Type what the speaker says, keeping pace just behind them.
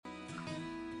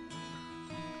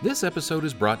This episode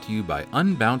is brought to you by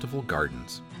Unbountiful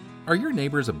Gardens. Are your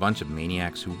neighbors a bunch of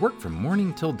maniacs who work from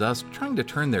morning till dusk trying to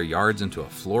turn their yards into a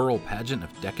floral pageant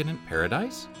of decadent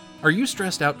paradise? Are you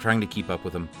stressed out trying to keep up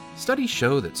with them? Studies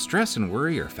show that stress and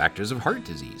worry are factors of heart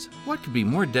disease. What could be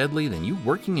more deadly than you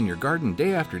working in your garden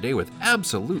day after day with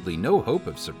absolutely no hope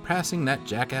of surpassing that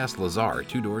jackass Lazar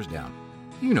 2 doors down?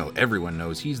 You know everyone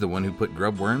knows he's the one who put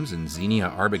grubworms in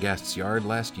Xenia Arbogast's yard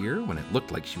last year when it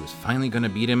looked like she was finally going to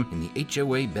beat him in the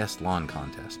HOA Best Lawn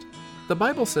Contest. The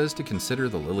Bible says to consider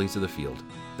the lilies of the field.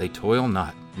 They toil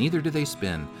not, neither do they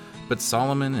spin. But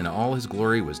Solomon in all his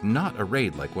glory was not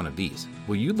arrayed like one of these.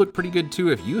 Well, you'd look pretty good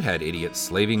too if you had idiots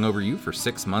slaving over you for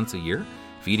 6 months a year,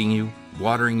 feeding you,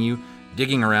 watering you,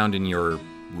 digging around in your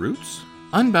roots.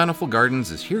 Unbountiful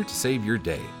Gardens is here to save your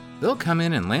day. They'll come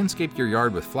in and landscape your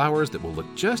yard with flowers that will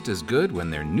look just as good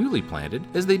when they're newly planted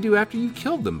as they do after you've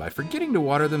killed them by forgetting to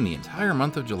water them the entire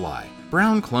month of July.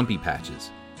 Brown clumpy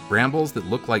patches. Brambles that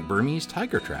look like Burmese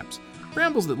tiger traps.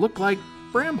 Brambles that look like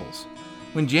brambles.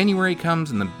 When January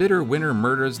comes and the bitter winter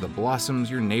murders the blossoms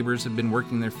your neighbors have been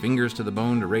working their fingers to the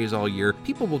bone to raise all year,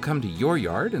 people will come to your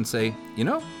yard and say, you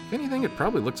know, if anything, it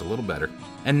probably looks a little better.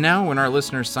 And now when our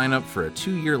listeners sign up for a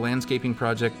 2-year landscaping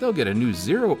project, they'll get a new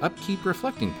zero upkeep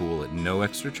reflecting pool at no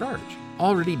extra charge,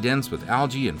 already dense with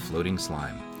algae and floating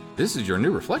slime. This is your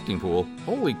new reflecting pool?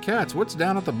 Holy cats, what's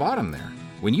down at the bottom there?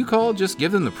 When you call, just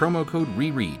give them the promo code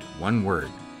REREAD, one word.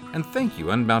 And thank you,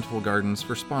 Unbountiful Gardens,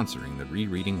 for sponsoring the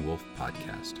Rereading Wolf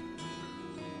podcast.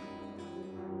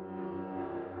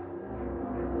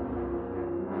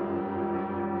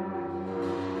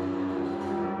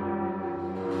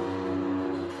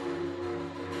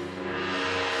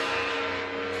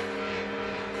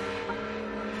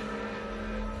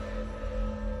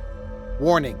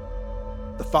 Warning.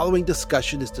 The following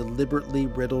discussion is deliberately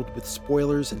riddled with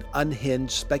spoilers and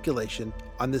unhinged speculation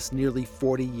on this nearly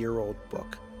 40-year-old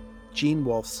book. Gene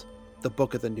Wolfe's The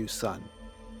Book of the New Sun.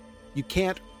 You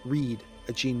can't read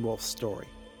a Gene Wolfe story.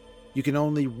 You can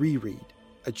only reread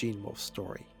a Gene Wolfe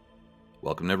story.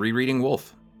 Welcome to Rereading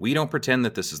Wolf. We don't pretend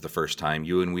that this is the first time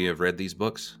you and we have read these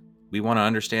books. We want to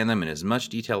understand them in as much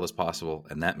detail as possible,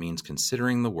 and that means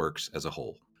considering the works as a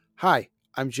whole. Hi,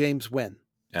 I'm James Wynn.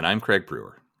 And I'm Craig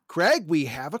Brewer. Craig, we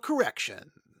have a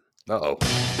correction. Uh-oh.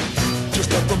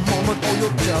 Just at the moment all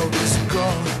your doubt is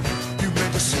gone, you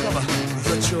may discover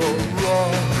that you're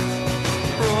wrong.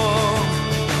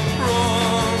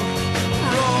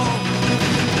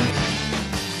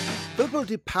 Filippo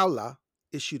Di Paola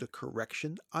issued a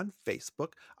correction on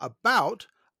Facebook about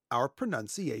our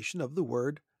pronunciation of the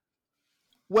word,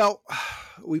 well,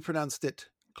 we pronounced it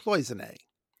cloisonne.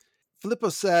 Filippo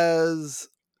says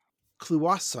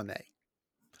cloisonne.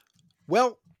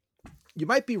 Well, you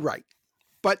might be right,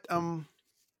 but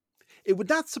it would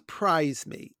not surprise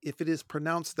me if it is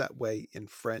pronounced that way in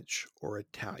French or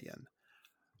Italian.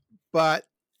 But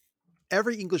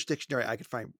every English dictionary I could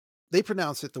find, they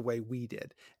pronounce it the way we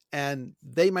did. And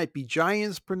they might be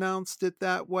giants pronounced it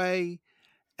that way.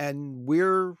 And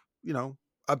we're,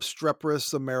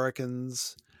 obstreperous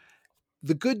Americans.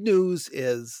 The good news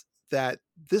is that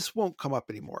this won't come up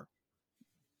anymore.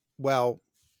 Well,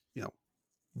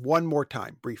 one more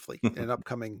time, briefly, in an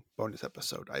upcoming bonus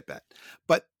episode, I bet.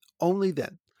 But only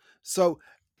then. So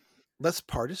let's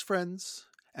part as friends,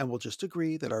 and we'll just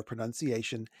agree that our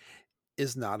pronunciation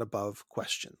is not above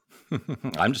question.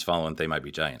 I'm just following They Might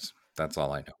Be Giants. That's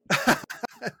all I know.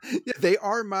 Yeah, they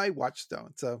are my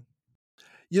watchstone. So,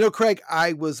 Craig,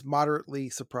 I was moderately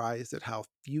surprised at how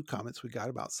few comments we got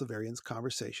about Severian's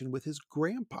conversation with his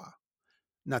grandpa.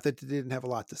 Not that he didn't have a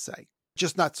lot to say,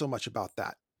 just not so much about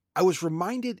that. I was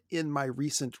reminded in my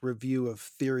recent review of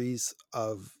theories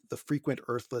of the frequent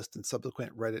Earth list and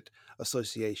subsequent Reddit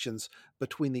associations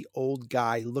between the old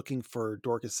guy looking for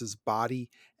Dorcas's body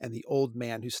and the old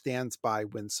man who stands by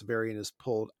when Severian is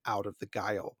pulled out of the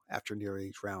Guile after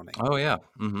nearly drowning. Oh, yeah.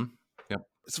 Mm-hmm. Yep.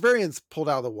 Severian's pulled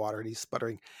out of the water and he's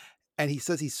sputtering. And he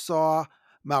says he saw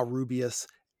Malrubius.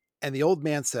 And the old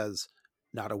man says,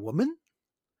 not a woman?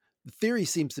 The theory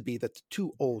seems to be that the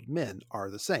two old men are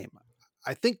the same.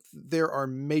 I think there are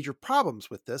major problems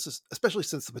with this, especially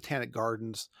since the Botanic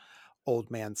Gardens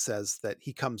old man says that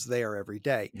he comes there every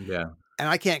day. Yeah. And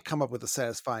I can't come up with a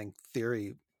satisfying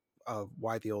theory of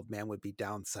why the old man would be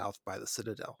down south by the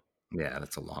Citadel. Yeah,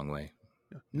 that's a long way.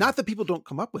 Not that people don't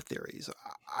come up with theories.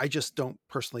 I just don't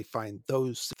personally find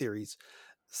those theories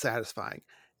satisfying.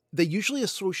 They usually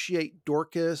associate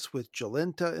Dorcas with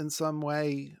Jolenta in some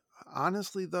way.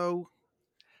 Honestly, though,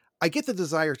 I get the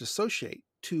desire to associate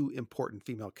two important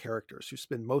female characters who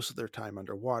spend most of their time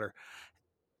underwater.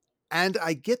 And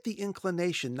I get the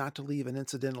inclination not to leave an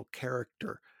incidental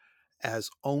character as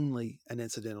only an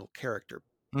incidental character.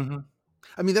 Mm-hmm.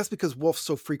 I mean, that's because Wolf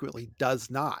so frequently does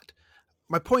not.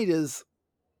 My point is,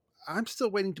 I'm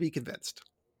still waiting to be convinced.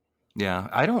 Yeah,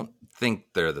 I don't think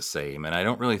they're the same, and I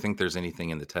don't really think there's anything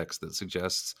in the text that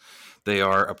suggests they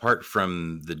are, apart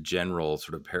from the general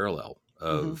sort of parallel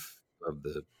of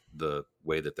the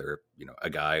way that they're, a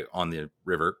guy on the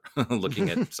river looking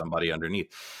at somebody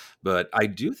underneath. But I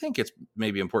do think it's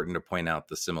maybe important to point out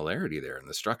the similarity there in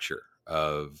the structure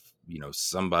of,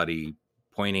 somebody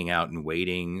pointing out and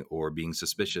waiting or being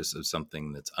suspicious of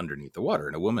something that's underneath the water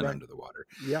and a woman Right. under the water.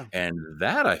 Yeah. And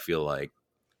that, I feel like,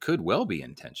 could well be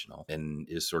intentional and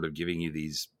is sort of giving you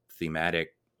these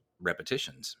thematic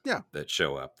repetitions that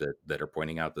show up that are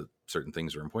pointing out that certain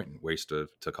things are important, ways to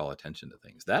call attention to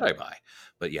things. That I buy.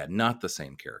 But yeah, not the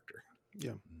same character.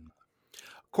 Yeah.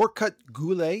 Corkcut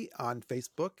Goulet on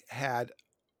Facebook had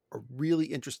a really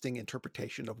interesting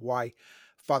interpretation of why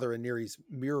Father Aniri's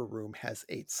mirror room has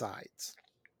 8 sides.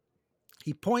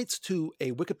 He points to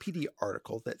a Wikipedia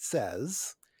article that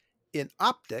says, in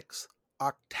optics,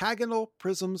 octagonal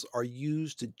prisms are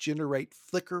used to generate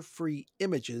flicker-free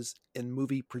images in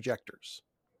movie projectors.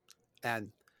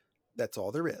 And that's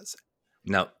all there is.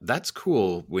 Now, that's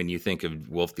cool when you think of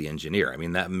Wolf the Engineer. I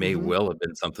mean, that may well have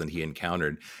been something he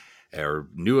encountered or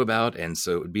knew about, and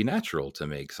so it would be natural to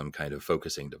make some kind of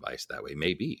focusing device that way.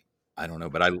 Maybe. I don't know,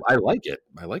 but I like it.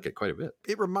 I like it quite a bit.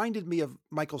 It reminded me of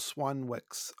Michael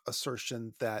Swanwick's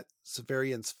assertion that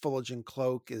Severian's Fullerton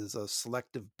cloak is a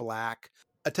selective black,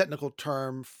 a technical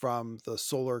term from the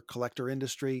solar collector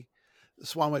industry.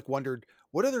 Swanwick wondered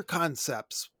what other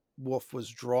concepts Wolf was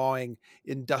drawing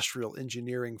industrial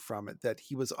engineering from it that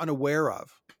he was unaware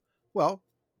of. Well,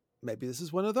 maybe this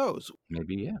is one of those.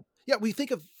 Maybe, yeah. Yeah, we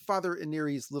think of Father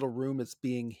Aniri's little room as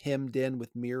being hemmed in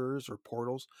with mirrors or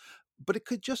portals, but it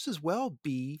could just as well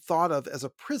be thought of as a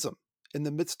prism in the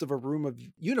midst of a room of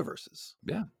universes.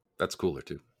 Yeah, that's cooler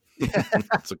too.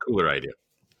 That's a cooler idea.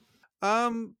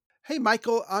 Hey,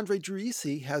 Michael, Andre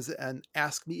Druisi has an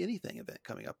Ask Me Anything event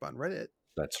coming up on Reddit.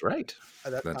 That's right.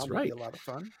 That's right. Be a lot of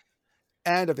fun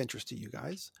and of interest to you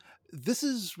guys. This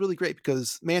is really great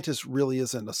because Mantis really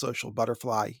isn't a social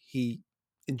butterfly. He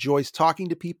enjoys talking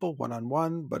to people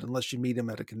one-on-one, but unless you meet him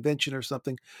at a convention or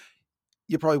something,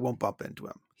 you probably won't bump into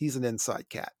him. He's an inside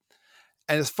cat.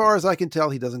 And as far as I can tell,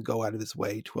 he doesn't go out of his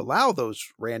way to allow those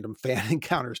random fan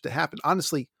encounters to happen.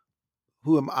 Honestly,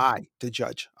 who am I to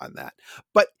judge on that?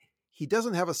 But he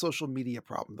doesn't have a social media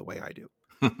problem the way I do.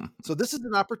 So this is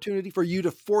an opportunity for you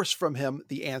to force from him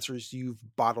the answers you've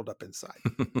bottled up inside.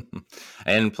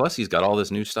 And plus, he's got all this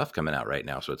new stuff coming out right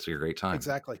now, so it's a great time.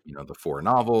 Exactly. The 4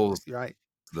 novels, right?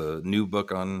 The new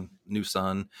book on New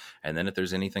Sun, and then if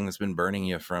there's anything that's been burning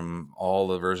you from all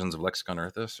the versions of Lexicon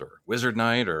Arthas or Wizard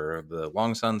Knight or the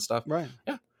Long Sun stuff, right?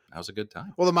 Yeah, that was a good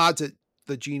time. Well, the mods at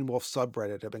the Gene Wolfe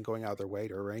subreddit have been going out of their way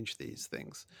to arrange these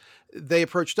things. They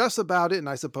approached us about it, and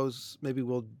I suppose maybe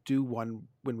we'll do one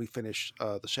when we finish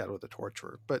The Shadow of the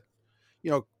Torturer. But,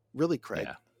 really, Craig,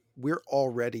 we're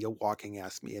already a walking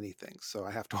Ask Me Anything, so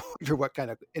I have to wonder what kind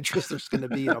of interest there's going to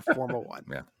be in a formal one.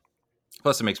 Yeah.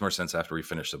 Plus, it makes more sense after we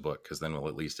finish the book, because then we'll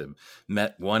at least have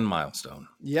met one milestone.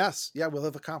 Yes. Yeah, we'll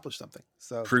have accomplished something.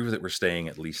 So prove that we're staying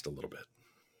at least a little bit.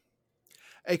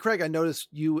 Hey, Craig, I noticed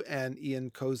you and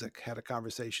Ian Kozik had a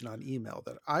conversation on email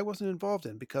that I wasn't involved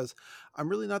in because I'm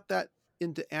really not that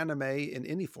into anime in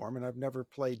any form, and I've never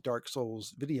played Dark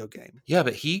Souls video game. Yeah,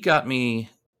 but he got me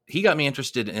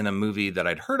interested in a movie that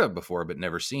I'd heard of before but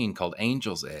never seen called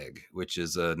Angel's Egg, which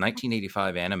is a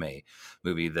 1985 anime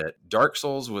movie that Dark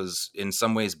Souls was in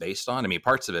some ways based on. I mean,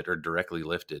 parts of it are directly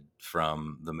lifted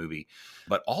from the movie,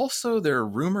 but also there are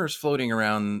rumors floating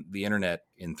around the internet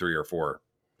in 3 or 4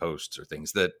 posts or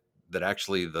things that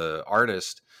actually the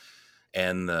artist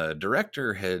and the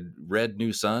director had read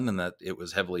New Sun and that it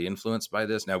was heavily influenced by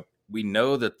this. Now, we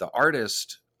know that the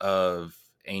artist of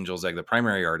Angel's Egg, the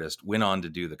primary artist, went on to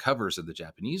do the covers of the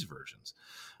Japanese versions.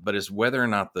 But as whether or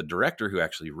not the director who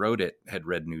actually wrote it had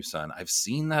read New Sun, I've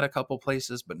seen that a couple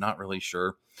places, but not really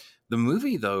sure. The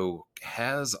movie, though,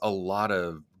 has a lot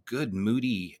of good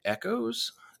moody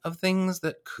echoes of things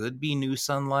that could be New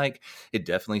Sun-like. It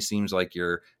definitely seems like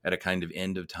you're at a kind of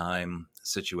end of time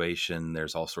situation.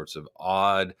 There's all sorts of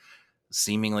odd,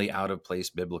 seemingly out of place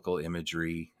biblical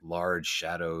imagery, large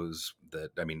shadows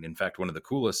that, I mean, in fact, one of the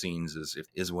coolest scenes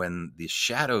is when the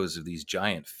shadows of these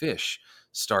giant fish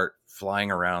start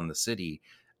flying around the city,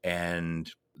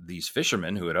 and these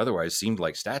fishermen who had otherwise seemed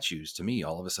like statues to me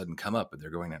all of a sudden come up and they're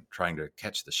going and trying to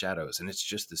catch the shadows. And it's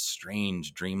just this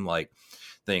strange dreamlike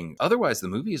thing. Otherwise, the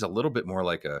movie is a little bit more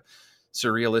like a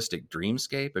surrealistic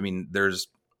dreamscape. I mean, there's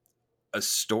a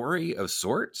story of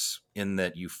sorts in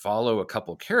that you follow a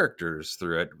couple characters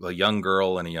through it, a young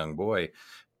girl and a young boy,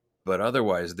 but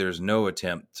otherwise there's no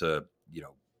attempt to,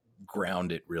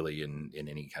 ground it really in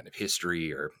any kind of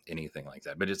history or anything like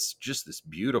that. But it's just this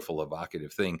beautiful,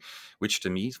 evocative thing, which to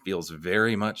me feels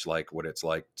very much like what it's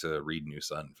like to read New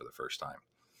Sun for the first time.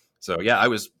 So yeah, I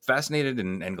was fascinated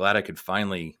and glad I could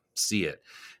finally see it.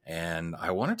 And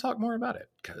I want to talk more about it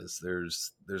because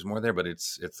there's more there, but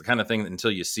it's the kind of thing that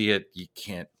until you see it, you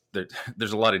can't,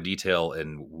 there's a lot of detail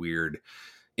and weird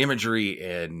imagery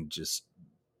and just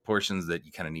portions that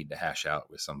you kind of need to hash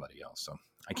out with somebody else. So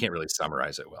I can't really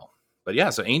summarize it well. But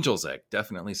yeah, so Angel's Egg,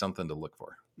 definitely something to look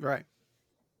for. Right.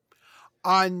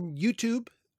 On YouTube,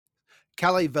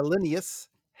 Calais Valenius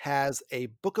has a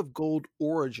Book of Gold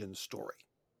origin story.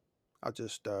 I'll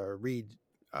just read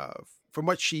from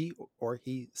what she or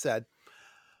he said.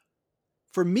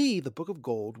 For me, the Book of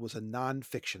Gold was a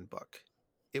nonfiction book.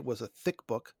 It was a thick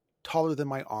book, taller than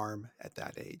my arm at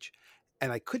that age,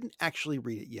 and I couldn't actually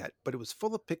read it yet, but it was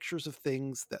full of pictures of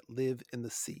things that live in the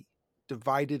sea,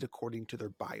 divided according to their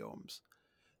biomes.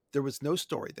 There was no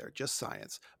story there, just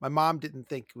science. My mom didn't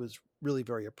think it was really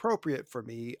very appropriate for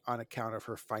me on account of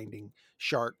her finding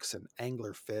sharks and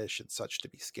anglerfish and such to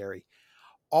be scary.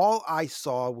 All I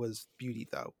saw was beauty,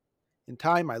 though. In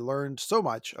time, I learned so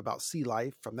much about sea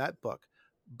life from that book,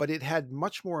 but it had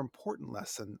much more important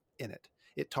lesson in it.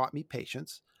 It taught me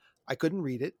patience. I couldn't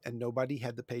read it, and nobody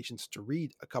had the patience to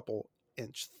read a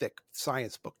couple-inch thick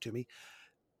science book to me.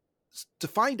 To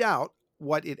find out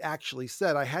what it actually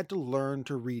said, I had to learn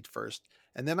to read first,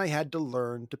 and then I had to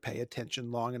learn to pay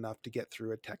attention long enough to get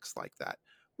through a text like that,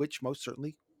 which most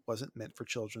certainly wasn't meant for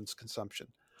children's consumption.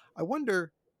 I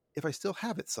wonder if I still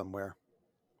have it somewhere.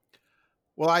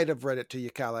 Well, I'd have read it to you,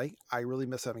 Calais. I really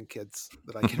miss having kids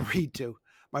that I can read to.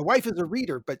 My wife is a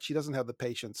reader, but she doesn't have the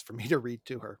patience for me to read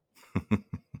to her.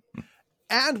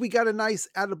 And we got a nice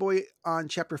attaboy on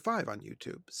chapter 5 on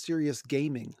YouTube. Serious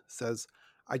Gaming says,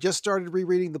 I just started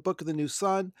rereading the Book of the New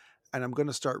Sun, and I'm going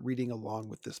to start reading along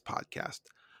with this podcast.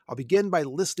 I'll begin by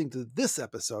listening to this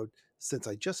episode since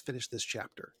I just finished this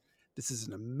chapter. This is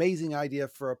an amazing idea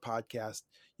for a podcast.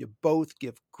 You both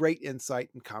give great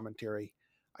insight and commentary.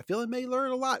 I feel I may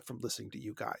learn a lot from listening to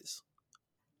you guys.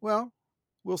 Well,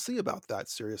 we'll see about that,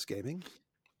 Serious Gaming.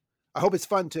 I hope it's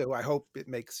fun too. I hope it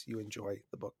makes you enjoy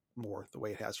the book more the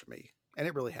way it has for me. And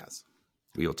it really has.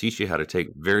 We will teach you how to take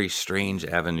very strange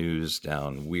avenues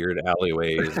down weird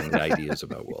alleyways and ideas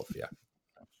about Wolf. Yeah.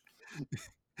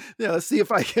 Yeah, let's see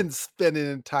if I can spin an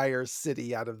entire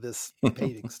city out of this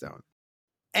paving stone.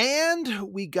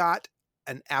 And we got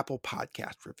an Apple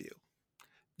Podcast review.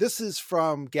 This is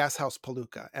from Gashouse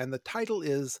Palooka, and the title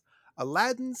is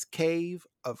Aladdin's Cave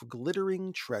of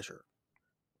Glittering Treasure.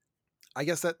 I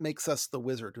guess that makes us the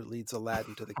wizard who leads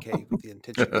Aladdin to the cave with the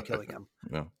intention of killing him.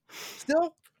 Yeah.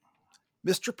 Still,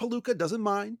 Mr. Palooka doesn't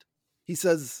mind. He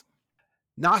says,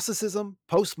 Gnosticism,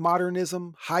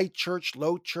 postmodernism, high church,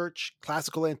 low church,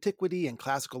 classical antiquity, and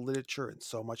classical literature, and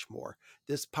so much more.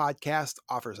 This podcast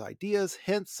offers ideas,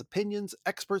 hints, opinions,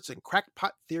 experts, and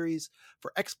crackpot theories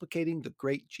for explicating the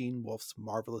great Gene Wolfe's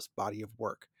marvelous body of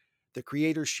work. The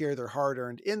creators share their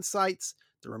hard-earned insights,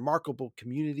 the remarkable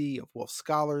community of Wolfe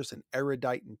scholars, and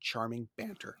erudite and charming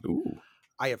banter. Ooh.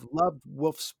 I have loved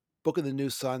Wolfe's Book of the New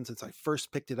Sun since I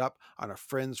first picked it up on a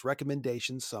friend's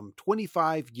recommendation some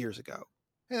 25 years ago.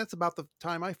 Hey, that's about the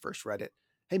time I first read it.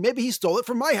 Hey, maybe he stole it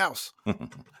from my house.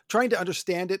 Trying to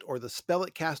understand it or the spell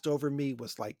it cast over me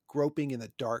was like groping in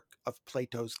the dark of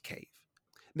Plato's cave.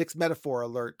 Mixed metaphor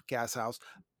alert, Gashouse.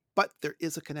 But there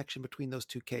is a connection between those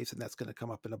two caves, and that's going to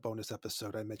come up in a bonus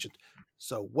episode I mentioned.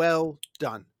 So well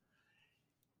done.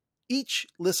 Each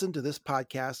listen to this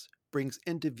podcast brings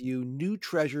into view new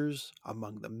treasures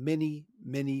among the many,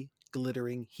 many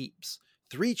glittering heaps.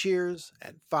 3 cheers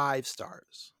and 5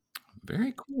 stars.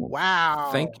 Very cool. Wow.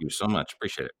 Thank you so much.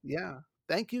 Appreciate it. Yeah.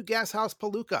 Thank you, Gashouse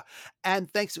Palooka. And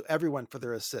thanks to everyone for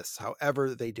their assists,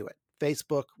 however they do it.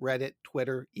 Facebook, Reddit,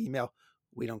 Twitter, email.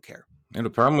 We don't care. And the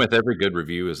problem with every good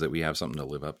review is that we have something to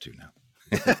live up to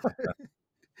now.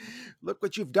 Look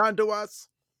what you've done to us.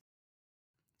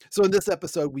 So in this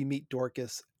episode, we meet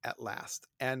Dorcas at last.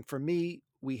 And for me,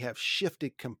 we have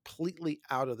shifted completely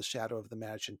out of the shadow of the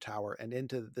Mansion Tower and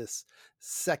into this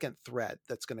second thread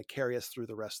that's going to carry us through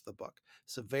the rest of the book.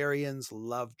 Severian's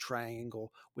love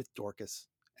triangle with Dorcas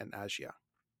and Asia.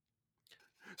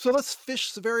 So let's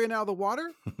fish Severian out of the water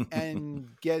and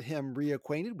get him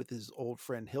reacquainted with his old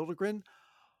friend Hildegrin,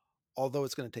 although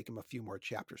it's going to take him a few more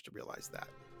chapters to realize that.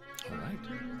 All right.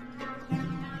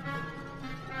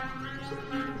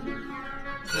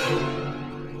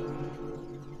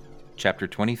 Chapter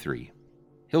 23,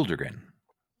 Hildegren.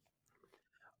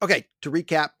 Okay, to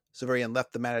recap, Severian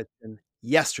left the Mansion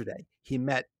yesterday. He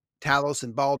met Talos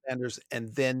and Baldanders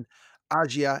and then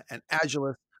Agia and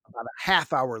Agilus about a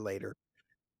half hour later.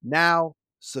 Now,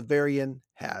 Severian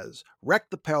has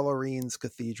wrecked the Pelorines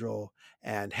Cathedral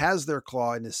and has their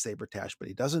claw in his sabretache, but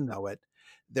he doesn't know it.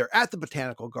 They're at the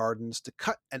Botanical Gardens to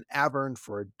cut an Avern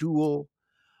for a duel.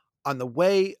 On the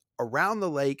way around the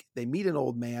lake, they meet an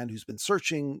old man who's been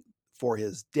searching for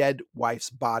his dead wife's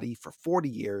body for 40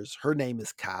 years. Her name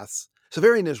is Cass.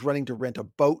 Severian is running to rent a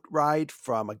boat ride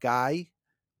from a guy.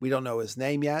 We don't know his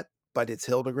name yet, but it's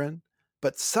Hildegren.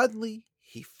 But suddenly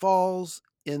he falls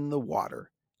in the water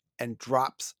and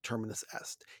drops Terminus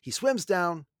Est. He swims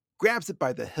down, grabs it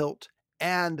by the hilt,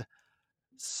 and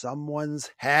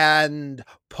someone's hand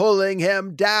pulling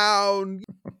him down.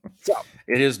 So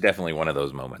it is definitely one of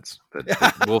those moments.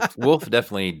 But Wolf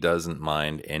definitely doesn't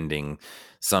mind ending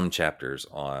some chapters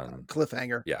on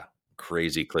cliffhanger. Yeah,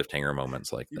 crazy cliffhanger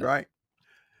moments like that. Right.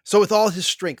 So with all his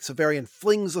strength, Severian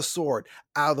flings a sword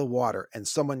out of the water, and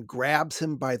someone grabs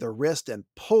him by the wrist and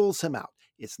pulls him out.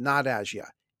 It's not Agia.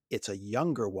 It's a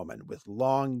younger woman with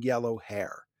long yellow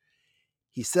hair.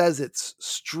 He says it's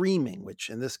streaming, which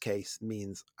in this case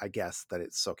means, I guess, that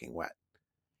it's soaking wet.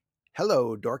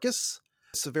 Hello, Dorcas.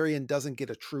 Severian doesn't get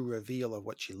a true reveal of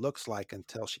what she looks like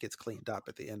until she gets cleaned up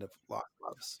at the end of Lost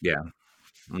Loves. Yeah.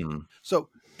 Mm-hmm. So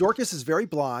Dorcas is very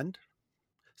blonde.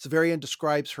 Severian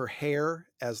describes her hair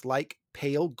as like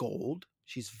pale gold.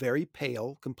 She's very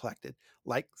pale complected,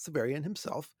 like Severian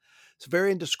himself.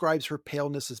 Severian describes her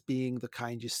paleness as being the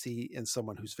kind you see in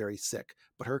someone who's very sick,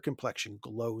 but her complexion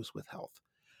glows with health.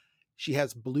 She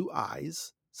has blue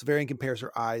eyes. Severian compares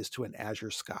her eyes to an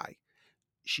azure sky.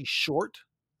 She's short,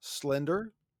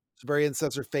 slender. Severian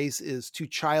says her face is too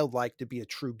childlike to be a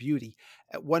true beauty.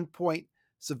 At one point,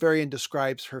 Severian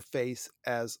describes her face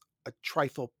as a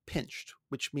trifle pinched,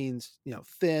 which means,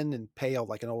 thin and pale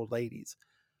like an old lady's.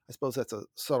 I suppose that's a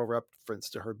subtle reference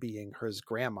to her being his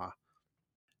grandma.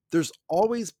 There's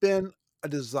always been a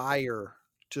desire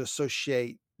to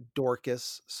associate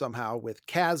Dorcas somehow with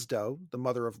Casdo, the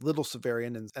mother of little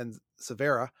Severian and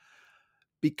Severa,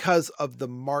 because of the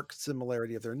marked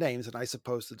similarity of their names. And I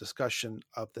suppose the discussion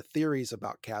of the theories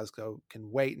about Casdo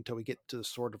can wait until we get to the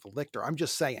Sword of the Lictor. I'm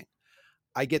just saying,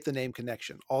 I get the name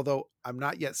connection, although I'm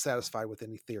not yet satisfied with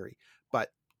any theory.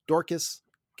 But Dorcas,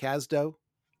 Casdo,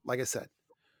 like I said,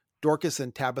 Dorcas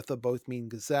and Tabitha both mean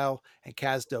gazelle, and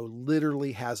Casdo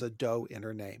literally has a doe in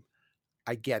her name.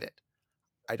 I get it.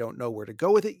 I don't know where to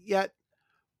go with it yet.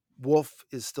 Wolf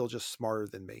is still just smarter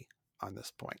than me on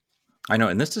this point. I know,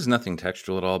 and this is nothing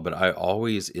textual at all, but I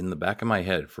always, in the back of my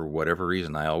head, for whatever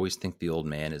reason, I always think the old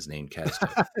man is named Casdo.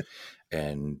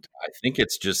 And I think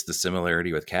it's just the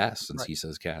similarity with Cass, since he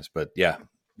says Cass. But yeah,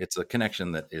 it's a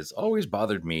connection that has always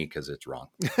bothered me because it's wrong.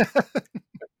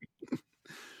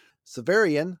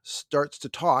 Severian starts to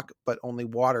talk, but only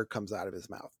water comes out of his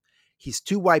mouth. He's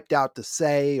too wiped out to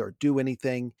say or do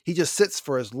anything. He just sits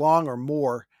for as long or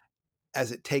more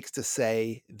as it takes to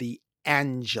say the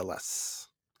Angelus.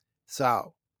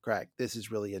 So, Craig, this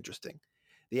is really interesting.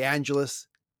 The Angelus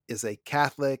is a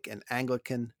Catholic and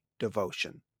Anglican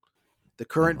devotion. The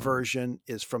current version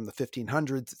is from the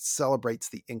 1500s. It celebrates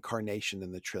the incarnation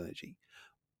in the Trinity.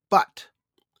 But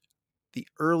the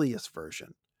earliest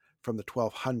version from the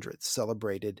 1200s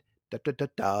celebrated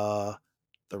the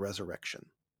resurrection.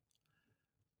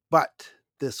 But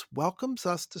this welcomes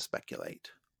us to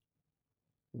speculate.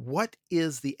 What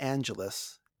is the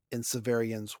Angelus in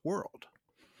Severian's world?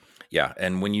 Yeah,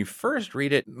 and when you first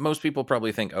read it, most people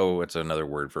probably think, oh, it's another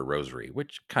word for rosary,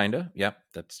 which kind of, yeah,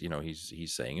 that's,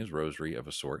 he's saying his rosary of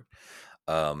a sort.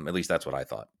 At least that's what I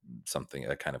thought,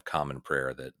 a kind of common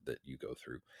prayer that you go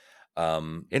through.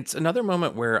 It's another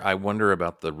moment where I wonder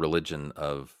about the religion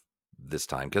of this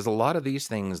time, because a lot of these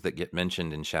things that get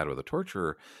mentioned in Shadow of the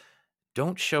Torturer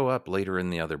don't show up later in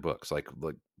the other books. Like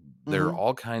there are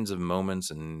all kinds of moments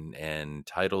and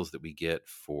titles that we get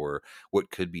for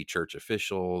what could be church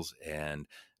officials and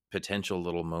potential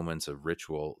little moments of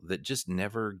ritual that just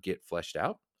never get fleshed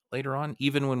out later on,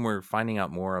 even when we're finding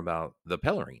out more about the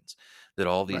Pelorines, that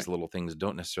all these little things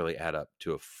don't necessarily add up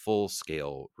to a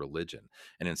full-scale religion.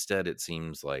 And instead, it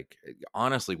seems like,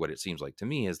 honestly, what it seems like to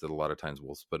me is that a lot of times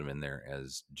we'll put them in there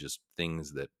as just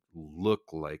things that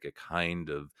look like a kind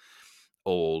of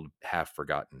old,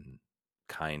 half-forgotten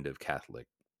kind of Catholic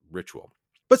ritual.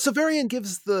 But Severian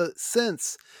gives the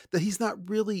sense that he's not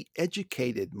really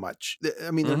educated much.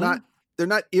 I mean, they're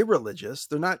not irreligious,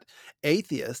 they're not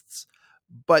atheists,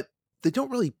 but they don't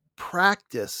really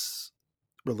practice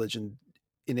religion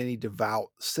in any devout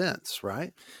sense,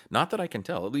 right? Not that I can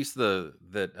tell. At least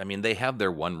I mean, they have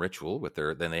their one ritual with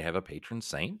then they have a patron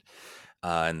saint,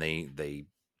 and they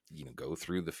go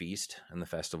through the feast and the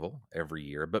festival every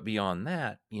year. But beyond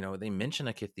that, they mention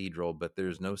a cathedral, but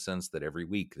there's no sense that every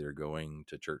week they're going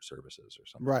to church services or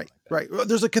something Right, like that. right. Well,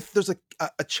 there's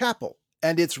a chapel,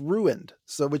 and it's ruined,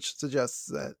 so which suggests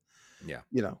that Yeah.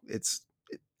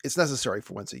 It's necessary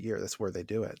for once a year. That's where they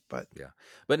do it. But Yeah.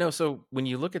 But no, so when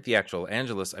you look at the actual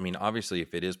Angelus, I mean, obviously,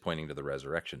 if it is pointing to the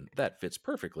resurrection, that fits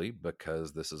perfectly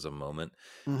because this is a moment,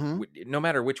 Mhm. no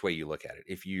matter which way you look at it.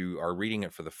 If you are reading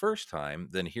it for the first time,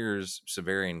 then here's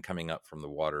Severian coming up from the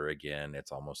water again.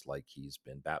 It's almost like he's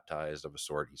been baptized of a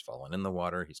sort. He's fallen in the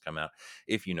water. He's come out.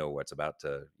 If you know what's about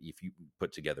to, if you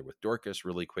put together with Dorcas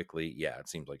really quickly, yeah, it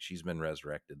seems like she's been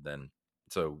resurrected then.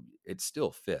 So it still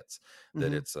fits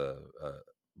that Mhm. it's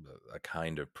a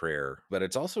kind of prayer, but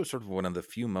it's also sort of one of the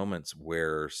few moments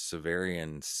where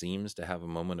Severian seems to have a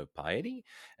moment of piety.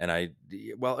 And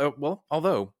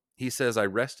although he says, I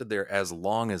rested there as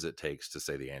long as it takes to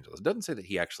say the Angelus. It doesn't say that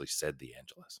he actually said the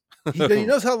Angelus. He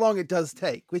knows how long it does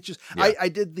take, which is Yeah. I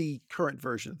did the current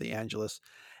version of the Angelus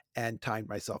and timed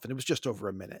myself, and it was just over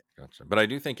a minute. Gotcha. But I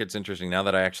do think it's interesting now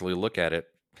that I actually look at it.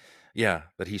 Yeah,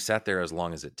 that he sat there as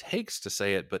long as it takes to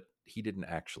say it, but he didn't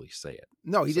actually say it.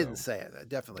 No, he So, didn't say it,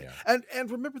 definitely. yeah.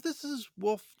 And remember, this is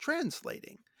Wolf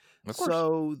translating. Of course.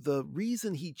 So the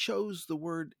reason he chose the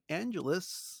word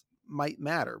Angelus might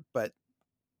matter, but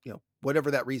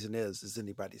whatever that reason is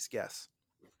anybody's guess.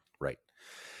 Right.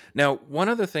 Now, one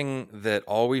other thing that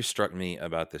always struck me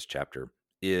about this chapter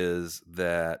is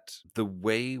that the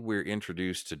way we're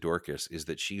introduced to Dorcas is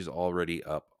that she's already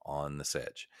up on the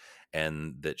sedge,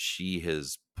 and that she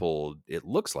has it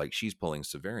looks like she's pulling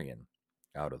Severian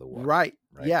out of the water. Right.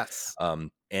 Yes.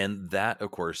 And that, of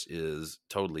course, is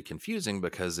totally confusing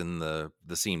because in the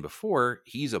scene before,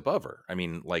 he's above her. I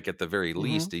mean, like at the very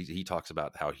least, he talks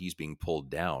about how he's being pulled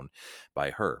down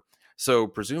by her. So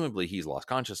presumably he's lost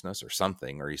consciousness or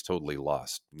something, or he's totally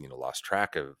lost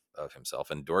track of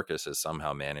himself. And Dorcas has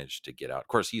somehow managed to get out. Of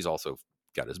course, he's also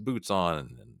got his boots on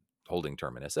and holding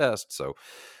Terminus Est. So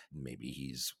maybe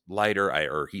he's lighter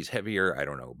or he's heavier. I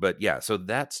don't know. But yeah, so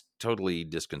that's totally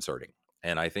disconcerting.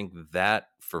 And I think that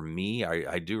for me,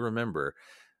 I do remember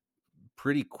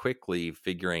pretty quickly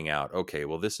figuring out, okay,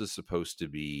 well, this is supposed to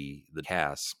be the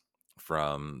Cass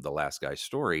from the last guy's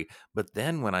story. But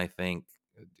then when I think,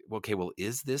 okay, well,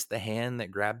 is this the hand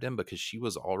that grabbed him? Because she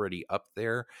was already up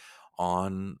there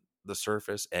on the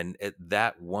surface. And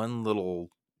that one little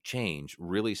change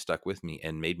really stuck with me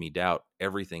and made me doubt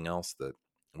everything else that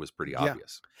was pretty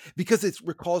obvious. Because it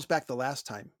recalls back the last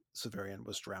time Severian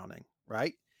was drowning,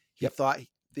 right? He thought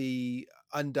the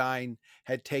Undyne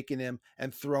had taken him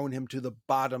and thrown him to the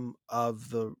bottom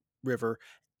of the river,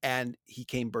 and he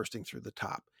came bursting through the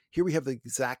top. Here we have the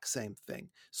exact same thing.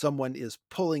 Someone is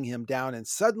pulling him down, and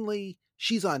suddenly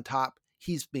she's on top.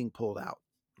 He's being pulled out.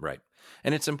 Right.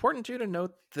 And it's important too to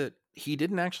note that he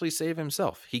didn't actually save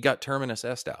himself. He got Terminus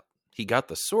Est out. He got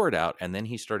the sword out, and then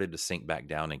he started to sink back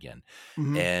down again.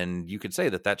 Mhm. And you could say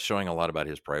that that's showing a lot about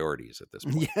his priorities at this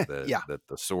point. Yeah. That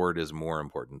the sword is more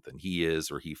important than he is,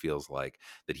 or he feels like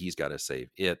that he's got to save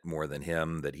it more than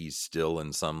him, that he's still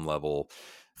in some level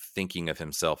thinking of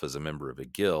himself as a member of a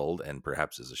guild and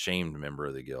perhaps as a shamed member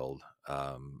of the guild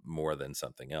more than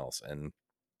something else. And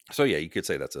so, yeah, you could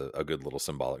say that's a good little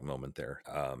symbolic moment there,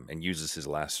 and uses his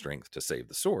last strength to save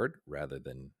the sword rather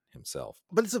than himself.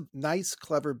 But it's a nice,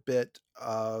 clever bit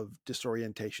of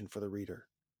disorientation for the reader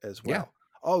as well.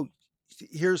 Yeah. Oh,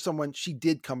 here's someone, she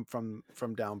did come from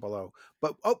down below,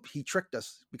 but he tricked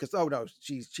us because no,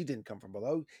 she didn't come from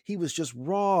below. He was just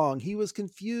wrong. He was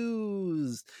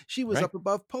confused. She was Right. up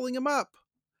above pulling him up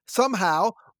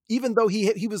somehow, even though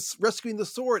he was rescuing the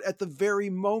sword at the very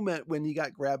moment when he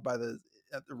got grabbed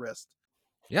at the wrist.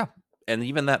 Yeah. And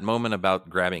even that moment about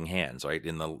grabbing hands, right?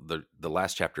 In the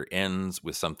last chapter ends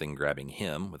with something grabbing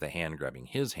him, with a hand grabbing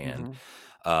his hand,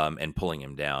 and pulling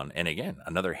him down. And again,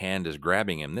 another hand is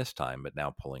grabbing him this time, but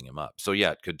now pulling him up. So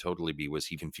yeah, it could totally be, was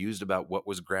he confused about what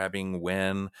was grabbing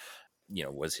when?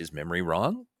 Was his memory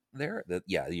wrong there?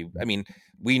 I mean,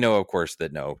 we know, of course,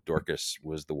 that no, Dorcas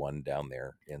was the one down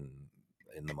there in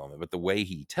the moment. But the way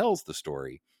he tells the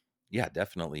story, yeah,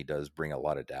 definitely does bring a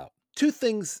lot of doubt. Two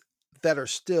things that are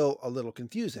still a little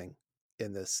confusing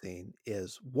in this scene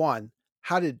is, one,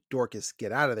 how did Dorcas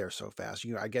get out of there so fast?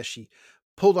 I guess she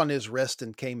pulled on his wrist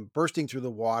and came bursting through the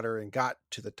water and got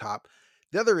to the top.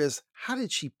 The other is, how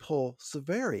did she pull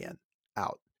Severian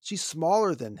out? She's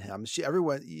smaller than him.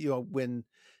 When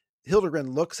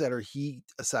Hildegren looks at her, he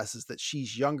assesses that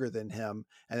she's younger than him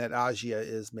and that Agia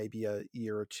is maybe a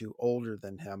year or two older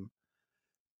than him.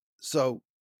 So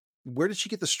where did she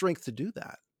get the strength to do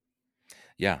that?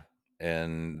 Yeah.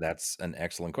 And that's an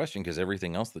excellent question, because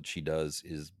everything else that she does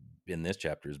is in this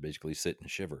chapter is basically sit and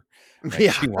shiver. Right?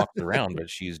 Yeah. She walks around, but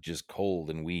she's just cold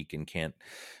and weak and can't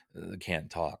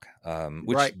talk.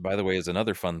 Which, Right. by the way, is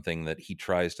another fun thing, that he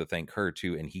tries to thank her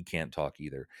too, and he can't talk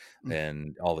either.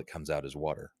 And all that comes out is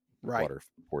water. Right. Water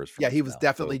pours from Yeah, his he was mouth.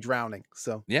 definitely So, drowning.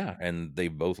 So yeah, and they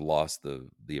both lost the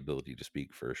ability to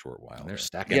speak for a short while. They're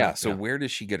stacking Yeah, up. so where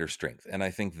does she get her strength? And I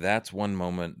think that's one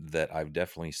moment that I've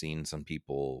definitely seen some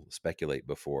people speculate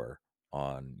before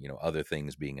on, other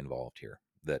things being involved here.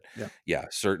 That, Yeah.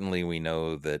 certainly we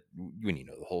know that when you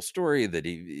know the whole story, that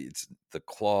it's the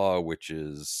claw, which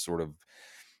is sort of,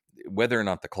 whether or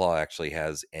not the claw actually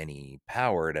has any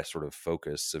power to sort of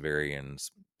focus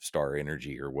Severian's star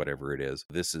energy or whatever it is.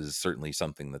 This is certainly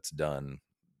something that's done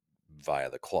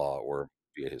via the claw or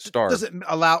via his star. Does it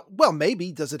allow, well,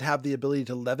 maybe, does it have the ability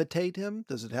to levitate him?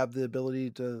 Does it have the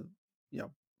ability to,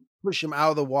 push him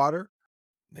out of the water?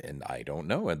 And I don't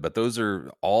know. But those are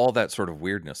all, that sort of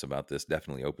weirdness about this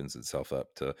definitely opens itself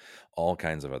up to all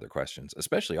kinds of other questions,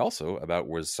 especially also about,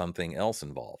 was something else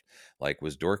involved? Like,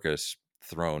 was Dorcas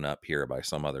thrown up here by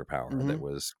some other power that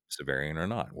was Severian or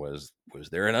not? Was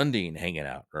there an Undine hanging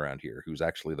out around here who's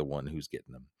actually the one who's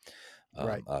getting them?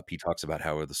 Right. He talks about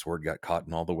how the sword got caught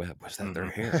in all the web. Was that their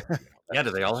hair? Yeah, do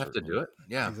they all have to do it?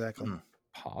 Yeah. Exactly.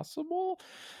 Possible.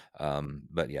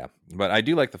 But I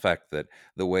do like the fact that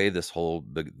the way this whole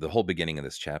the whole beginning of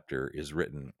this chapter is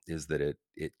written is that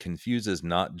it confuses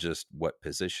not just what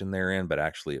position they're in, but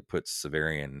actually it puts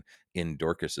Severian in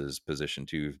Dorcas's position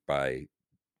too,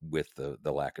 with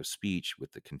the lack of speech,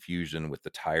 with the confusion, with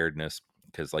the tiredness,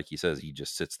 because like he says, he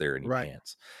just sits there and he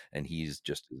pants, and he's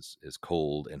just as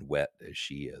cold and wet as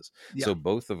she is. So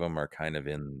both of them are kind of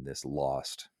in this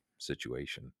lost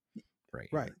situation.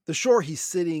 Right. The shore he's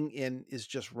sitting in is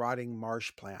just rotting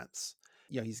marsh plants.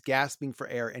 He's gasping for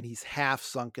air and he's half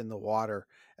sunk in the water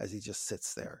as he just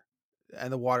sits there.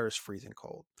 And the water is freezing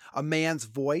cold. A man's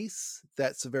voice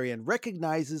that Severian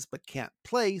recognizes but can't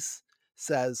place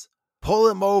says, "Pull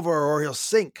him over or he'll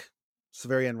sink."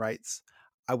 Severian writes,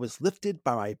 "I was lifted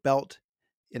by my belt.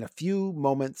 In a few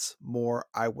moments more,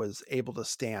 I was able to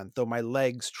stand, though my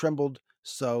legs trembled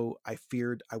so I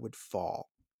feared I would fall."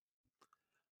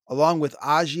 Along with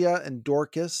Agia and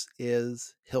Dorcas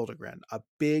is Hildegren, a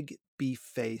big,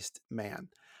 beef-faced man.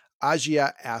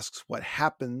 Agia asks what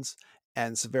happens,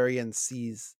 and Severian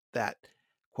sees that,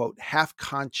 quote, "half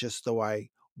conscious though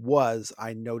I was,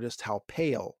 I noticed how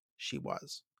pale she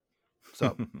was."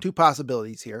 So, two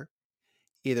possibilities here.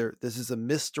 Either this is a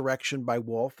misdirection by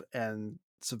Wolfe, and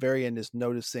Severian is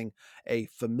noticing a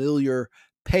familiar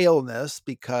paleness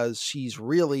because she's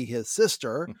really his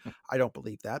sister. I don't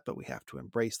believe that, but we have to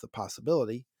embrace the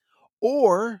possibility.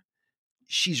 Or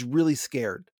she's really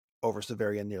scared over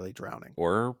Severian nearly drowning.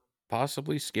 Or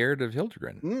possibly scared of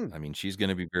Hildegren. I mean, she's going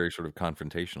to be very sort of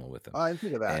confrontational with him. I didn't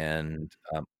think of that. And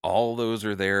all those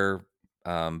are there.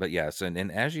 But yes, and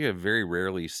Agia very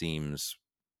rarely seems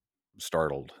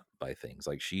startled by things.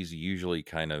 Like, she's usually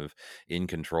kind of in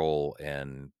control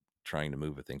and trying to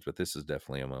move with things, but this is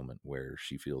definitely a moment where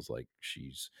she feels like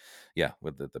she's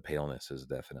with the paleness has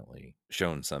definitely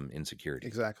shown some insecurity.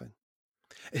 Exactly.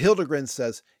 Hildegren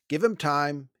says, "Give him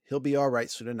time, he'll be all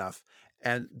right soon enough."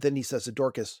 And then he says to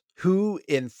Dorcas, "Who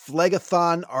in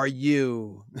Phlegethon are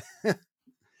you?"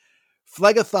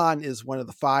 Phlegethon is one of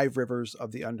the 5 rivers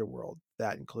of the underworld.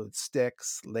 That includes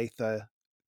Styx, Lethe,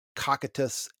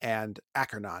 Cocytus, and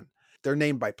Achernon. They're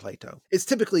named by Plato. It's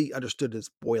typically understood as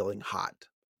boiling hot.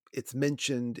 It's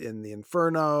mentioned in the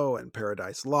Inferno and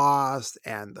Paradise Lost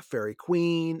and the Fairy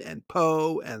Queen and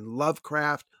Poe and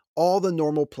Lovecraft, all the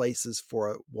normal places for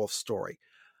a Wolfe story.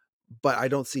 But I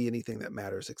don't see anything that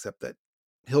matters except that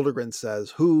Hildegren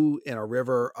says, "Who in a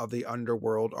river of the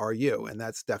underworld are you?" And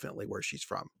that's definitely where she's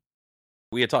from.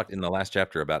 We had talked in the last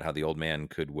chapter about how the old man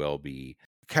could well be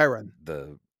Chiron.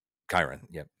 The Chiron.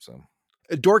 Yep. So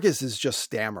Dorcas is just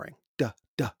stammering. Duh,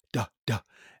 duh, duh, duh.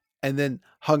 And then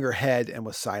hung her head and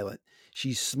was silent.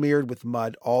 She's smeared with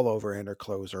mud all over and her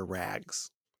clothes are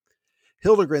rags.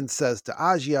 Hildegren says to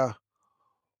Agia,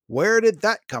 "Where did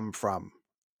that come from?"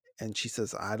 And she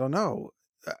says, "I don't know."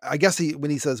 I guess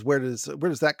when he says, where does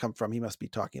that come from? He must be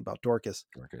talking about Dorcas.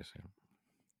 Yeah.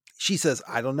 She says,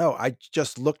 "I don't know. I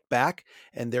just looked back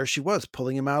and there she was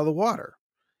pulling him out of the water."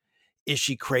 Is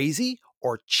she crazy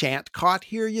or chant caught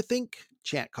here, you think?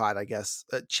 Chant caught, I guess.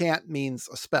 Chant means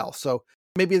a spell. So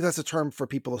maybe that's a term for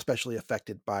people especially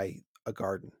affected by a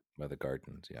garden. By the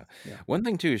gardens, yeah. Yeah. One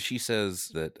thing too is she says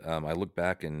that I look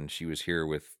back and she was here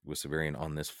with Severian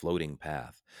on this floating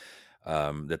path.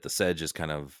 That the sedge is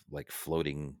kind of like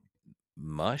floating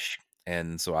mush.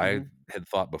 And so I Mhm. had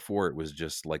thought before it was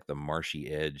just like the marshy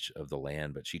edge of the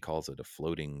land, but she calls it a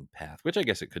floating path, which I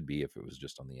guess it could be if it was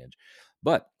just on the edge.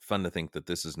 But fun to think that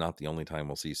this is not the only time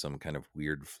we'll see some kind of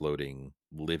weird floating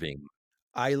living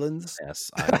Islands.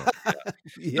 mess island.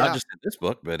 Yeah. Not Yeah. just in this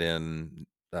book, but in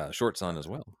Short Sun as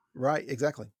well. Right,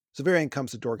 exactly. Severian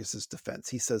comes to Dorcas's defense.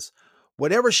 He says,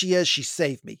 "Whatever she is, she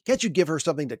saved me. Can't you give her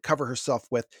something to cover herself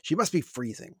with? She must be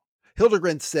freezing."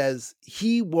 Hildegard says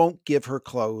he won't give her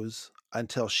clothes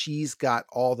until she's got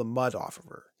all the mud off of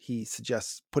her. He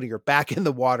suggests putting her back in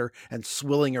the water and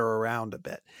swilling her around a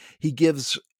bit. He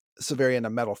gives Severian a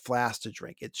metal flask to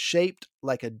drink. It's shaped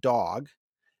like a dog,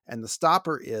 and the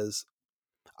stopper is,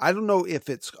 I don't know if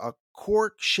it's a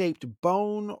cork-shaped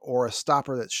bone or a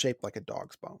stopper that's shaped like a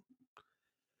dog's bone.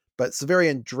 But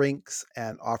Severian drinks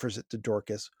and offers it to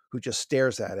Dorcas, who just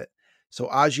stares at it. So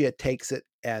Agia takes it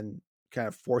and kind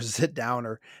of forces it down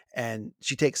her, and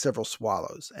she takes several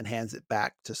swallows and hands it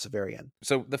back to Severian.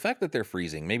 So the fact that they're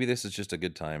freezing, maybe this is just a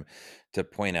good time to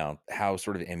point out how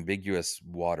sort of ambiguous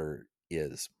water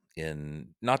is in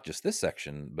not just this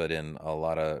section, but in a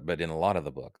lot of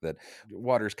the book. That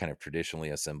water is kind of traditionally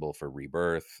a symbol for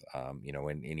rebirth.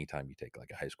 And anytime you take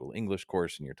like a high school English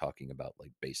course and you're talking about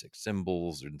like basic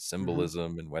symbols and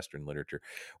symbolism in Western literature,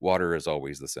 water is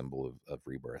always the symbol of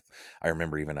rebirth. I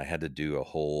remember even I had to do a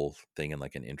whole thing in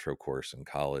like an intro course in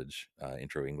college,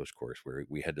 intro English course, where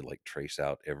we had to like trace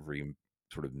out every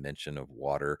sort of mention of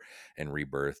water and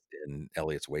rebirth in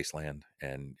Eliot's Wasteland,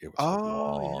 and it was a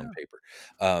Oh, long yeah.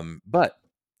 paper. But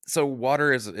so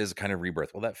water is kind of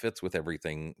rebirth. Well, that fits with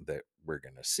everything that we're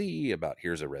going to see about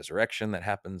here's a resurrection that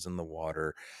happens in the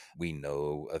water. We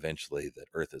know eventually that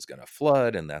Earth is going to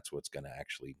flood, and that's what's going to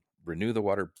actually renew the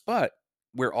water. But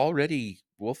we're already,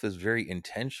 Wolf is very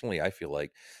intentionally, I feel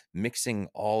like, mixing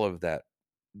all of that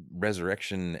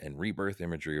resurrection and rebirth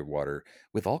imagery of water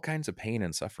with all kinds of pain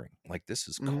and suffering. Like this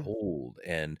is Mhm. cold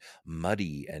and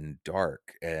muddy and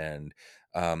dark, and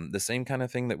the same kind of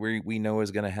thing that we know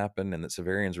is going to happen and that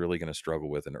Severian's really going to struggle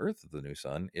with in Earth of the New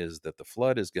Sun is that the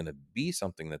flood is going to be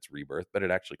something that's rebirth, but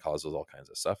it actually causes all kinds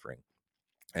of suffering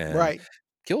and Right.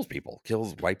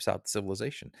 wipes out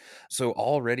civilization. So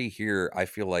already here, I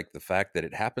feel like the fact that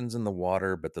it happens in the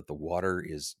water, but that the water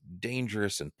is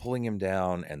dangerous and pulling him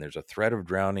down, and there's a threat of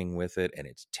drowning with it, and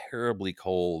it's terribly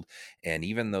cold. And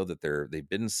even though that they've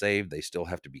been saved, they still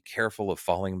have to be careful of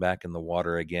falling back in the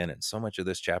water again. And so much of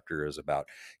this chapter is about,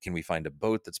 can we find a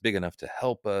boat that's big enough to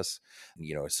help us?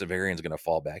 Severian's going to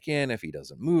fall back in if he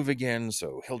doesn't move again.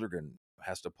 So Hildegard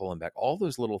has to pull him back. All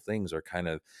those little things are kind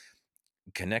of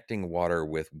connecting water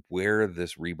with where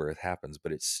this rebirth happens,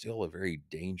 but it's still a very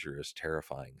dangerous,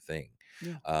 terrifying thing.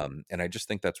 Yeah. And I just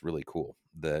think that's really cool.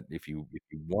 That if you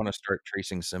want to start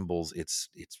tracing symbols, it's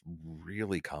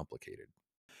really complicated.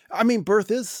 I mean, birth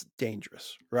is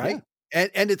dangerous, Yeah. right?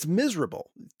 And it's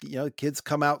miserable. Kids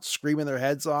come out screaming their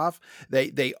heads off.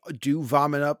 They do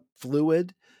vomit up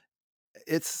fluid.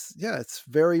 It's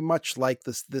very much like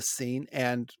this scene,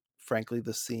 and frankly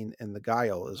the scene in the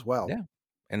Guile as well. Yeah.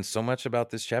 And so much about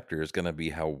this chapter is going to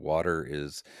be how water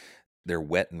is, they're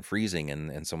wet and freezing,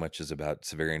 and so much is about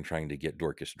Severian trying to get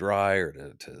Dorcas dry, or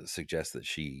to suggest that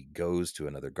she goes to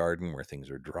another garden where things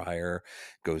are drier,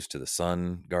 goes to the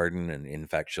sun garden, and in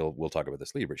fact we'll talk about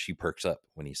this later, but she perks up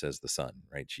when he says the sun,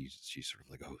 right? She's sort of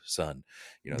like, oh, sun,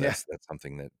 Yeah. that's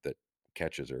something that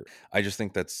catches her. I just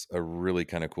think that's a really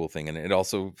kind of cool thing, and it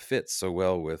also fits so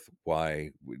well with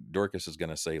why Dorcas is going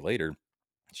to say later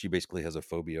she basically has a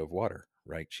phobia of water,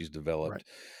 right? She's developed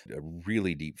a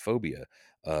really deep phobia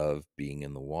of being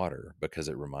in the water because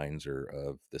it reminds her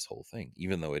of this whole thing,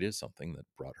 even though it is something that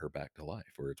brought her back to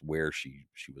life, or it's where she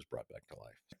was brought back to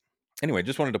life. Anyway,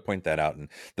 just wanted to point that out, and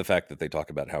the fact that they talk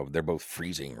about how they're both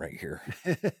freezing right here.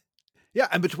 Yeah,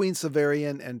 and between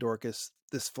Severian and Dorcas,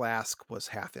 this flask was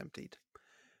half emptied.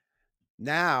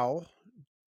 Now,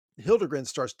 Hildegard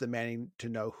starts demanding to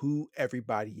know who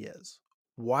everybody is.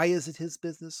 Why is it his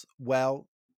business? Well,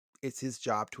 it's his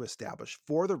job to establish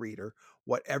for the reader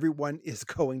what everyone is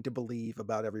going to believe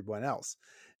about everyone else.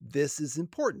 This is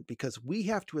important because we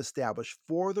have to establish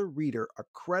for the reader a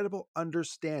credible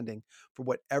understanding for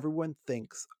what everyone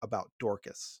thinks about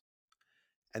Dorcas.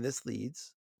 And this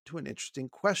leads to an interesting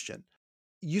question.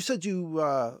 You said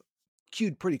you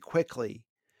cued pretty quickly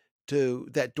to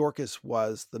that Dorcas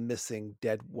was the missing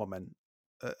dead woman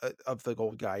of the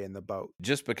old guy in the boat.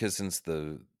 Just because, since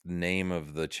the name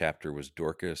of the chapter was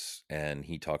Dorcas and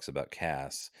he talks about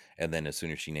Cass, and then as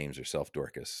soon as she names herself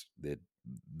Dorcas,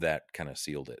 that kind of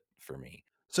sealed it for me.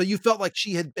 So you felt like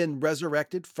she had been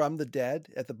resurrected from the dead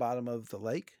at the bottom of the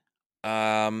lake?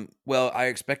 Well, I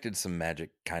expected some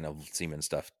magic kind of semen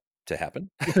stuff to happen.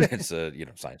 It's a,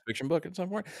 science fiction book at some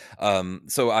point.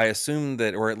 So I assumed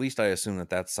that, or at least I assumed that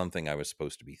that's something I was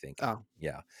supposed to be thinking. Oh.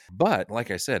 Yeah. But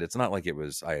like I said, it's not like it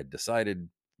was, I had decided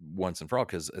once and for all,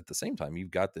 because at the same time,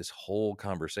 you've got this whole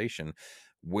conversation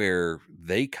where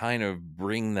they kind of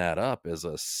bring that up as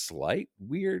a slight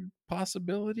weird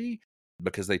possibility,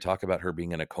 because they talk about her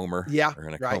being in a coma or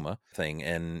in a coma thing.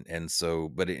 And so,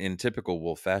 but in typical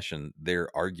Wolf fashion, they're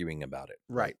arguing about it.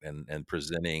 Right. And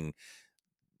presenting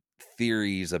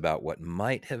theories about what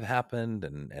might have happened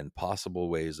and possible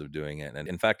ways of doing it. And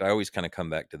in fact, I always kind of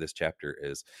come back to this chapter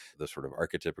as the sort of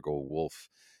archetypical Wolf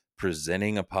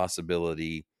presenting a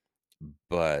possibility,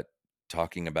 but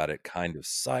talking about it kind of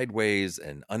sideways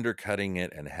and undercutting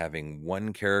it and having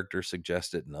one character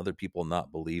suggest it and other people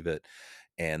not believe it.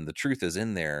 And the truth is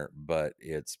in there, but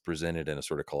it's presented in a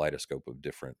sort of kaleidoscope of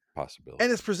different possibilities.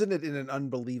 And it's presented in an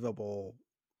unbelievable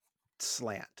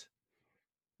slant.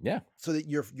 Yeah. So that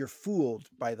you're fooled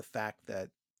by the fact that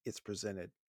it's presented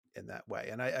in that way.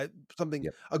 And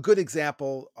a good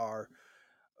example are,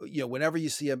 whenever you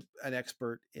see an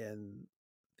expert in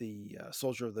the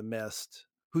Soldier of the Mist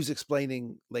who's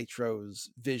explaining Latro's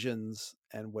visions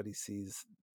and what he sees,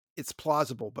 it's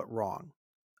plausible but wrong.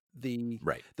 The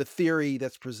theory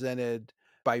that's presented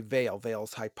by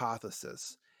Vale's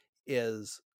hypothesis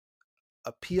is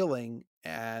appealing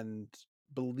and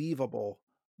believable,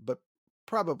 but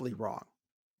probably wrong.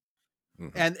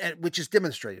 Mm-hmm. And which is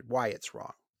demonstrated why it's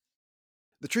wrong.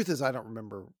 The truth is, I don't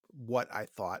remember what I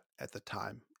thought at the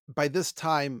time. By this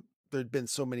time, there'd been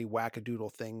so many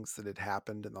wackadoodle things that had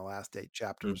happened in the last 8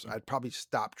 chapters. Mm-hmm. I'd probably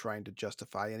stopped trying to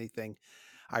justify anything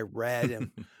I read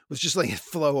and was just letting it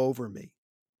flow over me.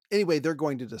 Anyway, they're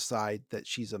going to decide that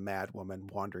she's a mad woman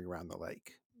wandering around the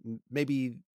lake.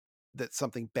 Maybe that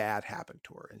something bad happened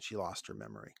to her and she lost her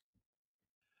memory.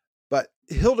 But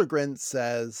Hildegren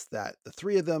says that the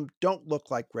 3 of them don't look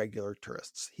like regular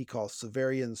tourists. He calls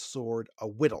Severian's sword a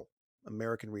whittle.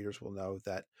 American readers will know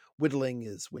that whittling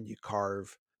is when you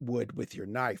carve wood with your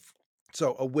knife.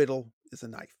 So a whittle is a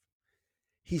knife.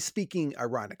 He's speaking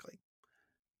ironically.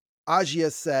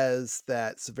 Agia says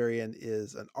that Severian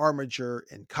is an armiger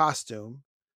in costume.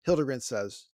 Hildegren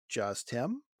says, just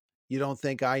him? You don't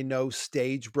think I know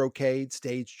stage brocade,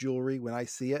 stage jewelry when I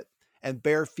see it? And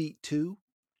bare feet too?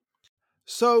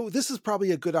 So this is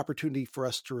probably a good opportunity for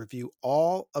us to review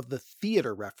all of the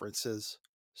theater references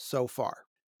so far.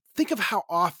 Think of how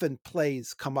often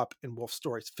plays come up in Wolf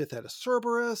stories. Fifth Head of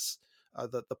Cerberus,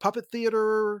 the Puppet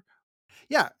Theater.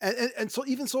 Yeah, and so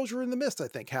even Soldier in the Mist, I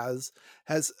think, has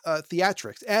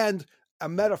theatrics and a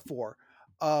metaphor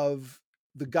of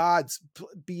the gods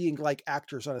being like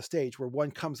actors on a stage where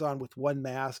one comes on with one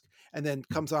mask and then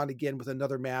comes on again with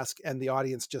another mask, and the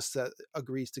audience just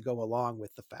agrees to go along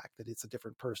with the fact that it's a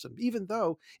different person, even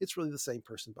though it's really the same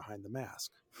person behind the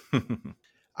mask.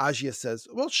 Agia says,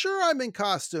 well, sure, I'm in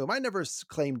costume. I never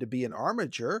claimed to be an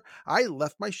armiger. I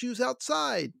left my shoes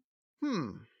outside.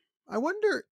 I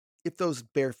wonder if those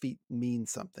bare feet mean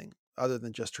something other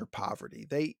than just her poverty.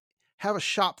 They have a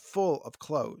shop full of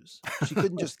clothes. She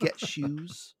couldn't just get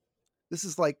shoes. This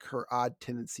is like her odd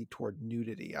tendency toward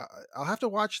nudity. I'll have to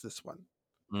watch this one.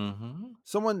 Mm-hmm.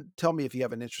 Someone tell me if you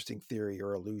have an interesting theory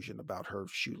or illusion about her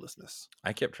shoelessness.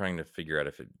 I kept trying to figure out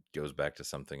if it goes back to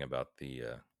something about the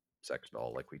sex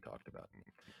doll like we talked about.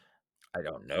 I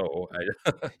don't know.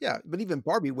 Yeah, but even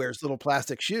Barbie wears little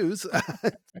plastic shoes.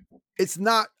 It's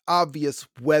not obvious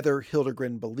whether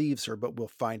Hildegren believes her, but we'll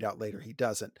find out later he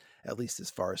doesn't, at least as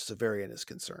far as Severian is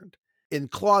concerned. In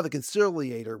Claw the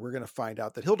Conciliator, we're going to find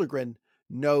out that Hildegren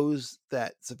knows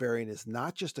that Severian is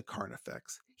not just a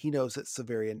Carnifex. He knows that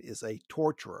Severian is a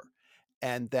torturer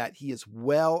and that he is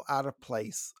well out of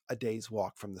place a day's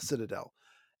walk from the Citadel.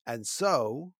 And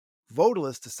so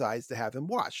Vodalis decides to have him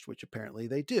watched, which apparently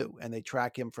they do, and they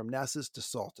track him from Nessus to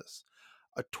Saltus.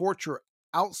 A torturer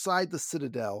outside the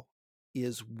Citadel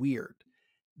is weird.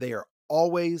 They are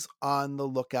always on the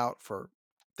lookout for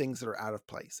things that are out of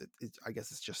place. I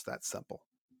guess it's just that simple.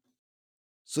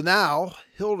 So now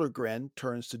Hildegren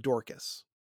turns to Dorcas.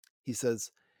 He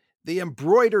says, the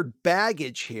embroidered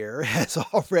baggage here has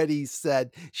already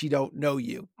said she don't know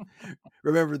you.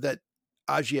 Remember that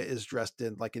Agia is dressed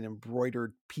in like an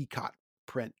embroidered peacock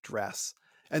print dress.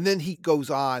 And then he goes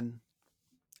on,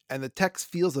 and the text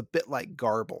feels a bit like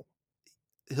garble.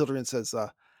 Hildegren says,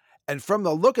 and from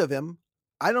the look of him,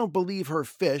 I don't believe her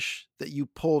fish that you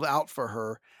pulled out for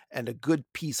her, and a good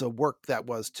piece of work that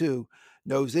was too,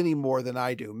 knows any more than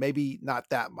I do. Maybe not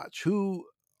that much. Who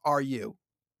are you?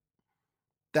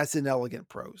 That's inelegant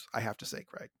prose, I have to say,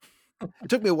 Craig. It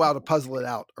took me a while to puzzle it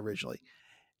out originally.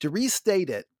 To restate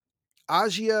it,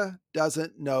 Agia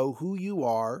doesn't know who you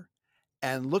are,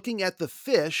 and looking at the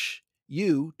fish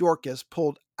you, Dorcas,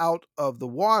 pulled out of the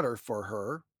water for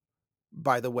her.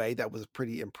 By the way, that was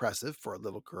pretty impressive for a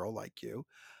little girl like you.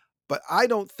 But I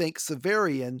don't think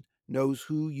Severian knows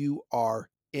who you are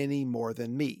any more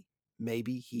than me.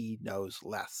 Maybe he knows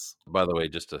less. By the way,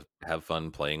 just to have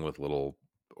fun playing with little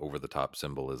over-the-top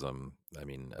symbolism, I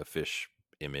mean, a fish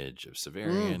image of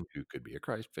Severian, who could be a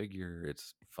Christ figure.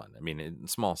 It's fun. I mean,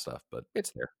 small stuff, but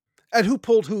it's there. And who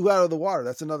pulled who out of the water?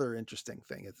 That's another interesting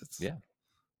thing. Yeah.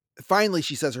 Finally,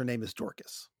 she says her name is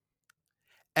Dorcas.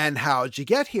 And how'd you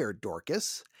get here,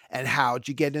 Dorcas? And how'd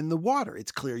you get in the water?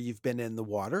 It's clear you've been in the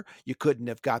water. You couldn't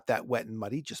have got that wet and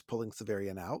muddy just pulling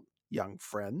Severian out, young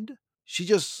friend. She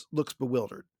just looks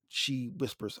bewildered. She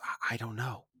whispers, I don't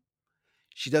know.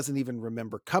 She doesn't even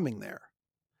remember coming there.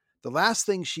 The last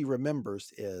thing she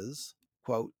remembers is,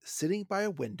 quote, sitting by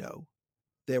a window,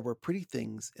 there were pretty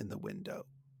things in the window,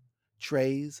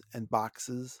 trays and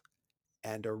boxes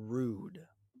and a rood.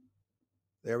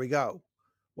 There we go.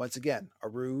 Once again, a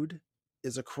rood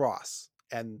is a cross.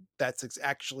 And that's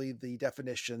actually the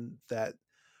definition that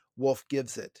Wolfe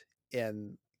gives it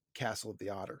in Castle of the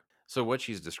Otter. So what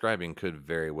she's describing could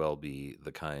very well be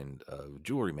the kind of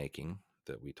jewelry making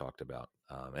that we talked about.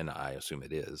 And I assume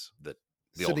it is. That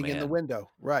the sitting old man, in the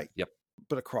window. Right. Yep.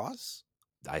 But a cross?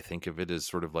 I think of it as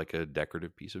sort of like a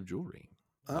decorative piece of jewelry.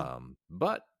 Oh.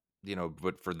 But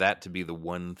for that to be the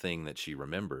one thing that she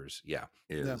remembers,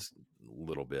 is a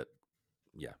little bit,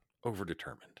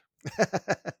 overdetermined.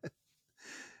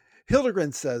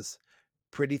 Hildegren says,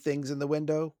 pretty things in the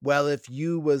window? Well, if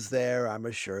you was there, I'm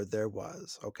assured there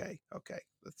was. Okay.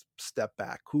 Let's step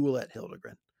back. Cool it,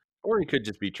 Hildegren. Or he could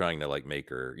just be trying to like make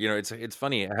her, it's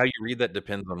funny how you read that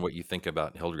depends on what you think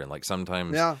about Hildegren. Like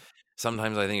sometimes I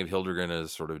think of Hildegren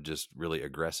as sort of just really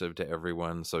aggressive to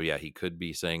everyone. So yeah, he could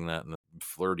be saying that in a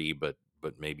flirty, but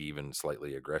maybe even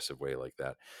slightly aggressive way like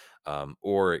that.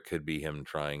 Or it could be him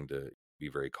trying to be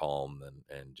very calm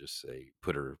and just say,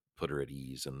 put her at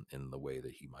ease in the way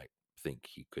that he might think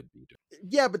he could be doing.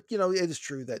 Yeah, but it is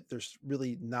true that there's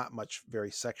really not much very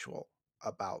sexual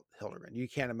about Hildegren. You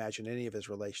can't imagine any of his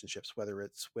relationships, whether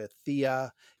it's with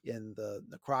Thea in the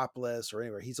necropolis or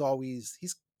anywhere. He's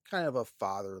kind of a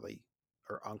fatherly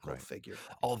or uncle figure.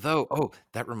 Although,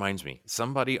 that reminds me,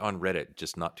 somebody on Reddit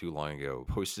just not too long ago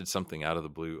posted something out of the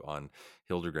blue on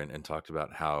Hildegren and talked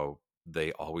about how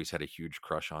they always had a huge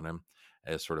crush on him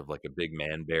as sort of like a big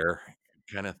man bear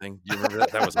kind of thing. Do you remember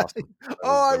that? That was awesome.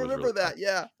 I remember really that.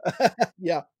 Fun.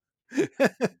 Yeah.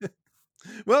 Yeah.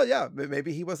 Well, yeah,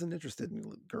 maybe he wasn't interested in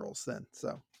girls then.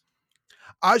 So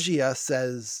Agia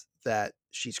says that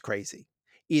she's crazy.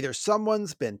 Either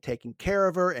someone's been taking care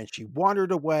of her and she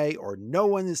wandered away, or no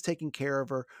one is taking care of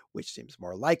her, which seems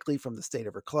more likely from the state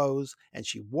of her clothes, and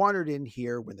she wandered in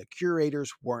here when the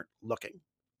curators weren't looking.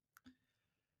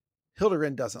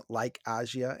 Hildegren doesn't like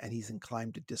Agia, and he's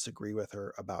inclined to disagree with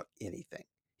her about anything.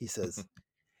 He says,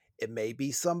 it may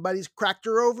be somebody's cracked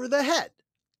her over the head,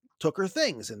 took her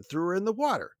things and threw her in the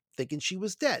water, thinking she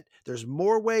was dead. There's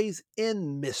more ways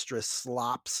in, Mistress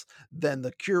Slops, than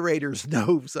the curators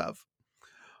knows of.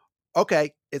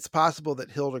 Okay, it's possible that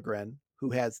Hildegren,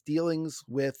 who has dealings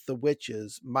with the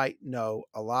witches, might know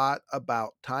a lot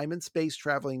about time and space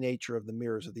traveling nature of the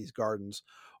mirrors of these gardens,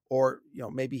 or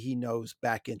maybe he knows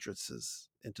back entrances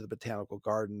into the botanical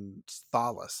gardens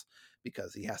Thalos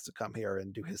because he has to come here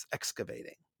and do his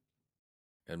excavating.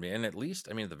 And at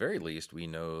the very least, we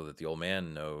know that the old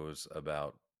man knows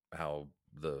about how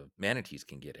the manatees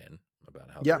can get in,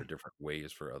 about how there are different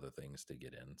ways for other things to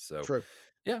get in. So, true.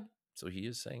 Yeah. So he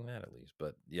is saying that at least.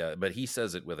 But but he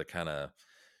says it with a kind of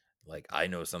like, I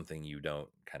know something you don't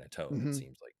kind of tone, it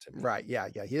seems like to me. Right. Yeah.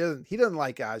 He doesn't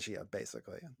like Agia,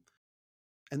 basically.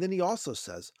 And then he also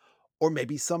says, or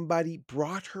maybe somebody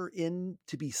brought her in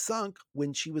to be sunk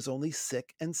when she was only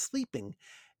sick and sleeping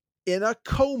in a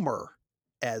coma,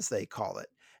 as they call it,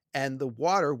 and the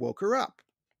water woke her up,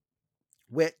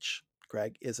 which,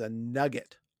 Greg, is a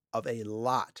nugget of a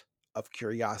lot of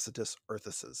Curiositas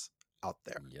Earthuses out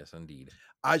there. Yes, indeed.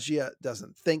 Agia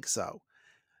doesn't think so.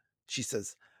 She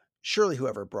says, surely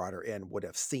whoever brought her in would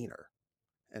have seen her.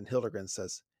 And Hildegren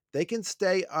says, they can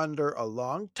stay under a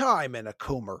long time in a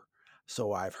coma,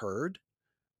 so I've heard.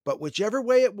 But whichever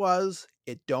way it was,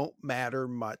 it don't matter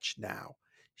much now.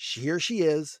 Here she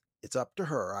is. It's up to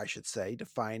her, I should say, to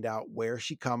find out where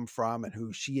she come from and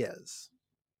who she is.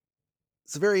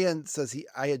 Severian says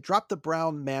I had dropped the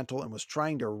brown mantle and was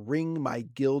trying to wring my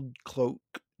gilt cloak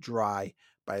dry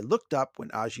but I looked up when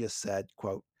Agia said,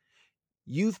 quote,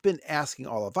 "You've been asking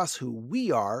all of us who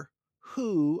we are.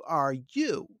 Who are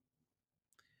you?"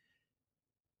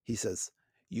 He says,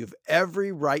 "You've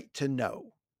every right to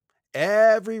know.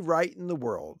 Every right in the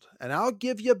world. And I'll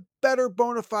give you better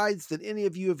bona fides than any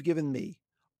of you have given me.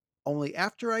 Only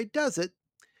after I does it,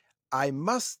 I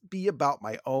must be about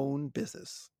my own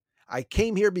business. I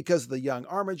came here because the young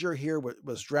armiger here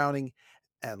was drowning,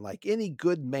 and like any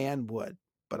good man would,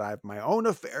 but I have my own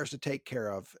affairs to take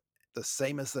care of, the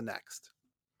same as the next."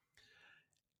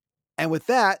 And with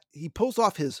that, he pulls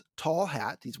off his tall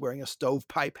hat. He's wearing a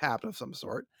stovepipe hat of some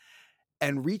sort.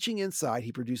 And reaching inside,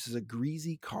 he produces a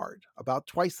greasy card, about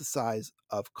twice the size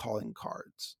of calling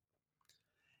cards.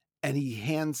 And he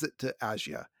hands it to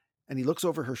Agia, and he looks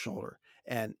over her shoulder.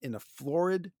 And in a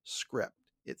florid script,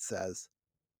 it says,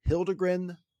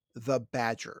 "Hildegrin the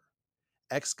Badger,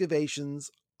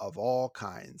 excavations of all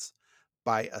kinds,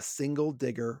 by a single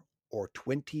digger or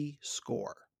 20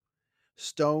 score.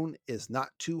 Stone is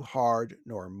not too hard,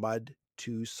 nor mud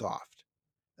too soft."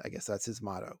 I guess that's his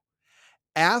motto.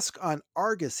 "Ask on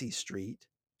Argosy Street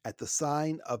at the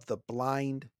sign of the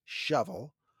Blind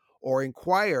Shovel, or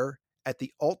inquire at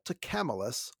the Alta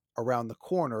Camillus around the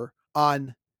corner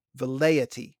on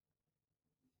Velleity."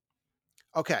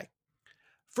 Okay,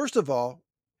 first of all,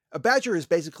 a badger is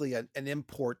basically an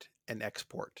import and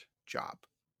export job.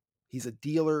 He's a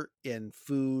dealer in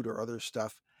food or other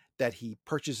stuff that he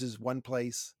purchases one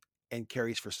place and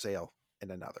carries for sale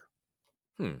in another.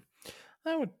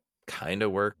 That would kind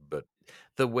of work, but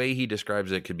the way he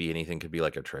describes it could be anything. Could be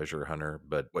like a treasure hunter,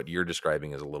 but what you're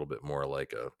describing is a little bit more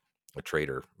like a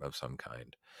trader of some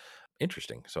kind.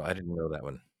 Interesting. So I didn't know that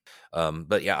one.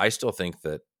 But yeah, I still think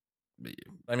that,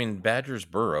 I mean, badgers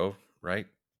burrow, right?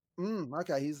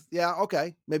 Okay,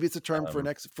 okay. Maybe it's a term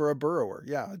for a burrower.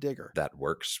 Yeah, a digger. That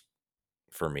works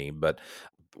for me. But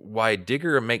why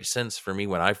digger makes sense for me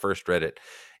when I first read it,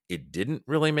 it didn't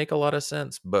really make a lot of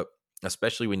sense. But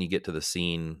especially when you get to the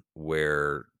scene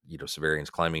where, Severian's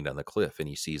climbing down the cliff and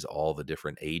he sees all the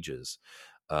different ages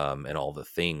and all the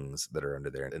things that are under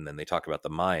there. And then they talk about the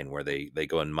mine where they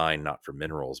go and mine not for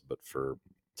minerals, but for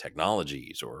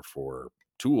technologies or for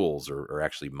tools, or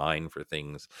actually mine for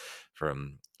things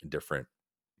from different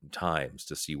times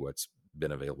to see what's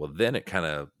been available. Then it kind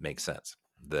of makes sense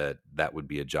that would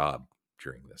be a job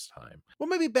during this time. Well,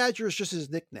 maybe Badger is just his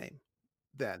nickname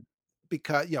then,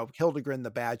 because, Hildegrin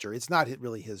the Badger, it's not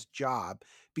really his job,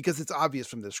 because it's obvious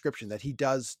from the description that he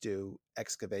does do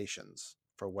excavations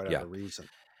for whatever reason.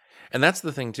 And that's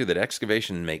the thing too, that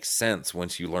excavation makes sense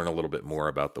once you learn a little bit more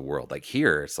about the world. Like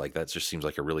here, it's like, that just seems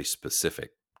like a really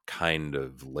specific kind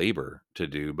of labor to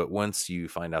do. But once you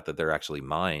find out that they're actually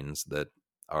mines that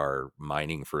are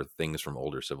mining for things from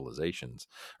older civilizations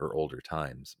or older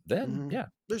times, then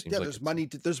there's money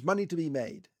to be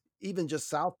made, even just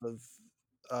south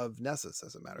of Nessus,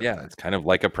 as a matter of fact. It's kind of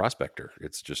like a prospector.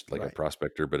 It's just like a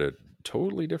prospector, but a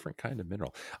totally different kind of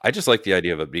mineral. I just like the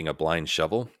idea of it being a blind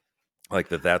shovel, like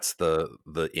that's the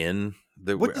inn.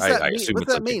 What does that I mean? assume What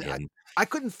it's does that like mean? I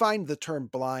couldn't find the term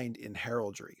blind in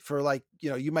heraldry for, like,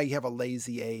 you might have a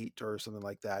lazy 8 or something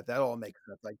like that. That all makes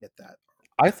sense. I get that.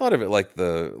 I thought of it like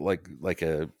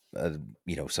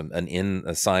an inn,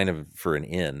 a sign for an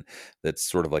inn that's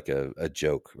sort of like a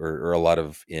joke, or a lot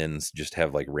of inns just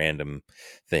have like random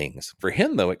things. For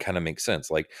him though, it kind of makes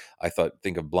sense. Like I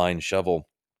think of blind shovel.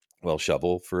 Well,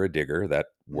 shovel for a digger, that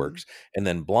works. And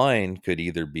then blind could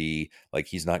either be like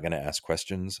he's not going to ask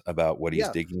questions about what he's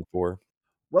digging for.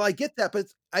 Well, I get that, but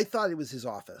I thought it was his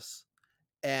office,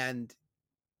 and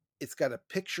it's got a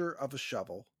picture of a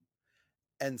shovel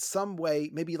and some way,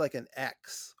 maybe like an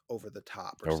X over the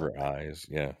top. Over something. Eyes,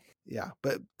 yeah. Yeah,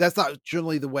 but that's not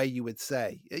generally the way you would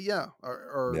say.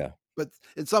 But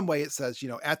in some way it says,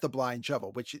 at the Blind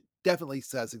Shovel, which it definitely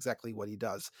says exactly what he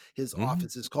does. His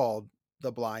office is called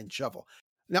the Blind Shovel.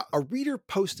 Now, a reader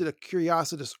posted a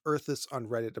Curiositas Earthus on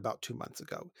Reddit about 2 months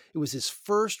ago. It was his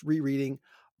first rereading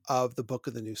of the Book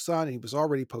of the New Sun, and he was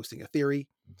already posting a theory.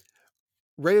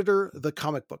 Redditor, the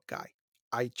comic book guy.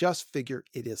 I just figure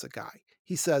it is a guy.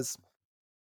 He says,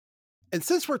 "And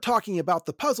since we're talking about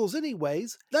the puzzles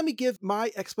anyways, let me give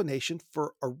my explanation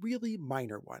for a really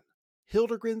minor one.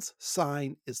 Hildegrin's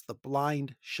sign is the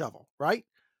Blind Shovel, right?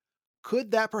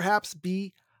 Could that perhaps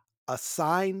be a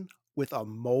sign with a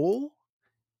mole?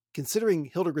 Considering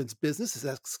Hildegrin's business is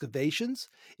excavations,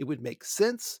 it would make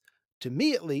sense, to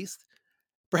me at least.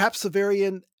 Perhaps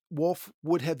Severian Wolf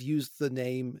would have used the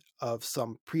name of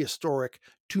some prehistoric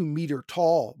 2-meter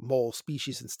tall mole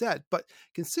species instead. But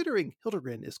considering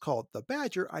Hildegrin is called the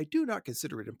Badger, I do not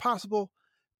consider it impossible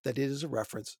that it is a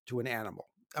reference to an animal."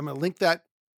 I'm going to link that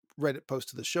Reddit post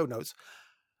to the show notes.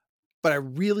 But I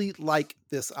really like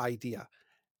this idea.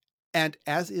 And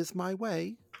as is my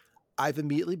way, I've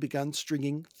immediately begun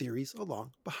stringing theories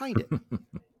along behind it.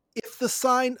 If the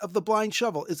sign of the blind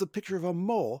shovel is a picture of a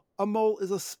mole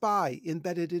is a spy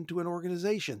embedded into an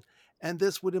organization. And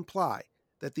this would imply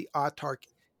that the autarch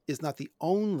is not the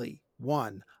only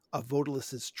one of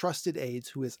Vodalus's trusted aides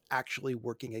who is actually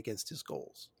working against his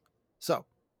goals. So,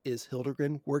 is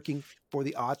Hildegren working for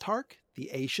the autarch,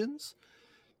 the Asians?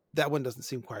 That one doesn't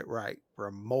seem quite right for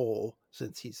a mole,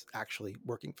 since he's actually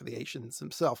working for the Asians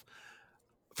himself.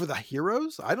 For the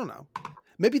heroes? I don't know.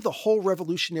 Maybe the whole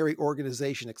revolutionary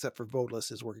organization, except for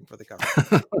Vodalus, is working for the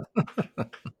government.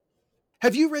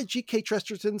 Have you read G.K.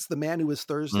 Chesterton's The Man Who Was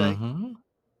Thursday? Mm-hmm.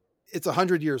 It's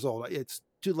 100 years old. It's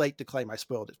too late to claim I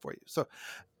spoiled it for you. So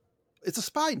it's a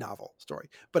spy novel story,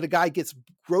 but a guy gets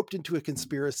roped into a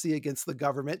conspiracy against the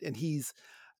government, and he's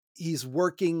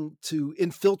working to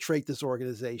infiltrate this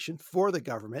organization for the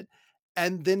government.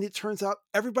 And then it turns out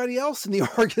everybody else in the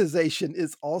organization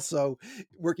is also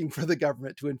working for the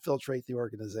government to infiltrate the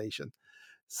organization.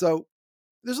 So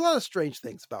there's a lot of strange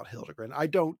things about Hildegren. I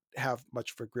don't have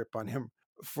much of a grip on him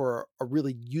for a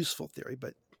really useful theory,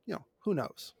 but who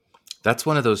knows? That's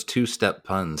one of those two-step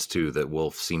puns, too, that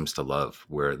Wolf seems to love,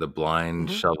 where the blind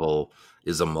shovel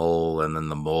is a mole, and then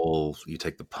the mole, you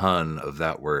take the pun of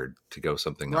that word to go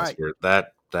something else. Where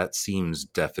that seems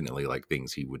definitely like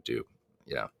things he would do.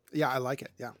 Yeah. Yeah, I like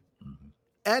it. Yeah. Mm-hmm.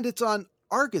 And it's on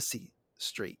Argosy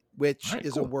Street, which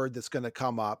is a word that's going to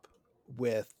come up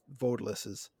with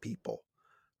Vodalus's people,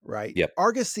 right? Yep.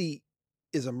 Argosy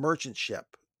is a merchant ship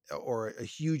or a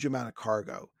huge amount of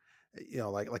cargo,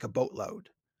 like a boatload.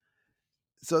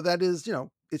 So that is,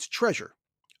 it's treasure.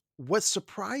 What's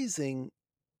surprising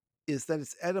is that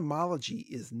its etymology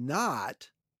is not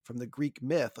from the Greek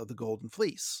myth of the Golden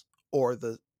Fleece or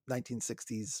the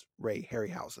 1960s Ray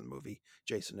Harryhausen movie,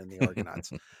 Jason and the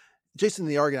Argonauts. Jason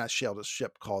and the Argonauts sailed a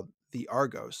ship called the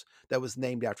Argos that was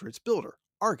named after its builder,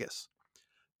 Argus.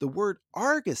 The word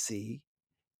argosy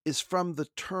is from the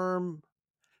term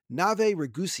nave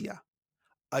Ragusia,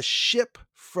 a ship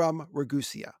from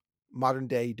Ragusia,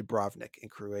 modern-day Dubrovnik in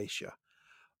Croatia.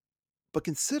 But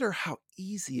consider how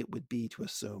easy it would be to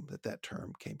assume that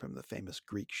term came from the famous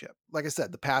Greek ship. Like I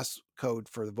said, the passcode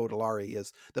for the Vodalari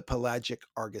is the pelagic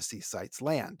Argosy site's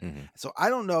land. Mm-hmm. So I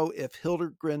don't know if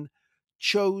Hildegren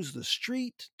chose the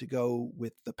street to go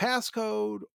with the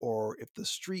passcode, or if the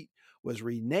street was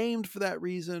renamed for that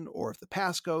reason, or if the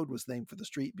passcode was named for the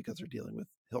street because they're dealing with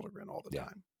Hildegren all the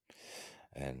time.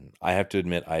 And I have to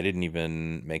admit, I didn't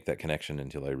even make that connection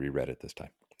until I reread it this time.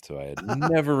 So I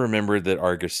had never remembered that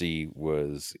Argosy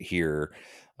was here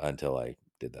until I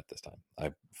did that this time.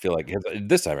 I feel like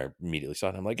this time I immediately saw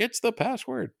it. I'm like, it's the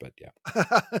password, but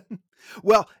yeah.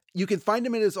 Well, you can find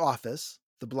him in his office,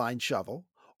 the Blind Shovel,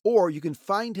 or you can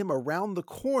find him around the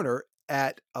corner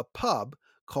at a pub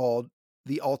called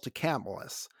the Alta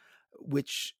Camelus,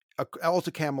 which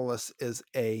Alta Camelus is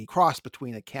a cross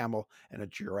between a camel and a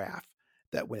giraffe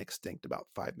that went extinct about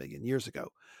 5 million years ago.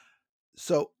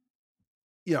 So,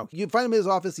 you can find him in his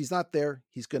office. He's not there.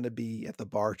 He's going to be at the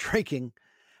bar drinking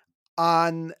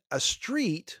on a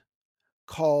street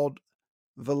called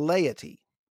Velleity.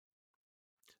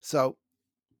 So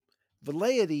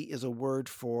velleity is a word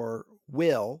for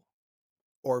will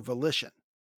or volition.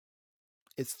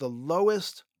 It's the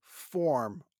lowest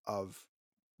form of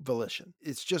volition.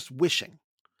 It's just wishing,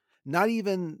 not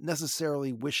even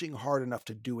necessarily wishing hard enough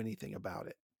to do anything about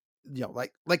it.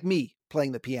 Like me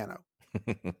playing the piano.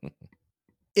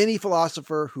 Any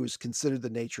philosopher who's considered the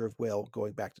nature of will,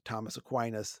 going back to Thomas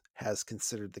Aquinas, has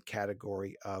considered the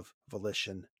category of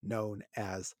volition known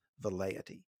as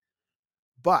velleity.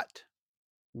 But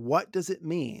what does it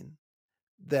mean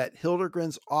that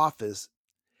Hildegren's office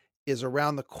is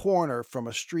around the corner from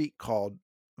a street called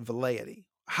Velleity?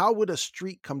 How would a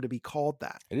street come to be called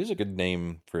that? It is a good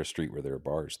name for a street where there are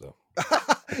bars, though.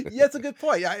 Yeah, it's a good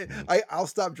point. I'll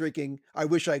stop drinking. I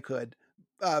wish I could.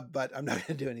 But I'm not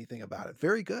going to do anything about it.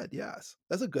 Very good. Yes.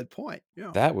 That's a good point.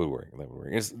 Yeah. That would work.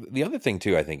 The other thing,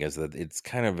 too, I think, is that it's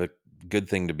kind of a good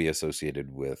thing to be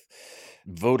associated with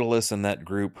Vodalus and that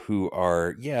group who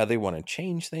are, they want to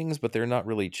change things, but they're not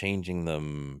really changing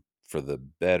them for the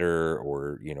better,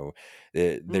 or,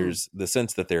 there's the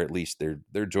sense that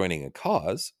they're joining a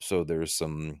cause. So there's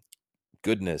some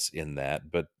goodness in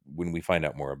that. But when we find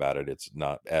out more about it, it's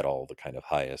not at all the kind of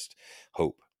highest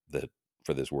hope that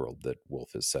for this world that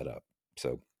Wolf has set up.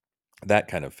 So that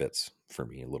kind of fits for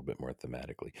me a little bit more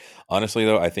thematically. Honestly,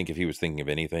 though, I think if he was thinking of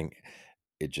anything,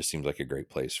 it just seems like a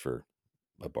great place for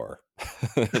a bar,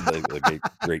 like a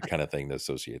great kind of thing to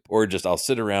associate. Or just I'll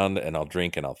sit around and I'll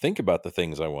drink and I'll think about the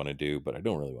things I want to do, but I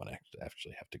don't really want to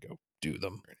actually have to go do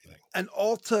them or anything. An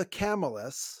Alta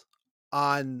Camelus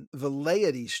on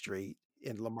Velleity Street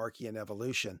in Lamarckian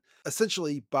evolution,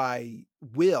 essentially by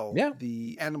will, Yeah.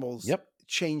 the animals Yep.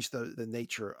 change the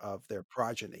nature of their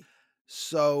progeny.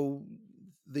 So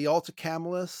the Alta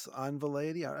Camelus on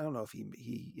Velleity, I don't know if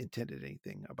he intended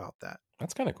anything about that.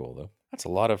 That's kind of cool though. That's a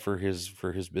lot for his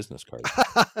business card.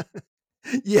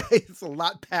 Yeah, it's a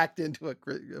lot packed into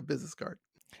a business card.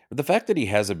 The fact that he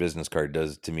has a business card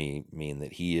does to me mean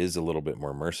that he is a little bit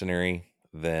more mercenary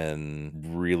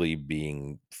than really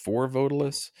being for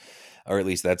Vodalus, or at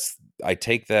least I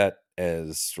take that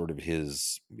as sort of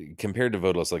his, compared to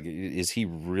Vodalus, like, is he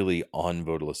really on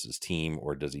Vodalus's team,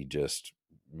 or does he just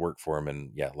work for him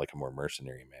in like a more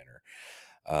mercenary manner?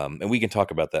 And we can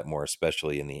talk about that more,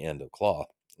 especially in the end of Claw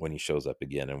when he shows up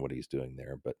again and what he's doing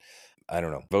there. But I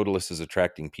don't know. Vodalus is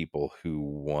attracting people who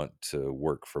want to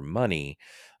work for money,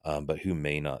 but who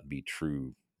may not be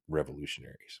true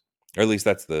revolutionaries. Or at least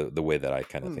that's the way that I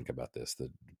kind of think about this,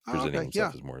 that presenting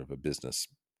himself as more of a business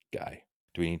guy.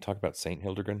 Do we need to talk about Saint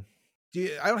Hildegard?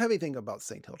 I don't have anything about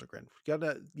Saint Hildegard.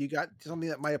 You got something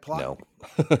that might apply? No,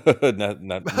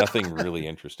 nothing really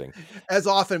interesting. As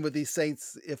often with these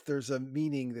saints, if there's a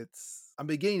meaning I'm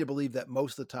beginning to believe that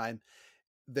most of the time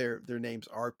their names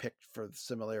are picked for the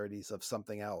similarities of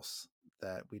something else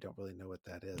that we don't really know what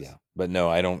that is. Yeah, but no,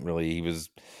 I don't really. He was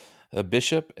a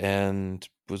bishop and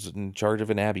was in charge of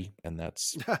an abbey, and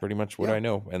that's pretty much what I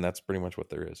know, and that's pretty much what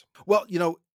there is. Well,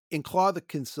 in Claw the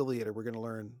Conciliator, we're going to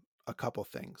learn a couple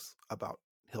things about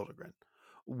Hildegard.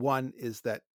 One is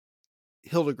that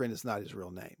Hildegard is not his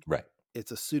real name. Right.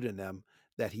 It's a pseudonym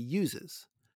that he uses.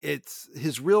 It's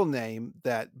his real name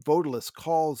that Vodalus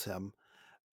calls him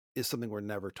is something we're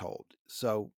never told.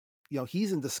 So,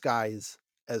 he's in disguise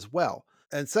as well.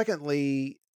 And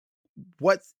secondly,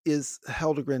 what is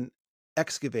Hildegard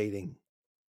excavating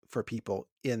for people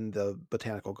in the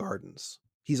botanical gardens?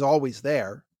 He's always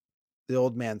there. The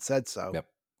old man said so. Yep.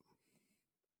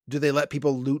 Do they let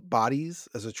people loot bodies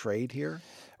as a trade here?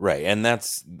 Right. And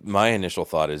that's my initial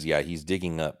thought is, he's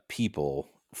digging up people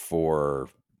for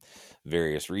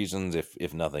various reasons.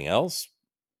 If nothing else,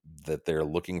 that they're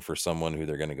looking for someone who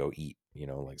they're going to go eat,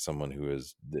 like someone who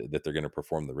is that they're going to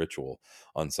perform the ritual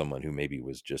on someone who maybe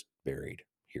was just buried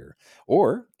here.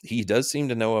 Or he does seem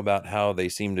to know about how they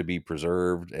seem to be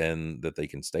preserved and that they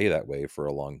can stay that way for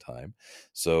a long time.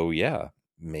 So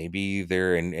maybe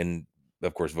they're, and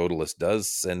of course Vodalus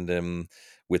does send him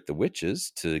with the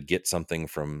witches to get something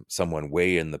from someone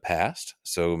way in the past.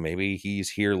 So maybe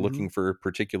he's here looking for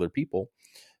particular people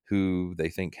who they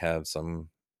think have some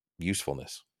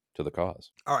usefulness to the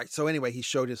cause. All right. So anyway, he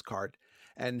showed his card,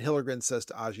 and Hildegard says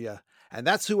to Agia, "And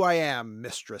that's who I am,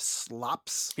 Mistress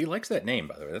Slops." He likes that name,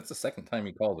 by the way. That's the second time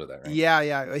he called her that, right?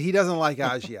 Yeah. He doesn't like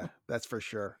Agia. That's for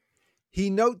sure. He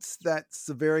notes that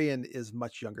Severian is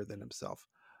much younger than himself,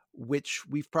 which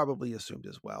we've probably assumed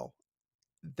as well.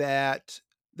 That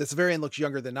the Severian looks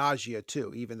younger than Agia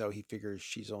too, even though he figures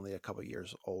she's only a couple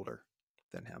years older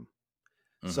than him.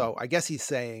 Mm-hmm. So I guess he's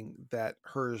saying that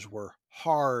hers were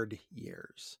hard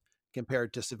years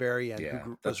compared to Severian,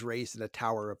 who was raised in a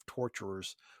tower of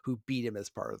torturers who beat him as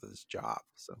part of his job.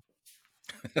 So,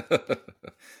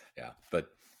 but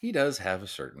he does have a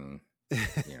certain,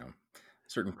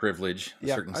 certain privilege, a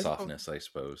certain softness, I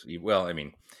suppose. Well, I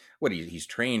mean, what he's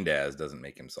trained as doesn't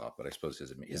make him soft, but I suppose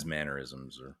his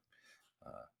mannerisms are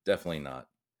definitely not.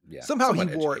 Yeah, somehow he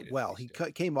wore it well. He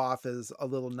came off as a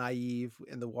little naive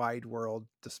in the wide world,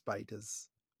 despite his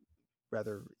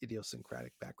rather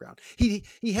idiosyncratic background.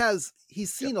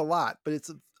 He's seen a lot, but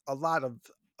it's a lot of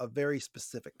a very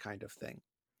specific kind of thing.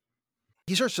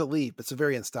 He starts to leave, but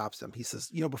Severian stops him. He says,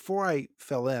 before I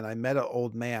fell in, I met an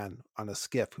old man on a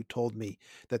skiff who told me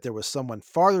that there was someone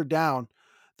farther down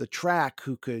the track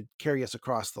who could carry us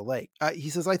across the lake. He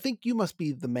says, I think you must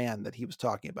be the man that he was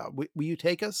talking about. Will you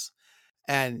take us?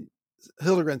 And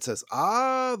Hildegard says,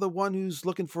 the one who's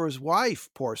looking for his wife,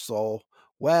 poor soul.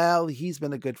 Well, he's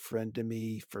been a good friend to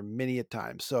me for many a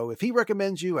time. So if he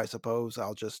recommends you, I suppose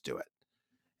I'll just do it.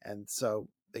 And so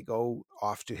they go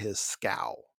off to his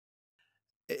scow.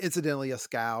 Incidentally, a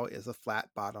scow is a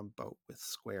flat-bottomed boat with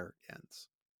square ends.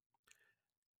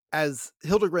 As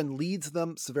Hildegard leads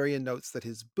them, Severian notes that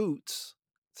his boots,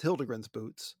 it's Hildegard's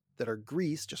boots, that are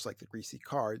greased, just like the greasy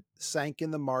card, sank in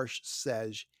the marsh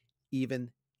sedge even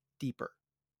deeper.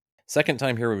 Second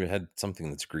time here we had something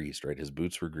that's greased, right? His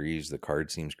boots were greased. The card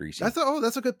seems greasy. That's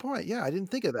a good point. Yeah, I didn't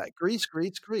think of that. Grease.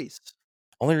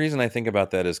 Only reason I think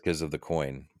about that is because of the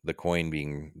coin. The coin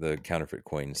being the counterfeit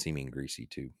coin seeming greasy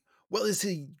too. Well, is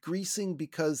he greasing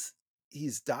because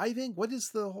he's diving? What is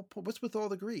the whole point? What's with all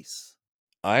the grease?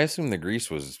 I assume the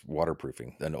grease was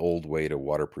waterproofing. An old way to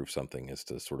waterproof something is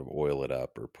to sort of oil it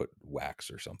up or put wax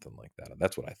or something like that.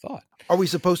 That's what I thought. Are we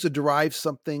supposed to derive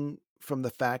something from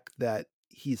the fact that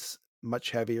he's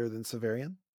much heavier than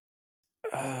Severian?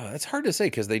 It's hard to say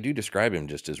because they do describe him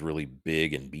just as really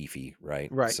big and beefy, right?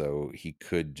 Right. So he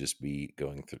could just be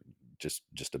going through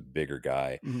just a bigger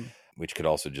guy, Mhm. which could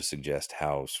also just suggest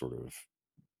how sort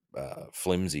of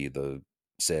flimsy the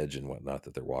sedge and whatnot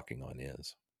that they're walking on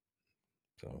is.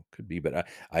 So could be, but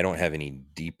I don't have any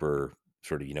deeper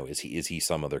sort of, is he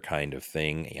some other kind of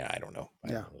thing? Yeah, I don't know. I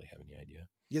don't really have any idea.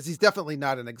 Yes, he's definitely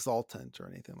not an exaltant or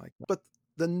anything like that. But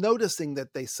the noticing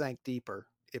that they sank deeper,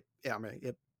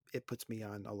 it puts me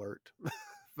on alert.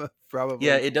 Probably.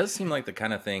 Yeah, it does seem like the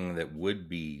kind of thing that would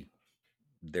be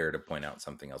there to point out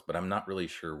something else, but I'm not really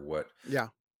sure what. Yeah,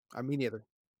 I mean, neither.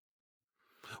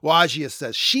 Well, Agia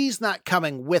says she's not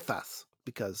coming with us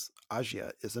because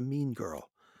Agia is a mean girl.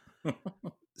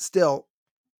 Still,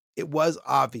 it was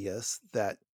obvious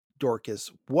that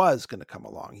Dorcas was going to come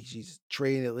along. She's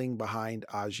trailing behind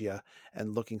Agia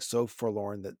and looking so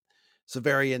forlorn that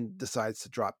Severian decides to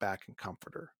drop back and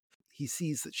comfort her. He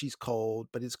sees that she's cold,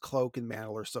 but his cloak and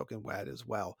mantle are soaking wet as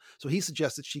well. So he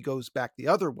suggests that she goes back the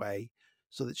other way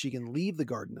so that she can leave the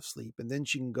Garden of Sleep and then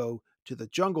she can go to the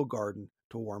jungle garden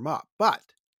to warm up. But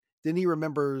then he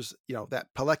remembers, that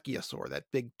Pelechiasaur, that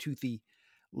big toothy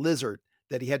lizard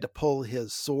that he had to pull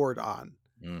his sword on.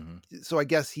 Mm-hmm. So I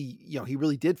guess he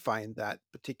really did find that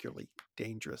particularly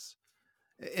dangerous.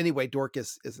 Anyway,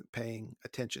 Dorcas isn't paying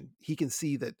attention. He can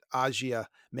see that Agia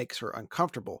makes her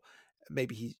uncomfortable.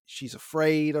 Maybe she's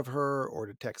afraid of her or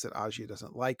detects that Agia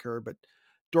doesn't like her, but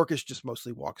Dorcas just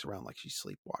mostly walks around like she's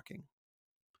sleepwalking.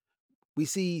 We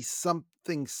see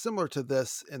something similar to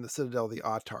this in the Citadel of the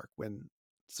Autarch when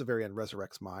Severian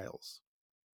resurrects Miles.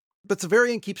 But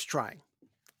Severian keeps trying.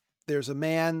 There's a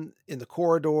man in the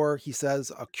corridor, he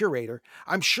says, a curator.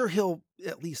 I'm sure he'll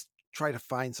at least try to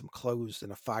find some clothes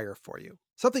and a fire for you.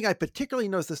 Something I particularly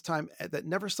noticed this time that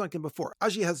never sunk in before.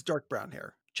 Agia has dark brown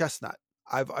hair, chestnut.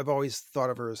 I've always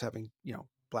thought of her as having,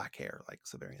 black hair like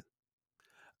Severian.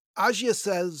 Agia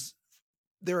says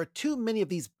there are too many of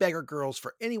these beggar girls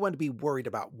for anyone to be worried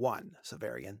about one,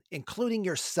 Severian, including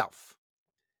yourself.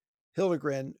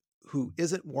 Hildegren, who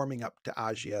isn't warming up to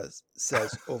Agia,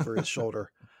 says over his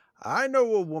shoulder, I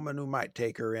know a woman who might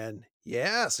take her in.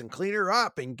 Yes, and clean her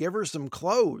up and give her some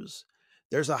clothes.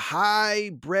 There's a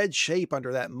high-bred shape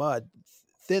under that mud,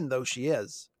 thin though she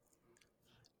is.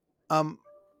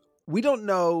 We don't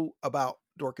know about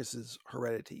Dorcas's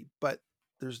heredity, but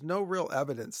there's no real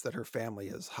evidence that her family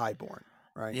is highborn,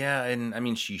 right? Yeah, and I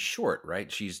mean, she's short,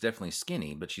 right? She's definitely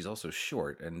skinny, but she's also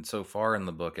short. And so far in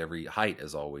the book, every height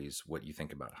is always what you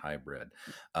think about hybrid.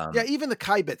 Yeah, even the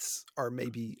Kaibits are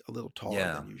maybe a little taller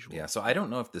than usual. Yeah, so I don't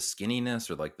know if the skinniness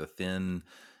or like the thin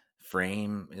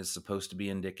frame is supposed to be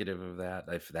indicative of that,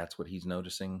 if that's what he's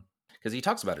noticing. Because he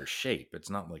talks about her shape. It's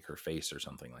not like her face or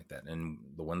something like that. And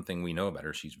the one thing we know about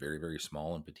her, she's very, very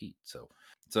small and petite. So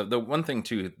the one thing,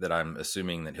 too, that I'm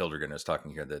assuming that Hildegren is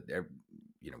talking here, that,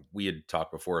 we had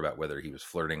talked before about whether he was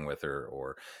flirting with her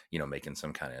or, making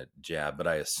some kind of jab. But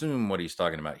I assume what he's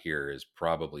talking about here is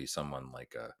probably someone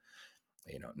like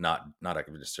not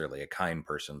necessarily a kind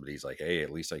person, but he's like, hey,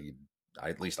 at least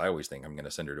I always think I'm going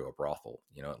to send her to a brothel.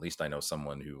 At least I know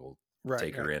someone who will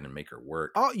take her in and make her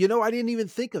work. Oh, I didn't even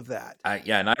think of that.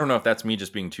 And I don't know if that's me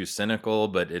just being too cynical,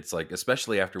 but it's like,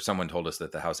 especially after someone told us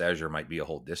that the House Azure might be a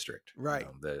whole district, right?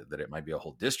 That it might be a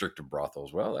whole district of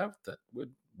brothels. Well, that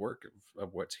would work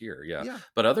of what's here, yeah.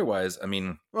 But otherwise, I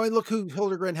mean, look who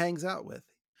Hildegren hangs out with.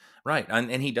 Right,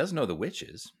 and he does know the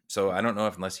witches, so I don't know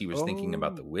unless he was thinking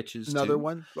about the witches. Another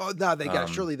one? Oh no, they got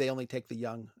surely they only take the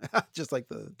young, just like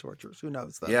the torturers. Who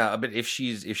knows? Though? Yeah, but if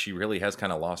she really has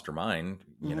kind of lost her mind,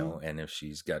 and if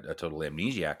she's got a total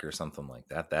amnesiac or something like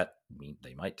that,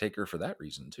 they might take her for that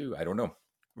reason too. I don't know.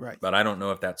 Right, but I don't know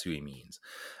if that's who he means.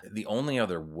 The only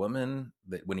other woman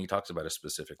that when he talks about a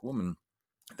specific woman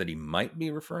that he might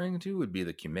be referring to would be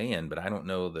the Cumaean, but I don't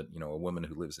know that, a woman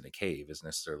who lives in a cave is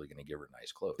necessarily going to give her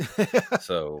nice clothes.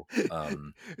 So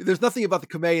there's nothing about the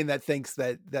Cumaean that thinks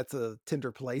that that's a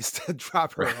Tinder place to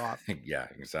drop her off. Yeah,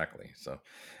 exactly. So,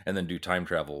 and then do time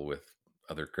travel with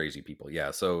other crazy people.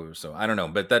 Yeah. So I don't know,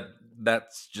 but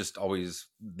that's just always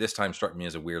this time struck me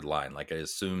as a weird line. Like I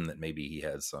assume that maybe he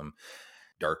has some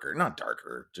not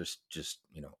darker, just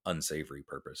unsavory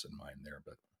purpose in mind there,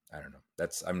 but I don't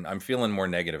know. I'm feeling more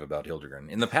negative about Hildegren.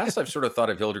 In the past, I've sort of thought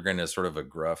of Hildegren as sort of a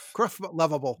gruff but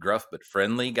lovable. but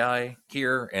friendly guy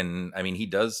here. And I mean, he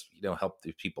does, help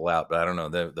the people out, but I don't know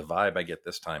the vibe I get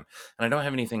this time. And I don't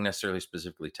have anything necessarily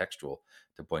specifically textual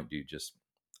to point to. Just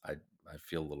I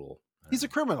feel a little. He's a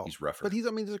criminal. He's rougher, but he's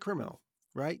a criminal,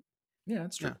 right? Yeah,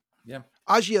 that's true. Yeah.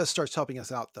 Agia starts helping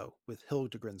us out though with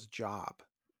Hildegren's job.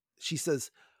 She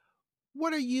says,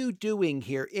 "What are you doing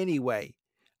here anyway?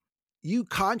 You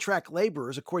contract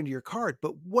laborers according to your card,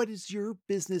 but what is your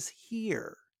business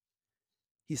here?"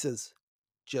 He says,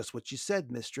 "Just what you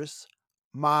said, mistress.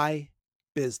 My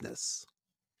business."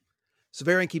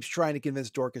 Severian keeps trying to convince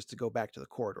Dorcas to go back to the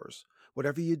corridors.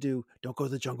 "Whatever you do, don't go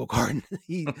to the jungle garden.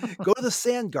 Go to the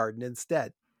sand garden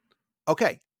instead."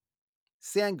 Okay.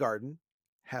 Sand garden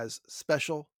has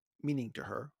special meaning to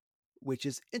her, which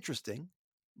is interesting,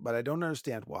 but I don't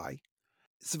understand why.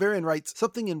 Severian writes,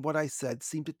 "Something in what I said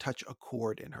seemed to touch a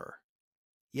chord in her."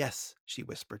 "Yes," she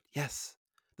whispered. "Yes.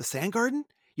 The sand garden?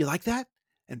 You like that?"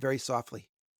 And very softly,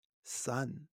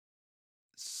 "Sun."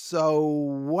 So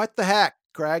what the heck,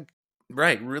 Craig?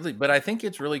 Right, really. But I think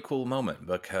it's a really cool moment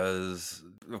because,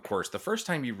 of course, the first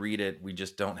time you read it, we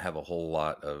just don't have a whole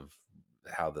lot of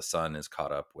how the sun is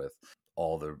caught up with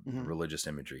all the religious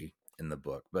imagery in the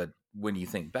book. But when you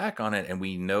think back on it, and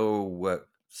we know what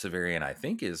Severian, I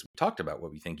think, we talked about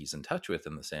what we think he's in touch with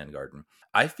in the sand garden,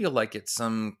 I feel like it's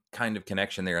some kind of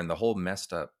connection there. And the whole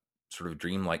messed up sort of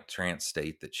dreamlike trance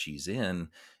state that she's in,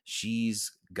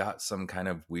 she's got some kind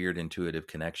of weird intuitive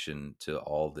connection to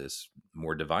all this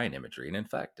more divine imagery. And in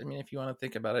fact, I mean, if you want to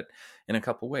think about it in a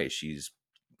couple ways, she's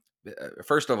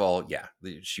first of all,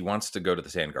 she wants to go to the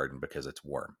sand garden because it's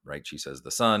warm, right? She says the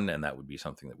sun, and that would be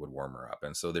something that would warm her up.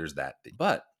 And so there's that.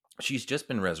 But she's just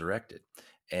been resurrected.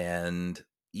 And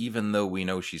even though we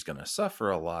know she's going to suffer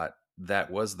a lot,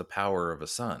 that was the power of a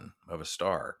sun, of a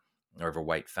star, or of a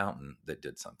white fountain that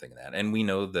did something to that. And we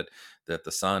know that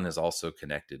the sun is also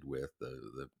connected with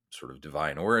the sort of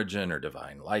divine origin or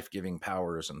divine life-giving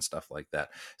powers and stuff like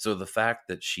that. So the fact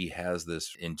that she has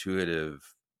this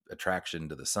intuitive attraction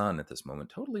to the sun at this moment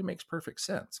totally makes perfect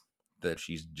sense, that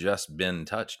she's just been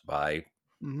touched by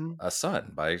a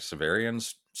sun, by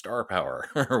Severian's star power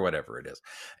or whatever it is.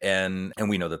 And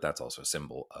we know that that's also a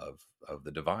symbol of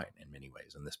the divine in many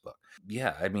ways in this book.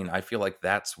 Yeah, I mean, I feel like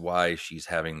that's why she's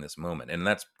having this moment. And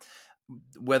that's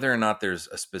whether or not there's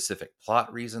a specific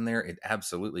plot reason there, it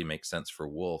absolutely makes sense for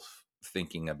Woolf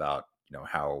thinking about,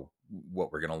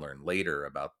 what we're going to learn later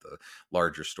about the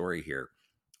larger story here,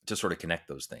 to sort of connect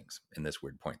those things in this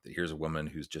weird point that here's a woman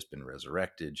who's just been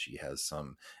resurrected. She has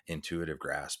some intuitive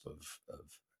grasp of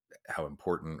how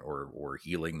important or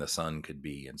healing the sun could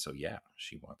be. And so,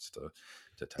 she wants to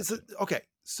touch it. Okay.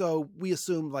 So we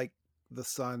assume like the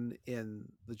sun in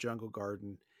the jungle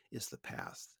garden is the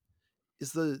past.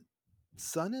 Is the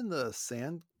sun in the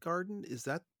sand garden, is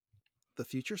that the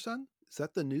future sun? Is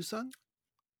that the new sun?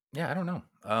 Yeah, I don't know.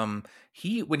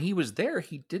 When he was there,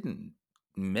 he didn't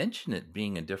mention it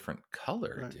being a different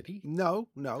color, right? Did he? No.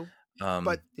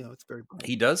 But it's very bright.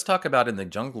 He does talk about in the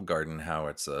jungle garden how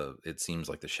it seems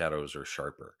like the shadows are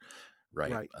sharper,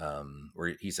 right?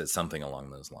 Where he says something along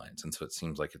those lines, and so it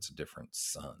seems like it's a different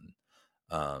sun,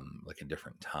 like a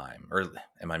different time. Or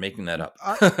am I making that up?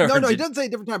 No, he doesn't say a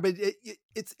different time, but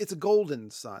it's a golden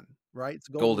sun, right? It's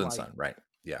a golden sun, right?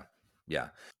 Yeah.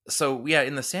 So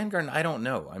in the sand garden, I don't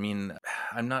know. I mean,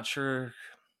 I'm not sure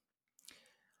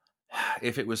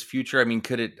if it was future. I mean,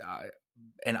 could it?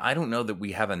 And I don't know that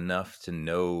we have enough to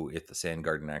know if the sand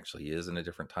garden actually is in a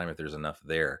different time, if there's enough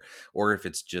there, or if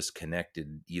it's just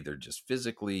connected either just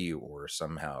physically or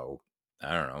somehow,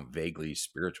 I don't know, vaguely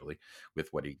spiritually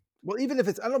with what he. Well, even if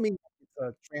I don't mean it's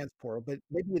a transport, but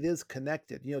maybe it is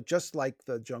connected, just like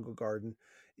the jungle garden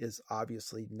is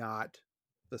obviously not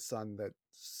the sun that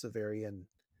Severian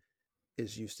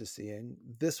is used to seeing.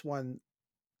 This one,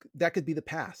 that could be the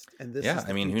past. And this is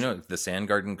I mean, future. Who knows? The sand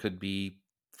garden could be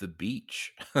the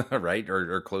beach, right?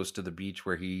 Or close to the beach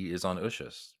where he is on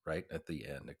Ushas, right? At the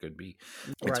end. It could be.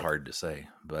 It's hard to say.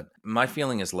 But my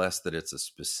feeling is less that it's a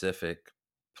specific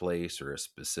place or a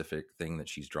specific thing that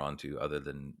she's drawn to other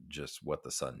than just what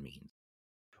the sun means.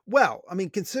 Well, I mean,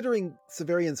 considering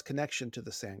Severian's connection to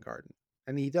the sand garden,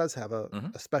 and he does have a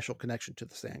special connection to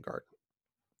the sand garden,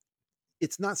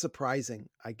 it's not surprising,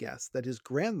 I guess, that his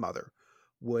grandmother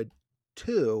would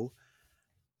too,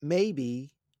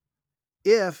 maybe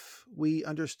if we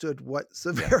understood what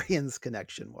Severian's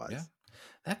connection was. Yeah,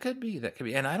 that could be.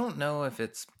 And I don't know if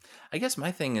it's, I guess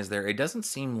my thing is it doesn't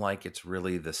seem like it's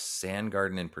really the sand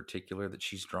garden in particular that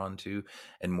she's drawn to,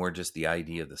 and more just the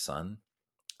idea of the sun.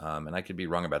 And I could be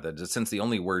wrong about that. Just since the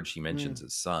only word she mentions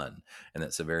is sun, and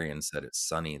that Severian said it's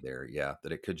sunny there, yeah,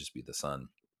 that it could just be the sun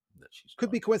that she's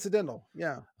Could be drawn to. coincidental.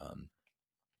 Yeah.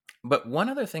 But one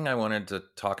other thing I wanted to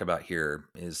talk about here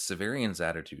is Severian's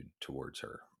attitude towards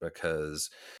her,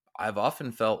 because I've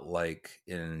often felt like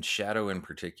in Shadow in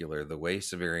particular, the way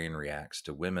Severian reacts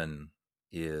to women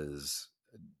is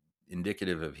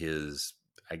indicative of his,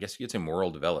 I guess you could say,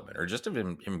 moral development, or just of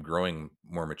him growing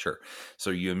more mature. So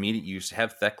you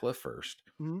have Thecla first.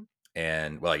 Mhm.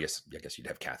 And well, I guess you'd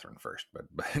have Catherine first, but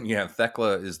yeah,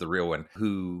 Thecla is the real one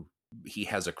who he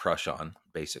has a crush on,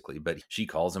 basically. But she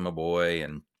calls him a boy,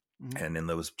 and in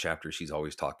those chapters, she's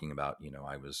always talking about,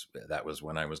 that was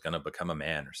when I was going to become a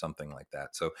man or something like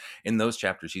that. So in those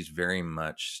chapters, he's very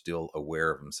much still aware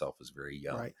of himself as very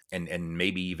young, Right. and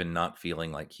maybe even not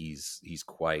feeling like he's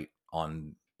quite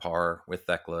on par with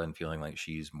Thecla, and feeling like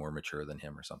she's more mature than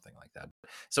him or something like that.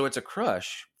 So it's a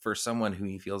crush for someone who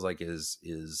he feels like is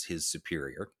his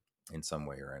superior in some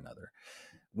way or another.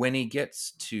 When he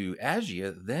gets to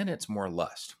Agia, then it's more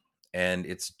lust, and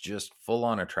it's just full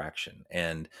on attraction.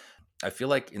 And I feel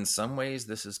like in some ways,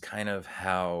 this is kind of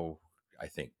how I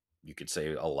think you could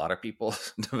say a lot of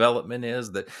people's development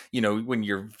is, that, when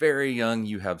you're very young,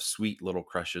 you have sweet little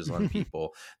crushes on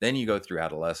people. Then you go through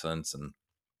adolescence and,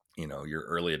 your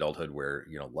early adulthood where,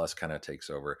 lust kind of takes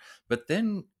over. But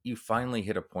then you finally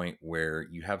hit a point where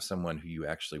you have someone who you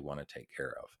actually want to take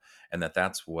care of. And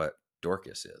that's what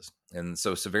Dorcas is. And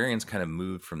so Severian's kind of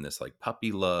moved from this like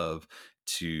puppy love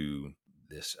to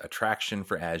this attraction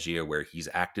for Agia, where he's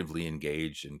actively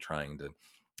engaged in trying to,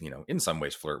 in some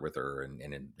ways flirt with her and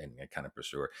kind of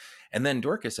pursue her. And then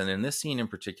Dorcas, and in this scene in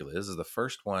particular, this is the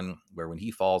first one where when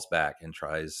he falls back and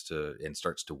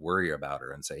starts to worry about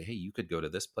her and say, hey, you could go to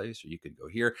this place or you could go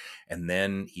here. And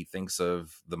then he thinks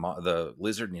of the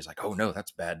lizard and he's like, oh no,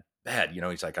 that's bad.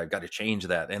 He's like, I've got to change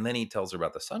that. And then he tells her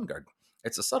about the sun guard.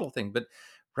 It's a subtle thing, but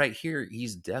right here,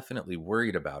 he's definitely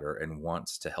worried about her and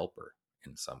wants to help her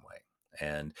in some way.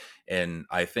 And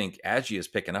I think Agia is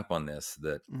picking up on this,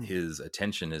 that his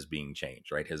attention is being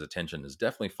changed, right? His attention is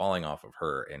definitely falling off of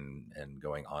her and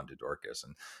going on to Dorcas,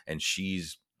 and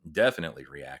she's definitely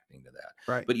reacting to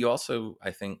that. Right. But you also,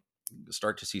 I think,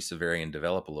 start to see Severian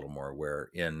develop a little more, where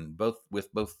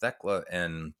with both Thecla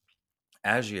and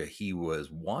Agia, he was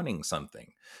wanting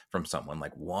something from someone,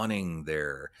 like wanting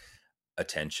their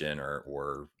attention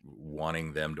or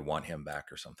wanting them to want him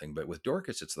back or something. But with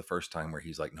Dorcas, it's the first time where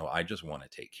he's like, no, I just want to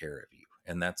take care of you.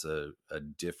 And that's a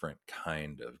different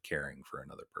kind of caring for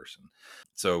another person.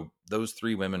 So those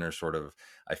three women are sort of,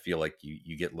 I feel like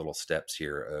you get little steps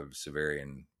here of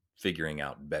Severian figuring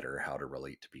out better how to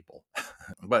relate to people.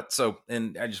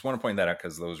 And I just want to point that out,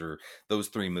 because those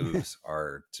three moves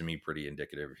are to me pretty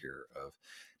indicative here of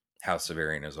how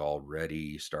Severian is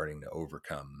already starting to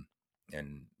overcome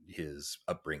and his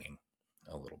upbringing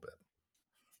a little bit.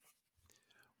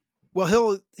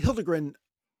 Well, Hildegren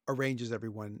arranges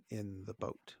everyone in the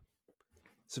boat.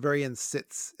 Severian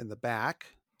sits in the back,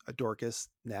 Dorcas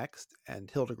next, and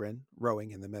Hildegren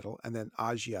rowing in the middle, and then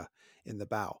Agia in the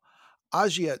bow.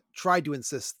 Agia tried to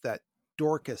insist that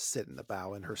Dorcas sit in the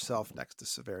bow and herself next to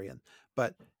Severian,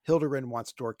 but Hildegren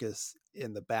wants Dorcas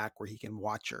in the back where he can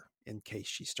watch her in case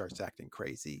she starts acting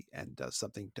crazy and does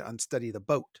something to unsteady the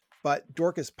boat. But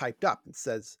Dorcas piped up and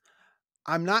says,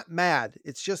 I'm not mad.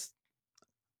 It's just,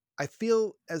 I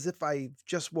feel as if I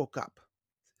just woke up.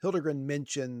 Hildegren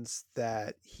mentions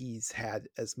that he's had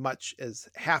as much as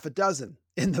half a dozen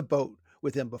in the boat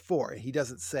with him before. And he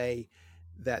doesn't say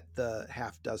that the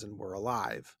half dozen were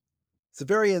alive.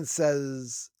 Severian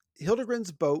says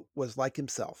Hildegren's boat was like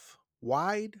himself,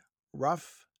 wide,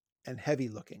 rough, and heavy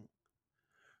looking.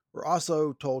 We're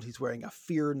also told he's wearing a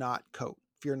fear not coat.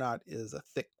 Fear not is a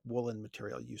thick woolen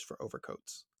material used for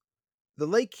overcoats. The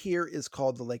lake here is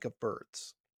called the Lake of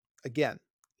Birds. Again,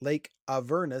 Lake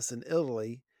Avernus in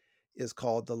Italy is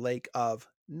called the Lake of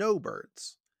No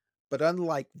Birds. But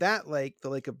unlike that lake, the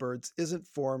Lake of Birds isn't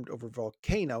formed over a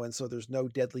volcano, and so there's no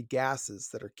deadly gases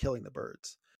that are killing the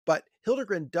birds. But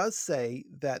Hildegren does say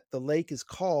that the lake is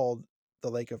called the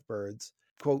Lake of Birds,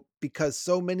 quote, because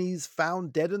so many's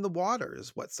found dead in the water,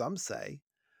 is what some say.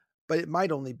 But it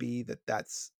might only be that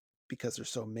that's because there's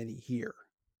so many here.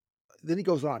 Then he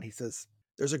goes on, he says,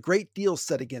 there's a great deal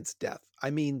said against death. I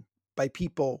mean, by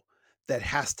people that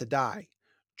has to die.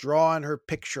 Draw on her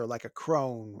picture like a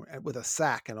crone with a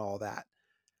sack and all that.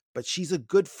 But she's a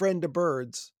good friend to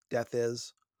birds, death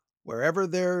is. Wherever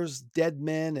there's dead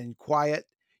men and quiet,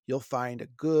 you'll find a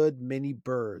good many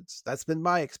birds. That's been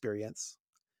my experience.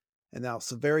 And now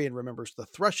Severian remembers the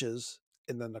thrushes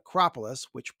in the necropolis,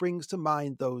 which brings to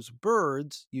mind those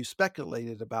birds you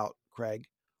speculated about, Craig,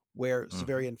 where Mhm.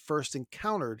 Severian first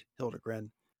encountered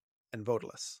Hildegren and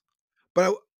Vodalus.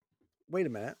 But wait a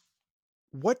minute.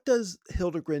 What does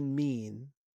Hildegren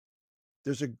mean?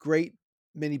 There's a great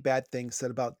many bad things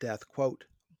said about death, quote,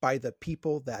 by the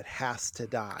people that has to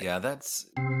die. Yeah, that's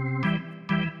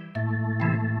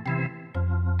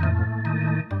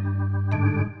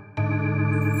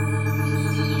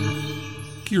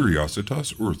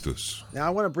Curiositas Orthus. Now I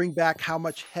want to bring back how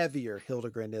much heavier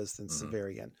Hildegren is than Mhm.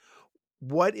 Severian.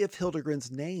 What if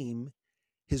Hildegren's name,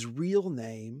 his real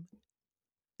name,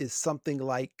 is something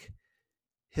like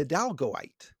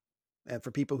Hidalgoite? And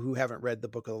for people who haven't read the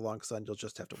Book of the Long Sun, you'll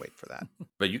just have to wait for that.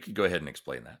 but you could go ahead and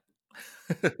explain that.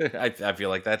 I feel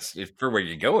like that's if for where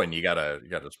you're going, you gotta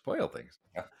spoil things.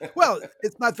 Well,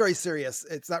 it's not very serious.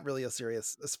 It's not really a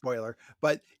serious spoiler,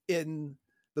 but in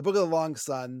the Book of the Long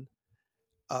Sun,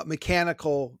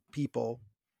 mechanical people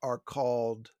are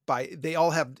called by, they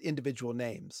all have individual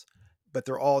names, but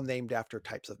they're all named after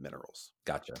types of minerals.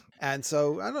 Gotcha. And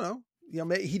so I don't know,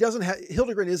 he doesn't have,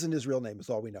 Hildegren isn't his real name is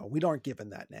all we know. We aren't given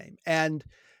that name. And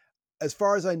as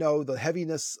far as I know, the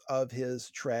heaviness of his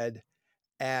tread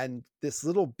and this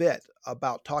little bit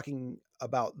about talking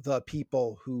about the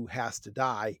people who has to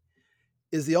die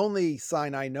is the only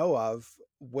sign I know of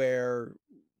where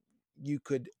you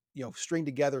could, string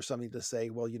together something to say,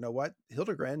 well, you know what?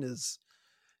 Hildegren is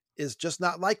just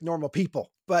not like normal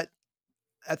people, but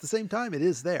at the same time, it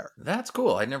is there. That's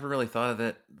cool. I never really thought of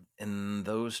it in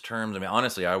those terms. I mean,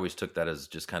 honestly, I always took that as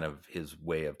just kind of his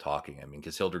way of talking. I mean,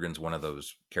 because Hildegren's one of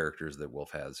those characters that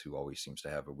Wolf has who always seems to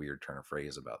have a weird turn of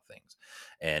phrase about things.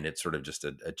 And it's sort of just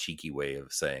a cheeky way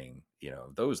of saying,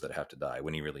 those that have to die,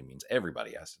 when he really means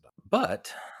everybody has to die.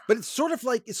 But it's sort of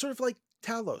like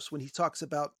Talos when he talks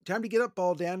about time to get up,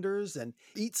 Baldanders, and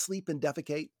eat, sleep, and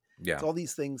defecate. yeah, It's all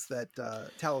these things that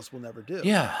Talos will never do.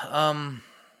 yeah.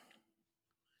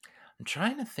 I'm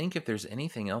trying to think if there's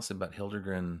anything else about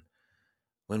Hildegren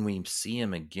when we see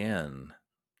him again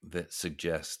that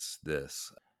suggests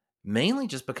this. Mainly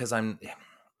just because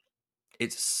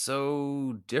it's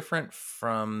so different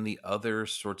from the other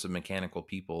sorts of mechanical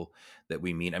people that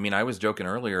we meet. I mean, I was joking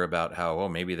earlier about how,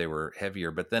 maybe they were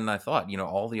heavier, but then I thought,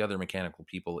 all the other mechanical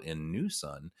people in New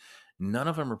Sun, none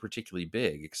of them are particularly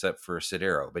big except for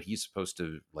Sidero, but he's supposed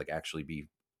to actually be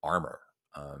armor.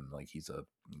 Like he's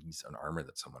an armor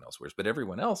that someone else wears, but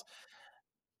everyone else,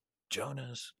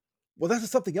 Jonas. Well, that's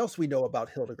something else we know about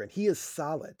Hildegren. He is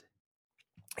solid.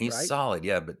 He's right? solid,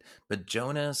 yeah, but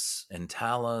Jonas and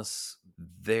Talos,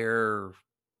 they're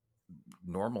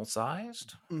normal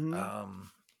sized. Mm-hmm.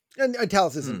 And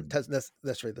Talos isn't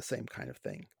necessarily the same kind of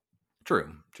thing.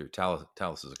 True.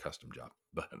 Talos is a custom job,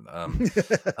 but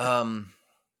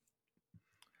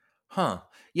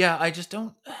yeah, I just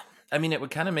don't. I mean, it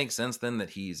would kind of make sense then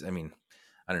that he's. I mean,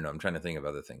 I don't know. I'm trying to think of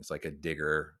other things like a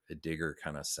digger. A digger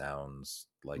kind of sounds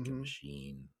like a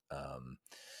machine.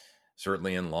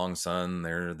 Certainly in Long Sun,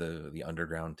 they're the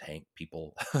underground tank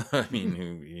people. I mean,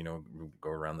 who go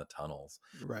around the tunnels,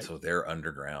 right? So they're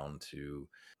underground too.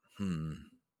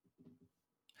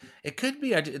 It could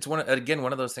be. It's one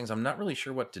of those things. I'm not really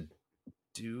sure what to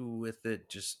do with it.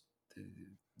 Just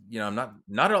I'm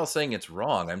not at all saying it's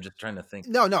wrong. I'm just trying to think.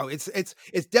 No, it's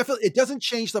definitely, it doesn't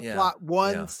change the plot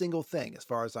one single thing as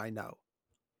far as I know.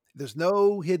 There's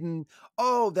no hidden,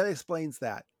 that explains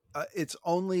that. It's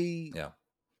only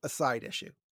a side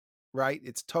issue, right?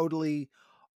 It's totally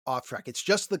off track. It's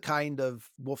just the kind of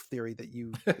Wolf theory that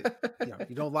you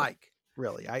don't like,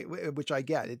 really. Which I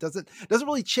get. It doesn't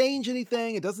really change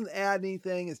anything. It doesn't add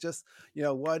anything. It's just,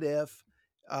 what if,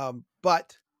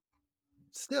 but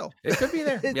still it could be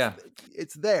there.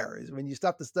 It's there when you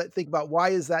stop to think about why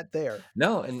is that there.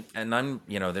 No, and I'm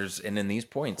and in these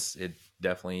points it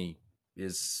definitely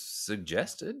is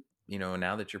suggested.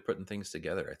 Now that you're putting things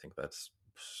together, I think that's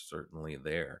certainly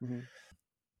there.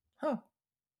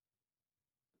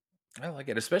 I like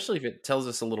it, especially if it tells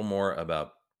us a little more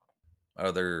about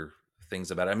other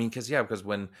things about it. I mean, because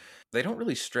when they don't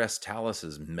really stress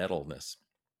Talos's metalness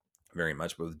very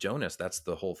much, but with Jonas, that's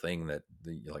the whole thing that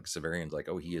Severian's like,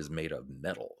 he is made of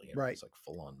metal, right? It's like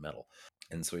full on metal,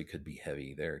 and so he could be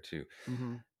heavy there too.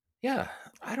 Yeah,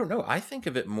 I don't know. I think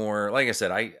of it more, like I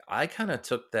said, I kind of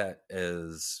took that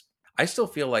as, I still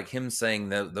feel like him saying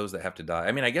those that have to die.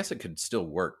 I mean, I guess it could still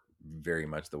work very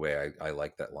much the way I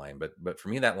like that line, but for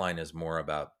me, that line is more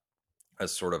about a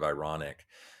sort of ironic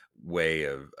way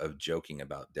of joking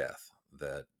about death.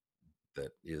 That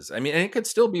is, I mean, and it could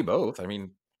still be both. I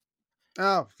mean.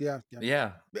 Oh yeah.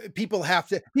 People have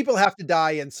to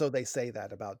die, and so they say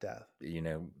that about death.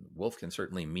 Wolf can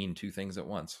certainly mean two things at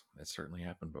once. It certainly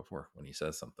happened before when he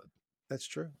says something. That's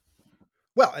true.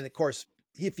 Well, and of course,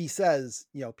 if he says,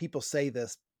 people say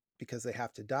this because they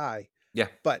have to die, Yeah.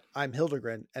 but I'm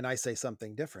Hildegren and I say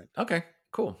something different. Okay,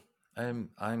 cool.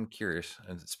 I'm curious,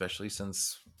 and especially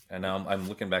since, and now I'm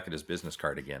looking back at his business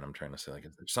card again. I'm trying to say, like,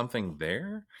 is there something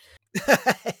there?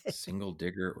 Single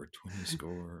digger or twin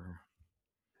score?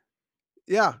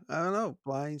 Yeah, I don't know.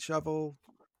 Blind shovel.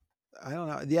 I don't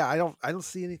know. Yeah, I don't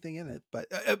see anything in it, but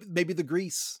maybe the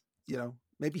grease,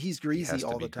 maybe he's He greasy has to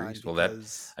all be the time greased. Well,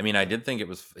 because I mean, I did think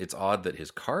it's odd that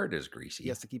his card is greasy. he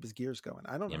has to keep his gears going.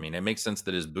 I don't know. I mean, it makes sense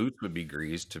that his boots would be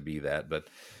greased to be that, but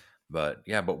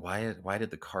yeah, but why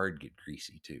did the card get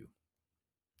greasy too?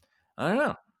 I don't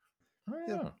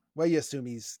know. Well, you assume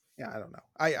he's. Yeah, I don't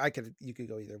know. You could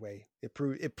go either way.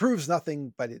 It proves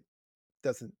nothing, but it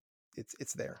doesn't.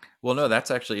 It's there. Well, no,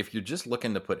 that's actually, if you're just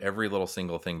looking to put every little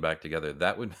single thing back together,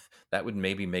 that would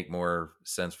maybe make more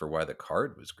sense for why the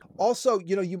card was greasy. Also,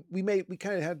 we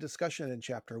kind of had a discussion in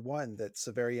chapter 1 that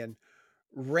Severian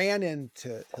ran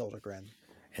into Hildegren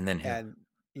and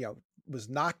was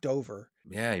knocked over.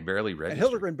 Yeah, he barely registered. And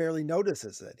Hildegren barely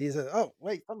notices it. He says, "Oh,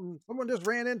 wait, someone just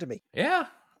ran into me." Yeah,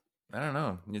 I don't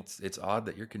know. It's odd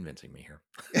that you're convincing me here,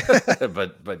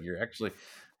 but you're actually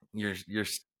you're.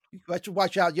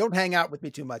 Watch out! You don't hang out with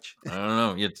me too much. I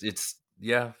don't know. It's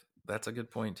yeah. That's a good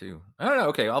point too. I don't know.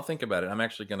 Okay, I'll think about it. I'm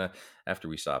actually gonna, after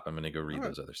we stop, I'm gonna go read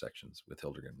those other sections with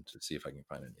Hildegren to see if I can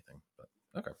find anything. But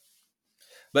okay.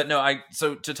 But no,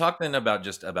 so to talk then about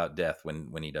death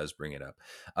when he does bring it up,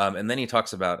 and then he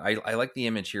talks about, I like the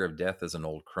image here of death as an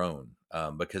old crone,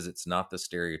 because it's not the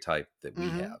stereotype that we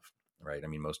have, right? I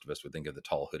mean, most of us would think of the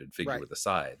tall hooded figure with a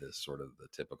scythe as sort of the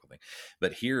typical thing,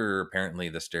 but here apparently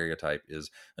the stereotype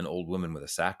is an old woman with a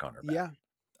sack on her back.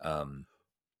 Yeah.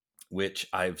 Which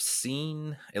I've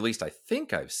seen, at least I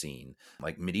think I've seen,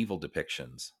 like medieval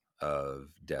depictions of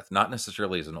death, not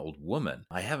necessarily as an old woman.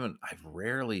 I've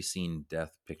rarely seen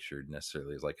death pictured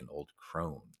necessarily as like an old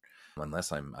crone,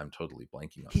 unless I'm totally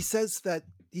blanking on. He says that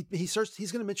he's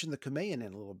going to mention the Cumaean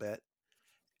in a little bit,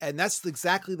 and that's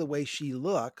exactly the way she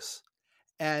looks.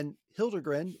 And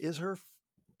Hildegren is her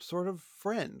sort of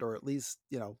friend, or at least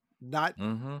not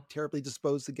terribly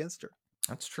disposed against her.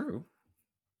 That's true.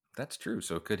 That's true.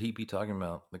 So could he be talking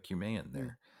about the Cumaean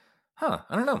there? Huh?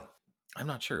 I don't know. I'm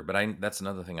not sure, but that's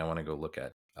another thing I want to go look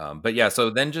at. But yeah, so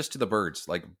then just to the birds,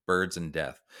 like birds and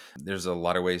death. There's a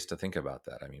lot of ways to think about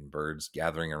that. I mean, birds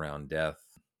gathering around death,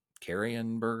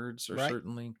 carrion birds are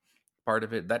certainly part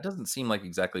of it. That doesn't seem like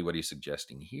exactly what he's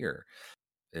suggesting here.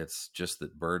 It's just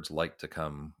that birds like to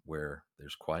come where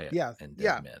there's quiet and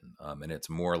dead men. And it's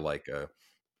more like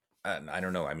I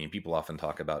don't know. I mean, people often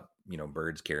talk about,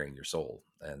 birds carrying your soul,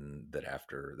 and that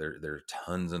after there are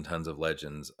tons and tons of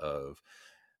legends of,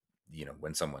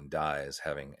 when someone dies,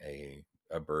 having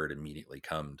a bird immediately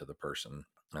come to the person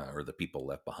or the people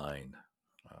left behind.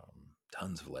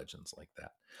 Tons of legends like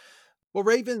that. Well,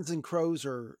 ravens and crows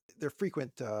they're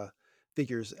frequent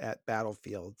figures at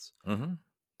battlefields. Mm-hmm.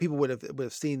 People would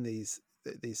have seen these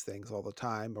things all the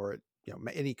time, or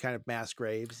any kind of mass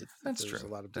graves if there's a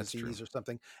lot of disease or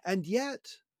something. And yet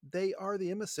they are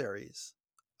the emissaries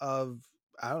of,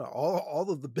 I don't know,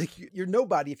 all of the big. You're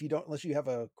nobody if you don't, unless you have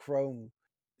a crone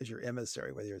as your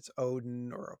emissary, whether it's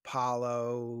Odin or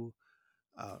Apollo,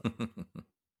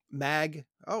 Mag.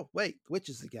 Oh wait,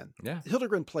 witches again. Yeah.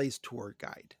 Hildegren plays tour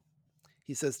guide.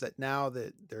 He says that now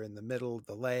that they're in the middle of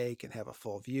the lake and have a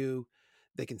full view,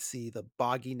 they can see the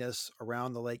bogginess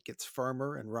around the lake gets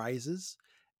firmer and rises,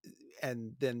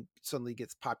 and then suddenly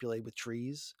gets populated with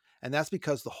trees. And that's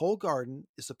because the whole garden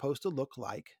is supposed to look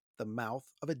like the mouth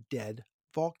of a dead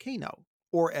volcano,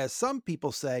 or as some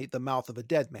people say, the mouth of a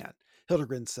dead man.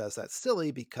 Hildegren says that's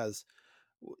silly because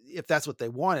if that's what they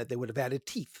wanted, they would have added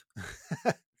teeth.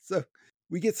 So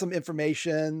we get some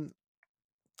information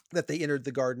that they entered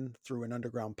the garden through an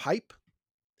underground pipe.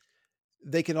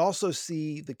 They can also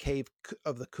see the cave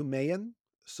of the Cumaean.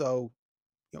 So,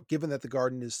 given that the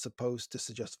garden is supposed to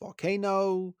suggest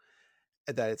volcano,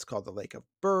 that it's called the Lake of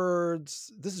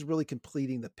Birds, this is really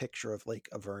completing the picture of Lake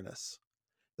Avernus.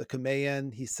 The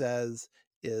Cumaean, he says,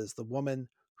 is the woman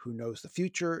who knows the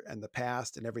future and the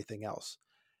past and everything else.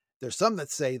 There's some that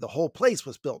say the whole place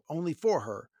was built only for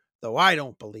her, though I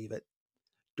don't believe it.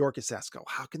 Dorcas asks, "Oh,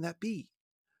 how can that be?"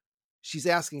 She's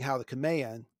asking how the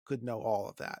Cumaean could know all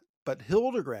of that. But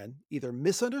Hildegren either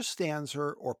misunderstands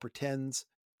her or pretends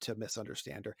to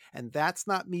misunderstand her. And that's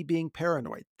not me being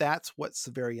paranoid. That's what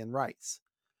Severian writes.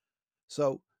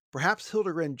 So perhaps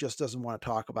Hildegren just doesn't want to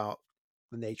talk about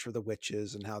the nature of the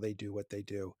witches and how they do what they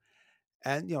do.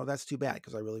 And, that's too bad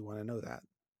because I really want to know that.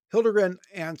 Hildegren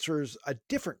answers a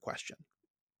different question,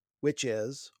 which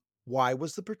is, why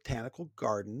was the Botanical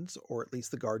Gardens, or at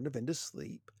least the Garden of Indus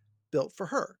Sleep, built for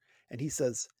her. And he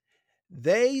says,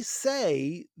 they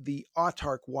say the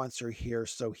autarch wants her here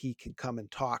so he can come and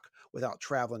talk without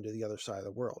traveling to the other side of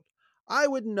the world. I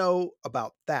wouldn't know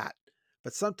about that,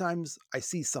 but sometimes I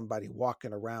see somebody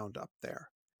walking around up there,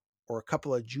 or a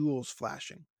couple of jewels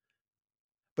flashing.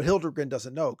 But Hildegren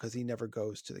doesn't know because he never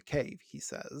goes to the cave, he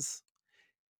says.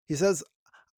 He says,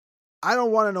 I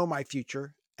don't want to know my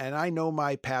future, and I know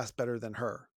my past better than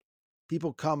her.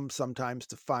 People come sometimes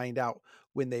to find out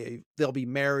when they'll be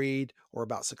married or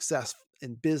about success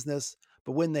in business,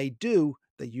 but when they do,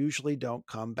 they usually don't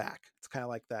come back. It's kind of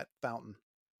like that fountain.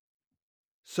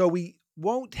 So we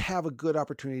won't have a good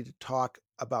opportunity to talk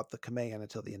about the Kumeyan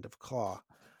until the end of Claw.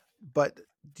 But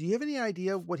do you have any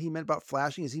idea what he meant about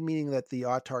flashing? Is he meaning that the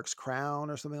autarch's crown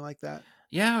or something like that?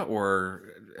 Yeah, or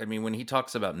I mean, when he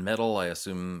talks about metal,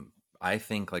 I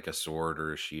think like a sword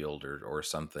or a shield or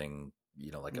something,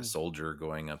 like a soldier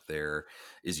going up there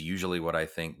is usually what I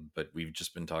think. But we've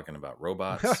just been talking about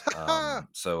robots, but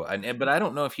I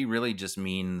don't know if he really just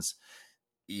means,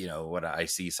 what I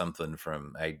see something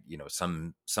from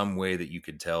some way that you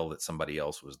could tell that somebody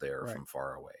else was there Right. from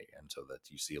far away, and so that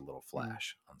you see a little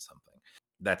flash on something.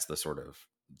 That's the sort of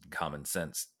common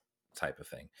sense type of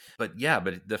thing. But yeah,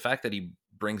 but the fact that he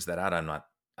brings that out, I'm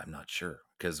not sure,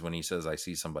 because when he says I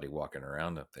see somebody walking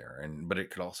around up there, but it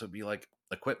could also be like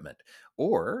equipment,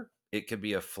 or it could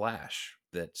be a flash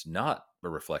that's not a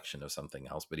reflection of something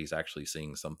else, but he's actually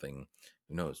seeing something,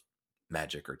 who knows,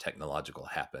 magic or technological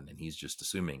happen, and he's just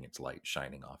assuming it's light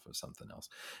shining off of something else,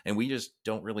 and we just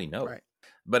don't really know. Right.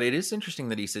 But it is interesting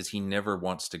that he says he never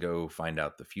wants to go find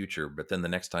out the future, but then the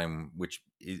next time, which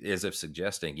is as if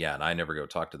suggesting, yeah, and I never go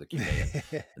talk to the Kumeyan.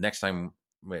 The next time,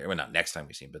 well, not next time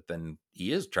we see him, but then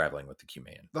he is traveling with the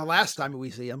Kumeyan. The last time we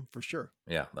see him, for sure.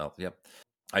 Yeah, well, yep.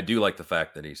 I do like the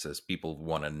fact that he says people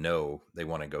want to know, they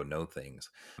want to go know things,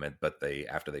 but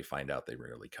after they find out, they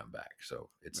rarely come back. So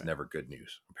it's never good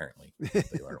news, apparently. They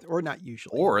learn. Or not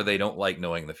usually. Or they don't like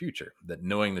knowing the future, that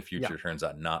knowing the future turns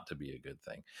out not to be a good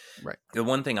thing. Right. The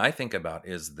one thing I think about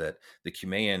is that the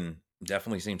Kumeyan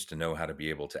definitely seems to know how to be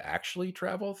able to actually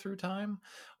travel through time,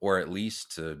 or at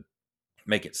least to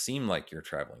make it seem like you're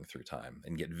traveling through time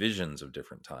and get visions of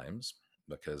different times,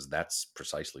 because that's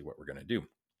precisely what we're going to do.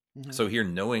 Mm-hmm. So here,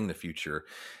 knowing the future,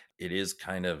 it is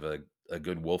kind of a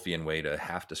good Wolfian way to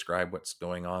half describe what's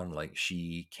going on. Like,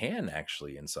 she can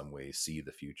actually in some ways see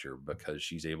the future because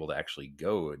she's able to actually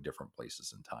go at different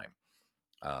places in time.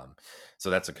 So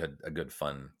that's a good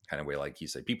fun kind of way. Like you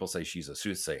say, people say she's a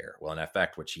soothsayer. Well, in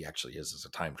fact, what she actually is a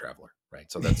time traveler,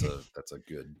 right? So that's a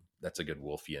good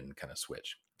Wolfian kind of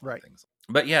switch. Right. Things.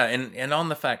 But yeah, and on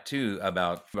the fact too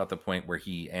about the point where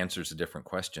he answers a different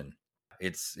question,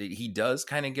 he does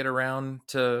kind of get around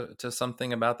to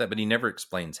something about that, but he never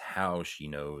explains how she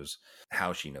knows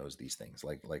these things.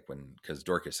 Like because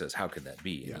Dorcas says, "How could that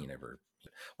be?" And he never.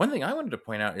 One thing I wanted to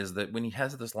point out is that when he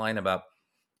has this line about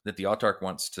that the autarch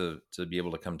wants to be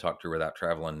able to come talk to her without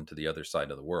traveling to the other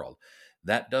side of the world,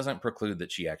 that doesn't preclude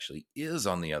that she actually is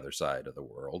on the other side of the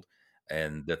world,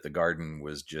 and that the garden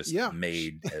was just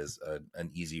made as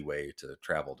an easy way to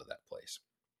travel to that place,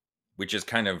 which is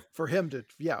kind of for him to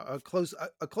a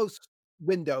close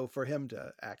window for him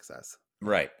to access.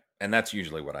 Right. And that's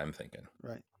usually what I'm thinking.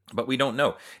 Right. But we don't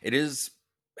know. It is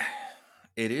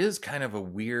kind of a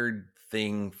weird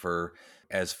thing for,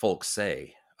 as folks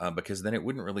say, because then it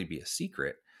wouldn't really be a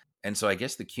secret. And so I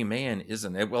guess the Kumeyan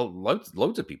isn't, well,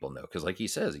 loads of people know, because like he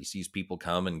says, he sees people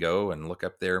come and go and look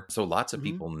up there. So lots of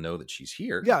people know that she's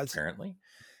here, apparently.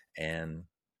 And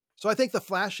so I think the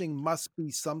flashing must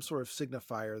be some sort of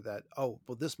signifier that,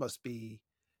 this must be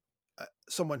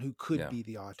someone who could be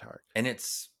the autarch. And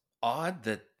it's odd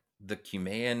that the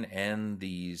Kumeyan and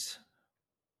these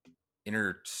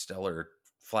interstellar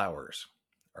flowers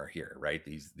are here, right?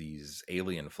 These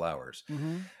alien flowers,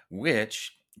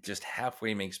 which just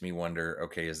halfway makes me wonder,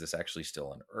 okay, is this actually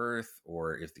still on Earth?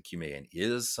 Or if the Kumeyan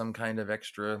is some kind of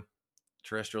extra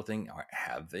terrestrial thing,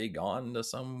 have they gone to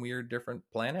some weird different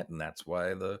planet, and that's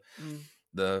why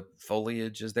the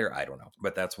foliage is there? I don't know.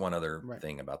 But that's one other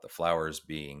thing about the flowers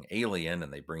being alien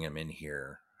and they bring them in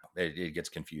here. It gets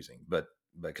confusing, but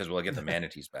because we'll get the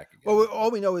manatees back again. Well, all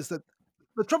we know is that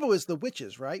the trouble is the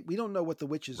witches, right? We don't know what the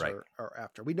witches are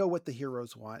after. We know what the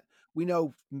heroes want. We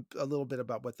know a little bit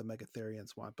about what the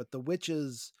Megatherians want, but the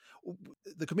witches,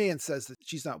 the Kumeyan says that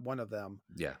she's not one of them.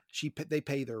 Yeah. They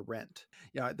pay their rent.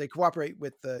 They cooperate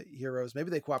with the heroes.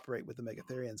 Maybe they cooperate with the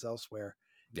Megatherians elsewhere,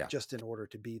 just in order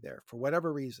to be there for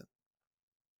whatever reason.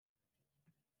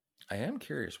 I am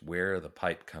curious where the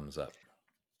pipe comes up.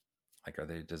 Like,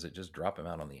 does it just drop them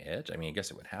out on the edge? I mean, I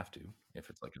guess it would have to, if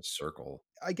it's like a circle.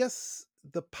 I guess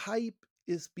the pipe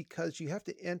is because you have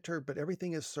to enter, but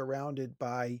everything is surrounded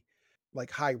by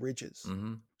like high ridges.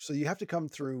 Mm-hmm. So you have to come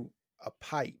through a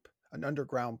pipe, an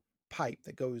underground pipe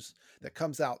that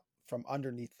comes out from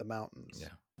underneath the mountains. Yeah.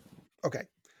 Okay.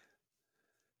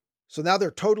 So now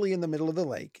they're totally in the middle of the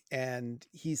lake, and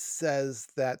he says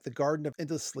that the Garden of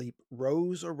Endless Sleep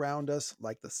rose around us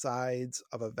like the sides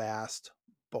of a vast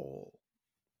bowl.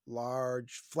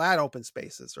 Large, flat, open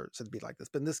spaces are said to be like this,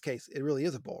 but in this case, it really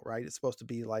is a bowl, right? It's supposed to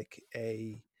be like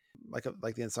the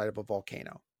inside of a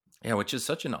volcano. Yeah, which is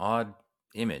such an odd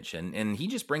image, and he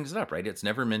just brings it up, right? It's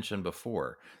never mentioned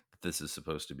before that this is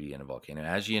supposed to be in a volcano.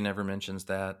 Agia never mentions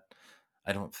that,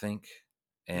 I don't think.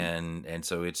 And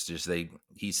so it's just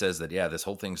he says that, yeah, this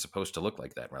whole thing's supposed to look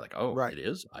like that. And we're like, oh, Right. It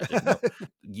is? I didn't know.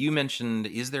 You mentioned,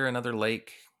 is there another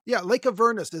lake? Yeah, Lake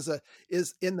Avernus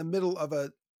is in the middle of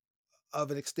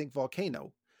an extinct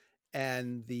volcano,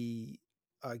 and the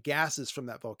gases from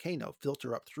that volcano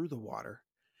filter up through the water,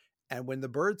 and when the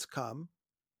birds come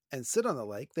and sit on the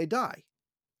lake, they die,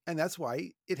 and that's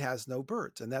why it has no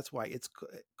birds, and that's why it's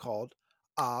called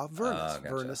Avernus. Gotcha.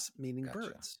 Vernus meaning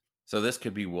birds. So this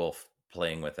could be Wolf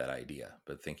playing with that idea,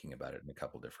 but thinking about it in a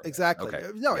couple different Exactly. ways.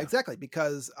 Okay. No, Yeah. Exactly,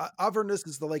 because Avernus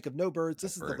is the lake of no birds.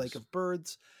 This is Birds. the lake of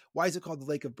birds. Why is it called the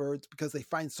lake of birds? Because they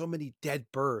find so many dead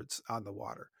birds on the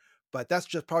water. But that's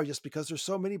probably just because there's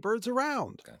so many birds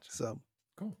around. Gotcha. So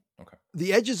Cool. Okay.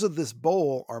 the edges of this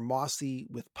bowl are mossy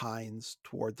with pines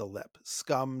toward the lip,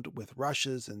 scummed with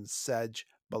rushes and sedge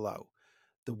below.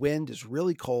 The wind is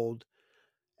really cold,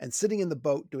 and sitting in the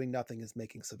boat doing nothing is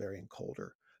making Severian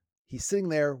colder. He's sitting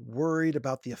there worried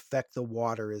about the effect the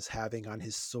water is having on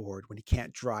his sword when he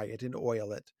can't dry it and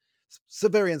oil it.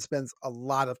 Severian spends a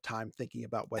lot of time thinking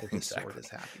about whether his sword is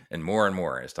happy. And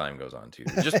more as time goes on too.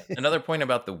 Just another point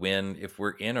about the wind. If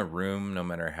we're in a room, no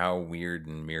matter how weird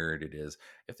and mirrored it is,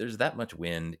 if there's that much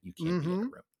wind, you can't be in a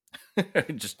room.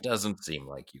 It just doesn't seem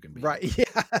like you can be. Right.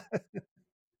 Yeah.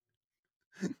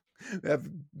 We have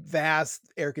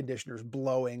vast air conditioners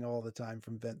blowing all the time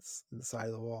from vents in the side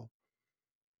of the wall.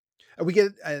 And we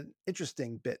get an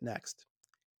interesting bit next.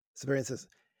 Severian says,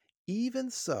 even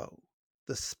so,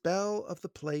 the spell of the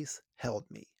place held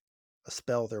me. A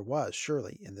spell there was,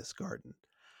 surely, in this garden.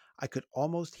 I could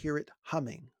almost hear it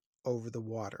humming over the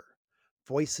water,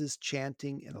 voices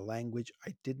chanting in a language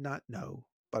I did not know,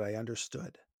 but I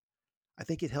understood. I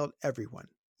think it held everyone,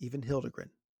 even Hildegren,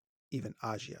 even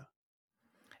Agia.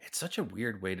 It's such a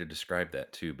weird way to describe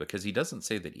that too, because he doesn't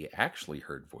say that he actually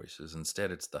heard voices.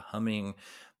 Instead, it's the humming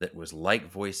that was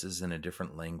like voices in a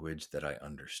different language that I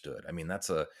understood. I mean, that's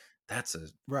a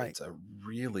Right. It's a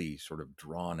really sort of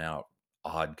drawn out,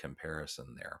 odd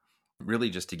comparison there. Really,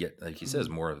 just to get, like he says,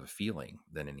 more of a feeling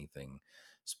than anything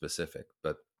specific.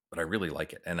 But I really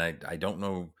like it, and I don't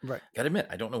know. Right. Gotta admit,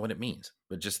 I don't know what it means,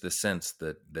 but just the sense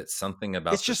that something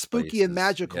about It's just this place spooky and is-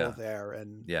 magical yeah. there,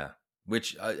 and Yeah.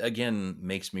 Which again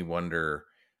makes me wonder,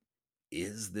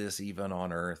 is this even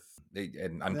on Earth?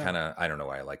 And I'm Yeah. kind of, I don't know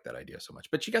why I like that idea so much.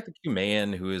 But you got the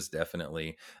Cumaean, who is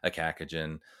definitely a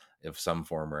Cacogen of some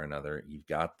form or another. You've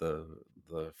got the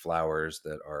flowers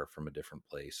that are from a different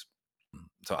place.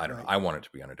 So I don't know. Right. I want it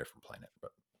to be on a different planet,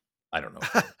 but I don't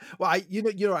know. well, you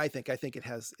know what I think it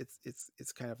has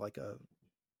it's kind of like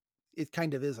it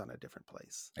kind of is on a different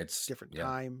place. It's Different yeah.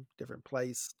 time, different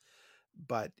place,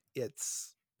 but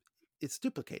it's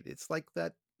duplicated. It's like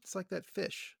that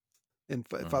fish in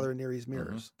Father Neri's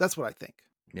mirrors. That's what I think.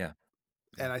 Yeah.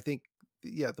 And I think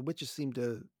the witches seem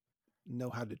to know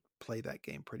how to play that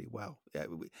game pretty well.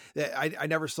 I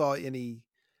never saw any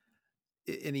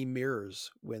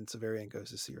mirrors when Severian goes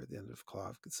to see her at the end of Claw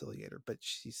of Conciliator, but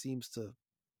she seems to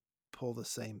pull the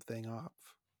same thing off.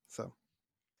 So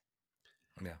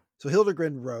Yeah. So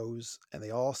Hildegren rose, and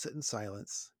they all sit in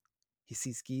silence. He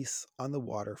sees geese on the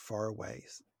water far away.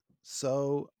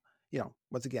 So,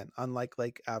 once again, unlike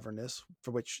Lake Avernus,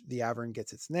 for which the Avern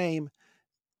gets its name,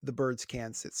 the birds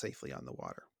can sit safely on the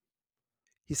water.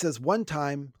 He says, one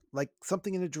time, like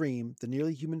something in a dream, the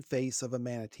nearly human face of a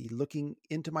manatee looking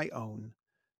into my own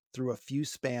through a few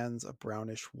spans of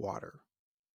brownish water.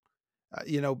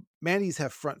 Manatees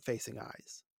have front-facing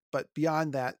eyes, but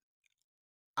beyond that,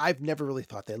 I've never really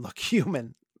thought they look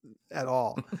human at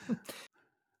all.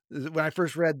 When I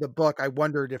first read the book, I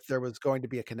wondered if there was going to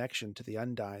be a connection to the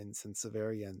Undines and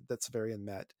Severian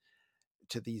met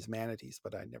to these manatees,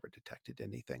 but I never detected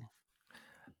anything.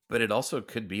 But it also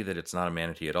could be that it's not a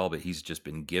manatee at all, but he's just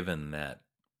been given that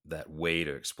way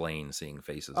to explain seeing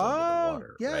faces under the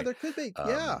water. Yeah, right? there could be.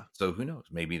 Yeah. So who knows?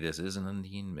 Maybe this is an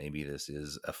Undine. Maybe this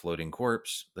is a floating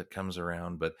corpse that comes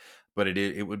around. But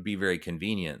it would be very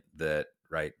convenient that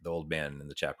right? The old man in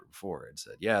the chapter before had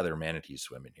said, yeah, there are manatees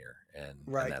swimming here. And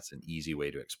that's an easy way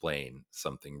to explain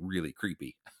something really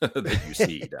creepy that you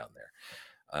see down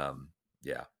there.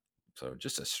 Yeah. So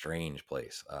just a strange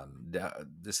place.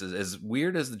 This is as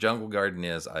weird as the Jungle Garden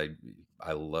is.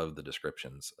 I love the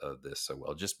descriptions of this so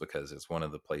well, just because it's one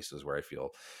of the places where I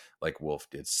feel like Wolf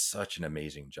did such an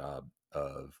amazing job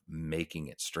of making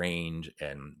it strange,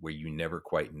 and where you never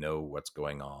quite know what's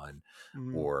going on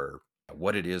or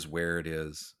what it is, where it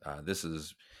is. This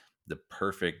is the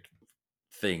perfect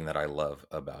thing that I love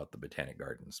about the Botanic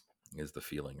Gardens, is the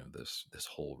feeling of this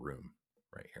whole room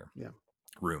right here. Yeah.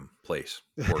 Room, place,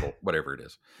 portal, whatever it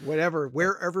is.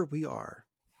 Wherever we are.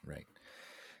 Right.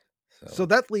 So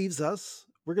that leaves us,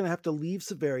 we're going to have to leave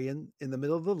Severian in the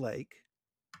middle of the lake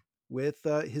with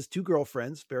his two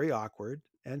girlfriends, very awkward,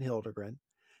 and Hildegren.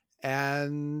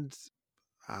 And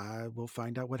we'll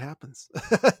find out what happens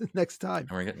next time.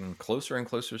 And we're getting closer and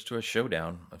closer to a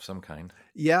showdown of some kind.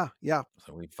 Yeah, yeah.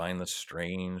 So we find the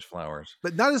strange flowers.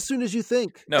 But not as soon as you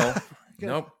think. No,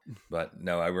 nope. But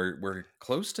no, we're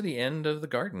close to the end of the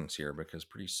gardens here, because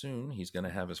pretty soon he's going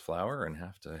to have his flower and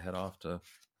have to head off to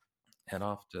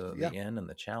the inn and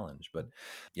the challenge. But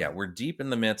yeah, we're deep in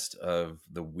the midst of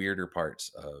the weirder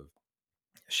parts of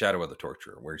Shadow of the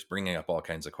Torturer, where he's bringing up all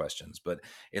kinds of questions. But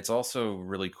it's also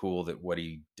really cool that what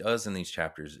he does in these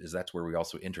chapters is that's where we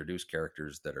also introduce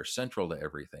characters that are central to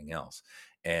everything else.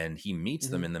 And he meets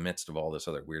them in the midst of all this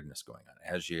other weirdness going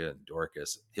on. Asgia,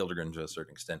 Dorcas, Hildegren to a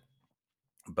certain extent.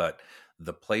 But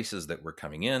the places that we're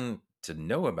coming in to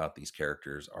know about these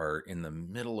characters are in the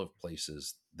middle of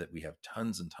places that we have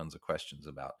tons and tons of questions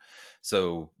about.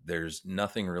 So there's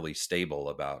nothing really stable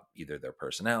about either their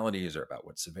personalities or about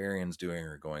what Severian's doing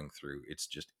or going through. It's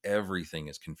just everything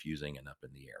is confusing and up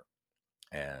in the air.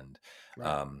 And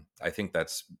I think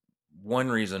that's one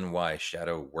reason why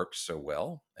Shadow works so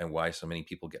well, and why so many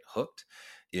people get hooked,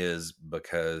 is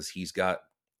because he's got,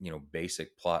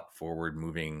 basic plot forward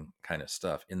moving kind of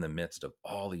stuff in the midst of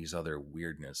all these other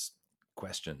weirdness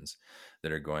questions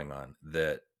that are going on,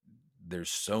 that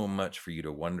there's so much for you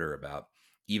to wonder about,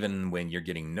 even when you're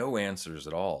getting no answers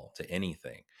at all to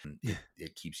anything.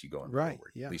 It keeps you going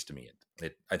forward. Yeah. At least to me,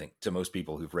 I think to most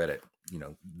people who've read it,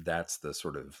 that's the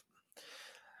sort of,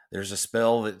 there's a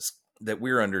spell that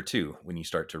we're under too when you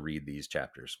start to read these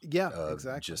chapters. Yeah,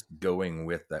 exactly. Just going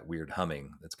with that weird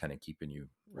humming that's kind of keeping you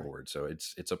forward. So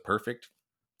it's a perfect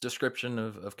description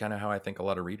of kind of how I think a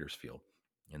lot of readers feel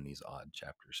in these odd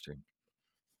chapters too.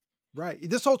 Right.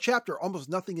 This whole chapter, almost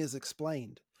nothing is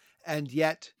explained, and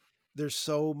yet there's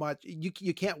so much.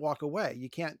 You can't walk away. You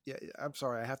can't. I'm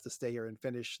sorry. I have to stay here and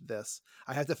finish this.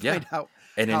 I have to find out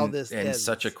how this ends. And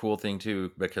such a cool thing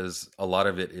too, because a lot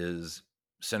of it is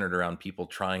centered around people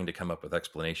trying to come up with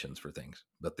explanations for things,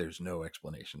 but there's no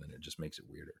explanation, and it just makes it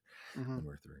weirder when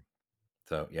we're through.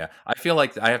 So yeah, I feel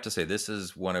like I have to say this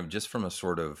is one of, just from a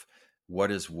sort of, what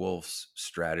is Wolf's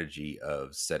strategy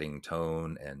of setting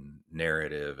tone and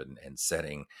narrative and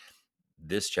setting,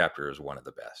 this chapter is one of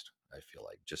the best, I feel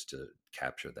like, just to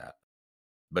capture that,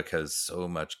 because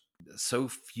so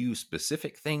few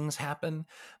specific things happen,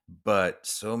 but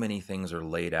so many things are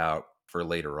laid out for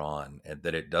later on, and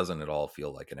that it doesn't at all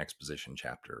feel like an exposition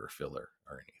chapter or filler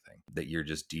or anything, that you're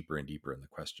just deeper and deeper in the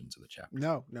questions of the chapter.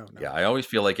 No. Yeah. I always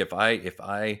feel like if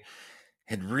I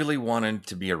had really wanted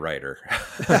to be a writer,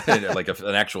 like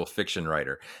an actual fiction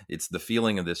writer, it's the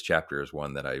feeling of this chapter is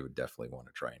one that I would definitely want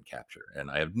to try and capture. And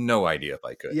I have no idea if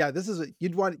I could. Yeah,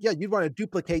 you'd want to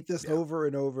duplicate this over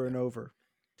and over and over.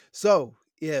 So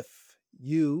if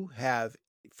you have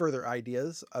further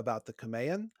ideas about the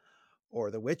Kumean or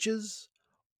the witches,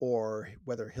 or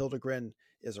whether Hildegren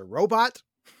is a robot,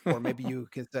 or maybe you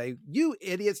can say, you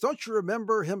idiots, don't you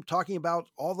remember him talking about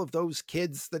all of those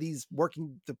kids that he's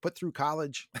working to put through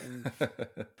college?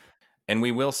 And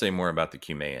we will say more about the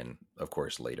Kumean, of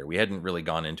course, later. We hadn't really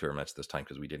gone into her much this time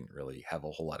because we didn't really have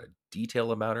a whole lot of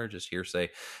detail about her, just hearsay.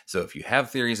 So if you have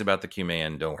theories about the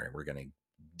Kumean, don't worry. We're going to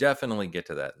definitely get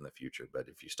to that in the future. But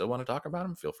if you still want to talk about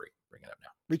them, feel free. Bring it up now.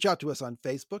 Reach out to us on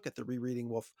Facebook at the Rereading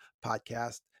Wolf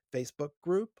Podcast Facebook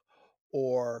group,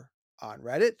 or on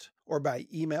Reddit, or by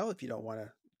email if you don't want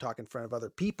to talk in front of other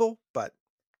people. But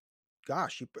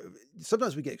gosh,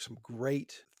 sometimes we get some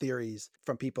great theories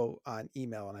from people on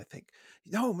email, and I think,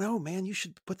 no, man, you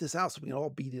should put this out so we can all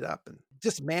beat it up and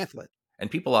dismantle it. And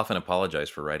people often apologize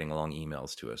for writing long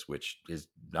emails to us, which is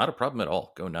not a problem at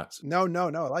all. Go nuts. No, I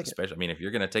like it. I mean, if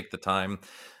you're going to take the time,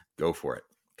 go for it,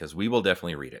 because we will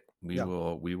definitely read it. We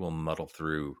will muddle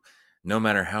through. No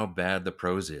matter how bad the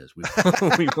prose is, we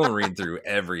will read through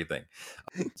everything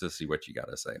to see what you got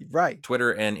to say. Right.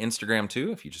 Twitter and Instagram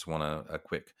too, if you just want a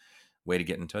quick way to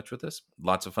get in touch with us.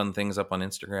 Lots of fun things up on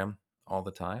Instagram all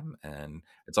the time. And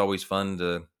it's always fun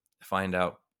to find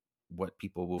out what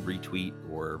people will retweet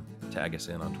or tag us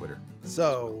in on Twitter.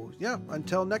 So, yeah,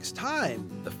 until next time.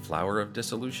 The flower of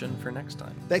dissolution for next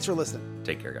time. Thanks for listening.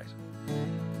 Take care, guys.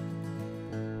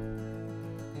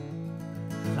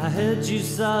 I heard you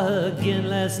saw her again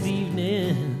last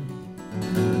evening.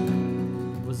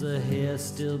 Was her hair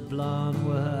still blonde?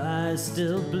 Were her eyes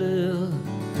still blue?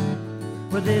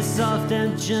 Were they soft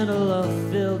and gentle or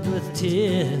filled with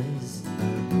tears?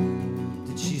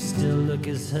 Did she still look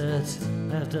as hurt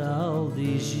after all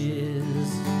these years?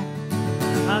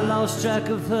 I lost track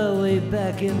of her way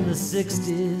back in the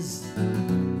 60s.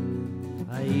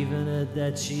 I even heard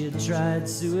that she had tried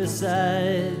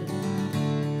suicide.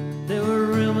 There were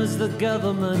rumors the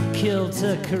government killed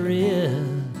her career.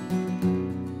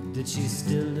 Did she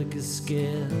still look as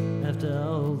scared after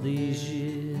all these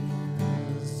years?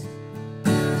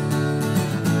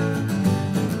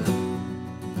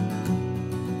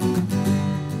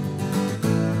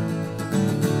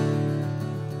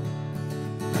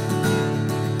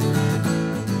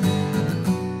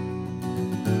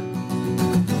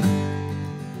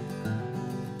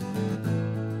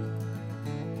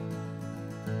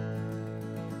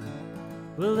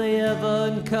 Will they ever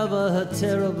uncover her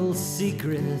terrible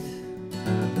secret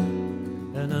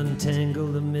and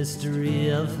untangle the mystery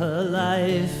of her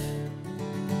life?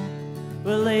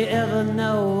 Will they ever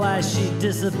know why she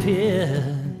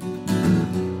disappeared?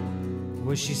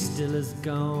 Was she still as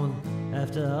gone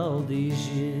after all these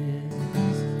years?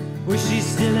 Was she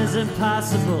still as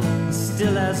impossible,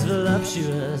 still as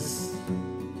voluptuous,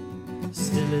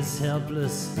 still as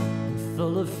helpless and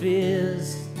full of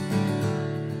fears?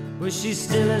 Was she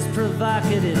still as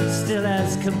provocative, still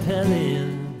as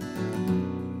compelling?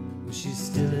 Was she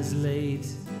still as late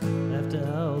after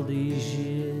all these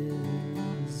years?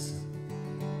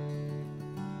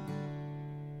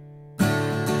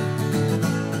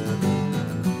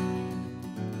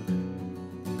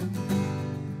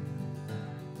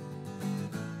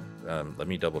 Let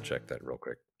me double check that real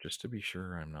quick, just to be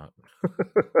sure I'm not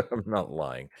I'm not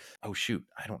lying. Oh shoot,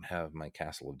 I don't have my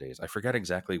Castle of Days. I forgot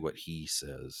exactly what he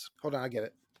says. Hold on, I get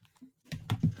it.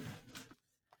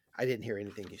 I didn't hear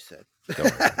anything you said.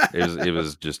 It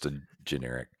was just a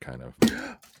generic kind of.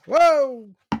 Whoa!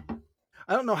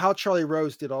 I don't know how Charlie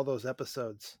Rose did all those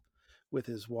episodes with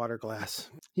his water glass.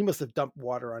 He must have dumped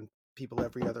water on people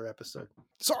every other episode.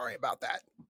 Sorry about that.